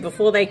kill you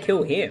before they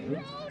kill him.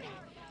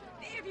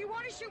 If you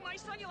want to shoot my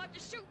son, you'll have to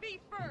shoot me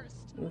first.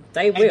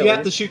 They And will. you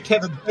have to shoot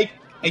Kevin Bacon.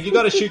 And you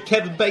got to shoot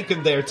Kevin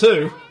Bacon there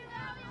too.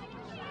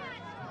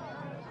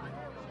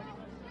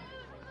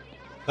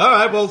 All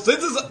right. Well,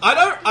 since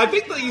I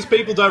think that these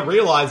people don't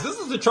realize this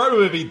is a Troma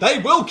movie. They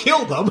will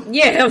kill them.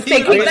 Yeah, I'm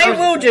thinking they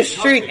will just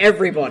shoot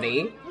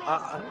everybody.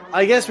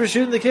 I guess we're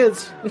shooting the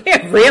kids.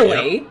 Yeah,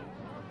 really?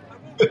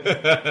 These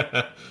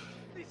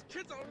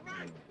kids are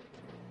right.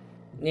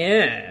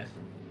 Yeah.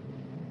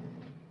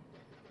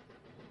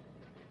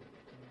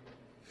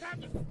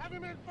 Captain, have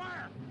him in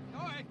fire. No,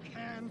 I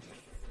can't.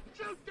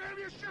 Shoot, damn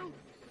you, shoot.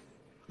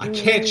 I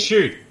can't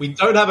shoot. We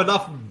don't have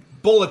enough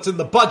bullets in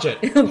the budget.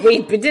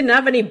 We didn't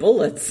have any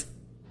bullets.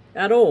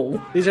 At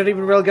all. These aren't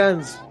even real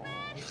guns.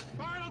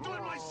 Fine, I'll do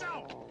it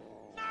myself.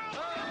 No!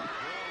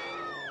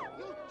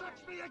 You touch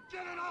me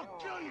again and I'll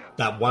kill you.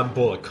 That one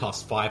bullet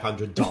cost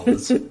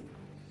 $500.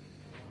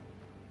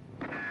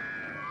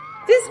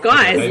 This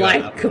guy's, Maybe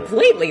like, that-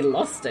 completely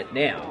lost it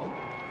now.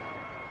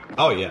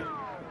 Oh yeah.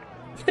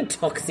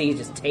 Toxie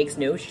just takes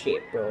no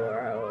shit,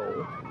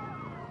 bro.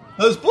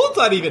 Those bullets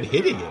aren't even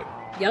hitting him.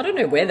 Yeah, I don't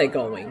know where they're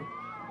going.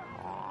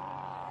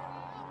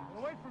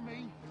 Away from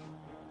me.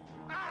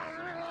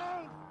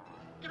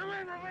 Get away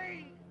from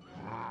me.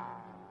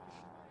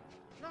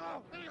 No,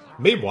 leave alone.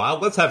 Meanwhile,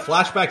 let's have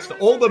flashbacks to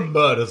all the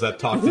murders that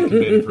Toxic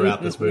committed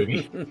throughout this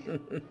movie. I'll give you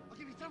 10%.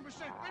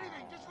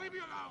 Anything, just leave me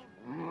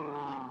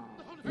alone.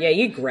 Yeah,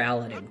 you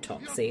growl at him,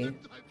 Toxie.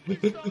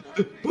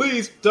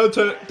 Please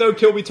don't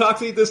kill me,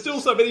 Toxic. There's still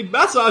so many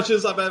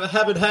massages I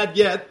haven't had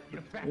yet.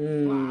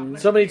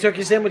 Somebody took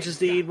your sandwiches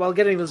to eat while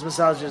getting those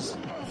massages.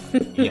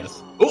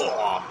 Yes.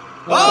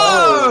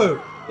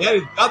 Oh! Yeah,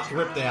 his guts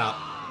ripped out.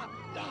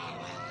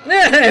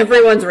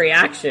 Everyone's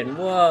reaction.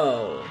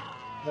 Whoa.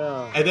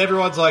 Oh. And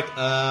everyone's like,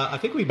 I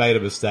think we made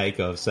a mistake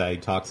of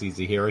saying Toxie's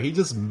a hero. He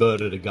just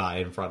murdered a guy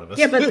in front of us.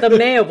 Yeah, but the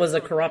mayor was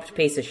a corrupt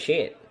piece of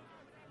shit.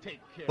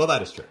 Well,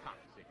 that is true.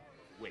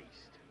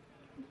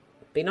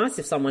 Be nice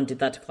if someone did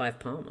that to Clive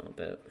Palmer,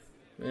 but...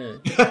 Yeah.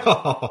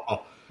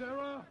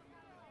 Sarah!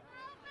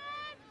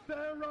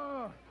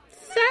 Sarah!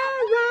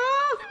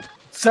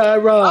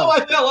 Sarah! Oh,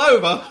 I fell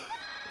over!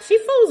 She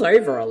falls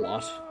over a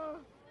lot.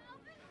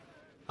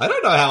 I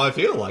don't know how I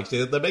feel like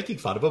they're making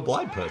fun of a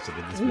blind person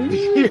in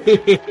this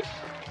movie.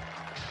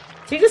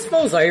 She just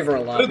falls over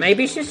a lot.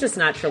 Maybe she's just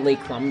naturally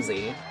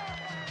clumsy.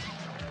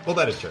 Well,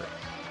 that is true.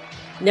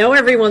 Now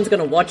everyone's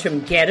gonna watch him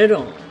get it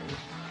on.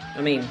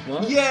 I mean,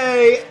 what?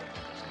 Yay!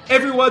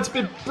 Everyone's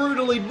been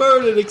brutally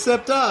murdered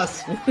except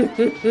us.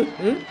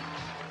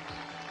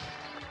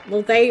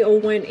 Well, they all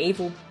weren't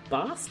evil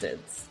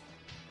bastards.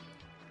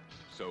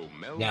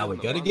 Now we're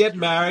going to get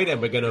married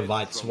and we're going to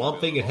invite Swamp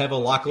Thing and Heather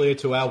Locklear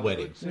to our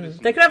wedding.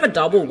 They could have a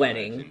double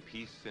wedding.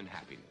 Peace and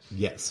happiness.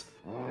 Yes.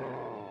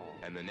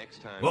 And the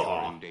next time Oh.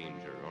 you're in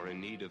danger or in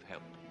need of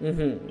help,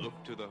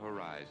 look to the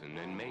horizon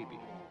and maybe,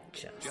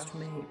 Just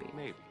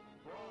maybe.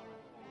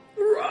 the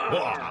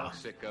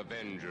Toxic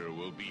Avenger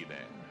will be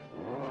there.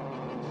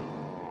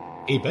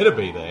 He better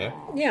be there.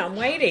 Yeah, I'm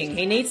waiting.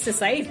 He needs to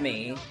save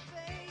me.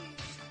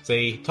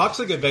 See,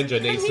 Toxic Avenger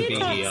needs to be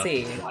here, here.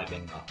 Toxie. Right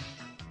now.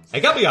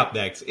 And coming up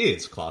next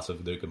is Class of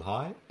Nukem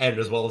High, and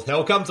as well as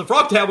Hell Comes to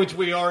Frogtown, which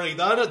we already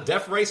done,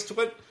 Death Race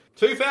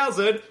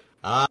 2000.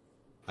 I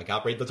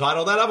can't read the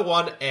title of that other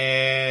one,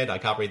 and I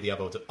can't read the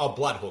other one. Oh,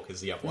 Bloodhook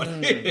is the other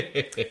one.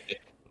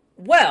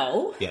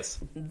 Well, Yes.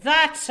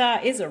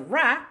 that is a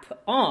wrap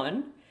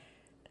on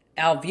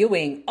our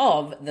viewing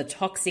of The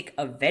Toxic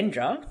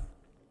Avenger.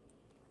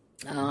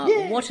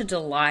 What a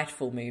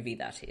delightful movie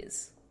that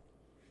is.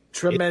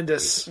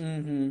 Tremendous.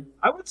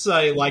 I would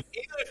say, like,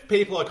 even if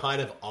people are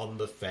kind of on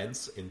the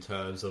fence in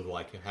terms of,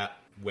 like,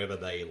 whether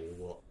they,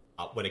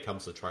 when it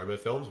comes to Troma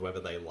films,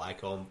 whether they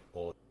like them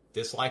or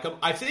dislike them,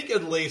 I think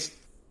at least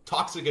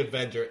Toxic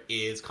Avenger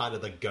is kind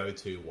of the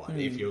go-to one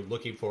if you're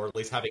looking for at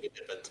least having a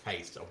bit of a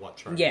taste of what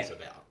Troma is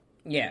about.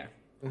 Yeah.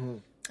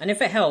 And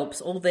if it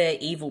helps, all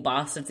the evil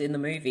bastards in the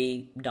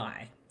movie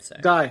die. So.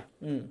 Die.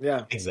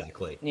 Yeah.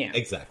 Exactly. Yeah.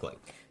 Exactly.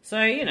 So,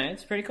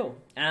 it's pretty cool.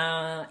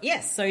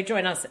 Yes, so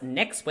join us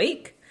next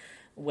week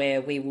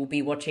where we will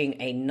be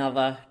watching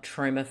another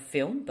Troma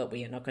film, but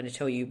we are not going to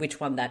tell you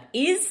which one that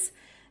is.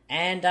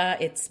 And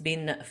it's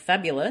been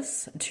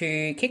fabulous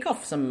to kick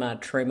off some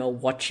Troma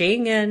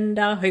watching, and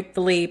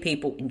hopefully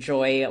people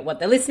enjoy what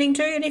they're listening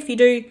to. And if you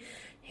do,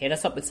 hit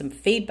us up with some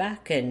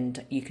feedback,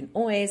 and you can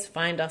always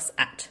find us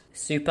at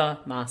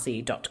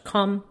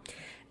supermarcy.com.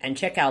 And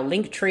check our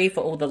link tree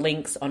for all the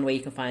links on where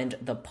you can find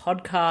the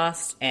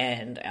podcast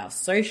and our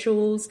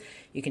socials.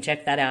 You can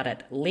check that out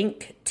at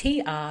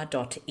linktr.ee/the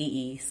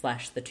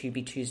To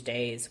Be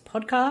Tuesdays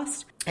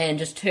podcast. And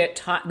just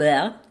type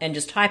there and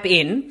just type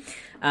in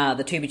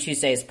the To Be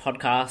Tuesdays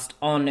podcast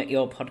on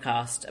your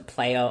podcast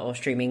player or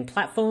streaming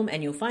platform,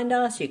 and you'll find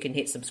us. You can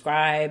hit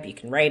subscribe, you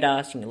can rate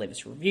us, you can leave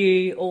us a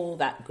review, all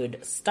that good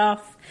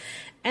stuff.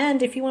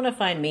 And if you want to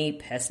find me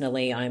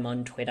personally, I'm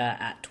on Twitter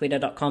at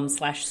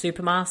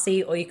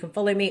twitter.com/supermarcy, or you can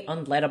follow me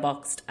on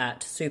Letterboxd at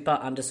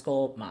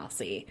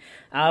super_Marcy.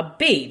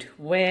 Bede,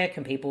 where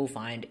can people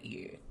find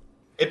you?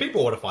 If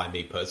people want to find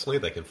me personally,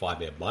 they can find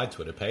me at my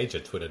Twitter page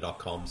at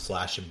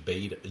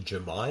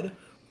twitter.com/beadjamine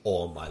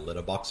or my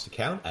Letterboxd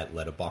account at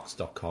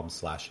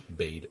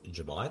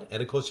letterboxd.com/beadjamine.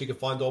 And of course, you can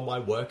find all my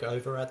work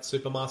over at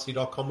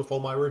supermarsy.com with all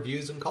my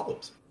reviews and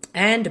columns.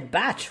 And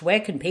Batch, where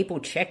can people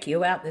check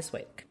you out this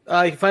week?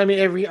 You can find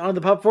me on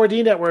the Pop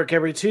 4D Network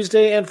every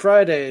Tuesday and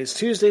Fridays.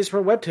 Tuesdays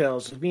for Web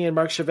Tales with me and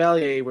Mark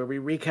Chevalier, where we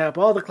recap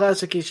all the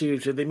classic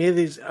issues of the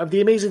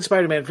Amazing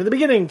Spider-Man from the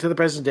beginning to the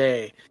present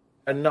day.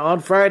 And on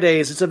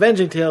Fridays, it's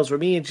Avenging Tales, where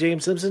me and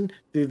James Simpson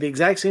do the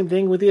exact same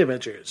thing with the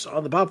Avengers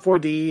on the Pop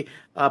 4D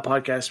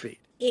podcast feed.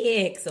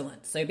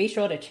 Excellent. So be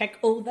sure to check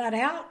all that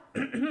out.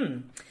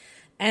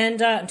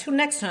 And until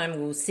next time,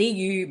 we'll see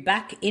you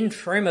back in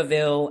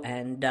Tromaville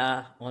and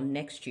on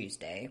next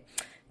Tuesday.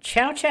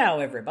 Ciao, ciao,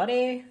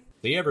 everybody.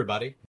 See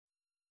everybody.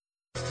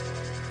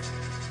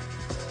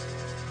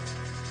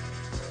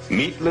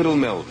 Meet little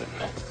Melvin.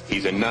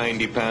 He's a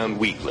 90-pound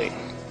weakling.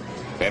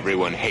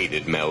 Everyone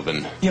hated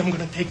Melvin. I'm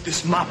gonna take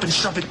this mop and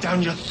shove it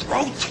down your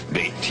throat.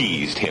 They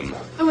teased him.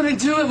 I'm gonna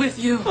do it with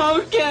you.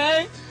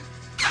 Okay.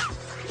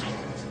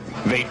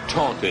 They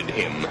taunted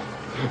him.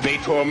 They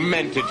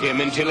tormented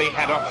him until he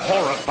had a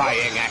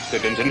horrifying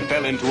accident and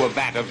fell into a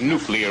vat of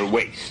nuclear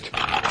waste,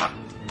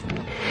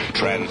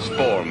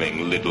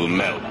 transforming little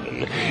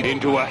Melvin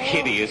into a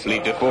hideously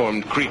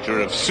deformed creature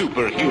of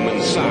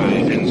superhuman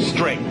size and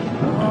strength.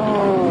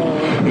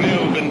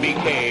 Melvin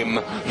became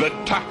the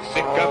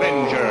Toxic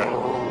Avenger,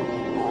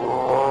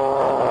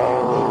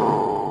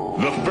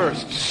 the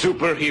first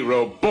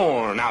superhero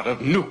born out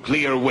of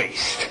nuclear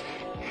waste.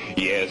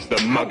 Yes, the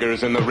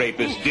muggers and the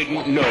rapists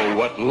didn't know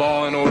what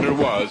law and order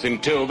was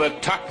until the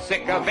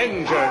Toxic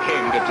Avenger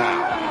came to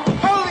town.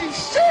 Holy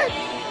shit!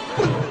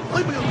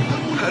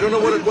 I don't know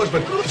what it was,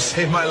 but it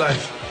saved my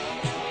life.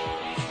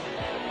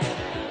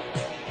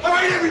 All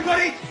right,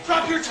 everybody,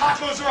 drop your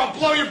tacos or I'll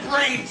blow your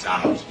brains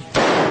out.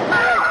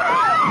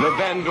 The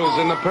vandals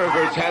and the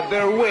perverts had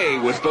their way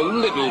with the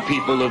little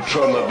people of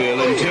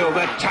Tromaville until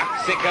the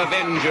Toxic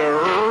Avenger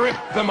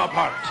ripped them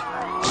apart.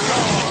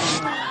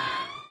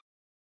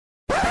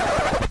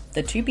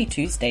 The To Be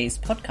Tuesdays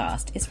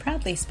podcast is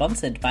proudly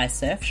sponsored by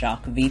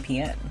Surfshark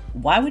VPN.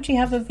 Why would you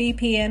have a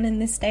VPN in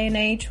this day and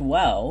age?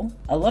 Well,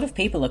 a lot of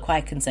people are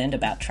quite concerned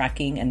about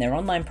tracking and their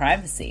online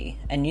privacy,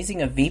 and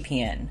using a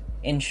VPN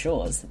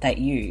ensures that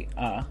you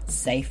are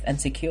safe and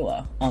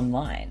secure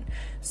online.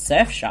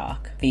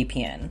 Surfshark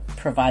VPN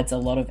provides a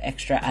lot of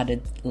extra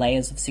added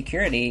layers of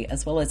security,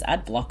 as well as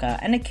ad blocker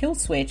and a kill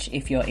switch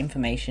if your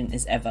information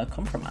is ever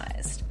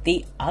compromised.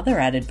 The other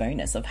added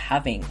bonus of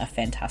having a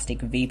fantastic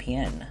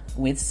VPN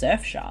with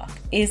Surfshark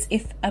is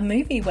if a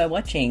movie we're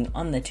watching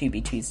on the To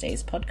Be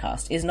Tuesdays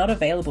podcast is not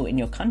available in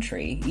your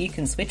country, you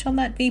can switch on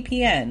that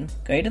VPN,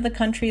 go to the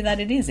country that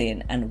it is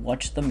in, and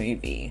watch the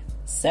movie.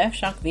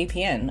 Surfshark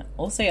VPN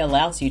also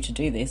allows you to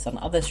do this on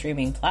other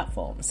streaming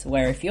platforms,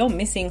 where if you're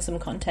missing some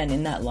content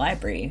in that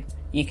library,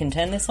 you can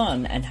turn this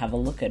on and have a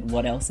look at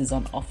what else is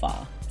on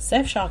offer.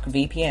 Surfshark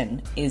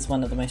VPN is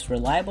one of the most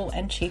reliable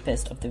and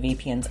cheapest of the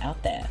VPNs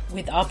out there,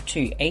 with up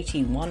to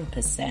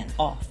 81%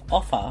 off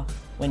offer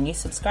when you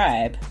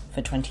subscribe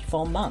for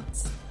 24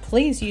 months.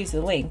 Please use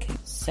the link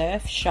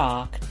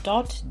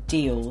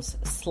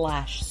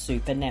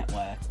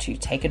surfshark.deals/supernetwork to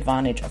take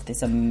advantage of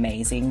this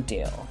amazing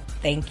deal.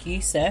 Thank you,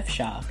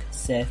 Surfshark.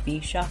 Surfy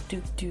shark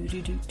do do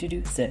do do do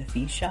do.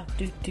 Surfy shark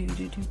do do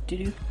do do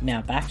do do.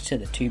 Now back to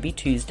the To Be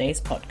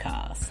Tuesdays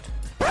podcast.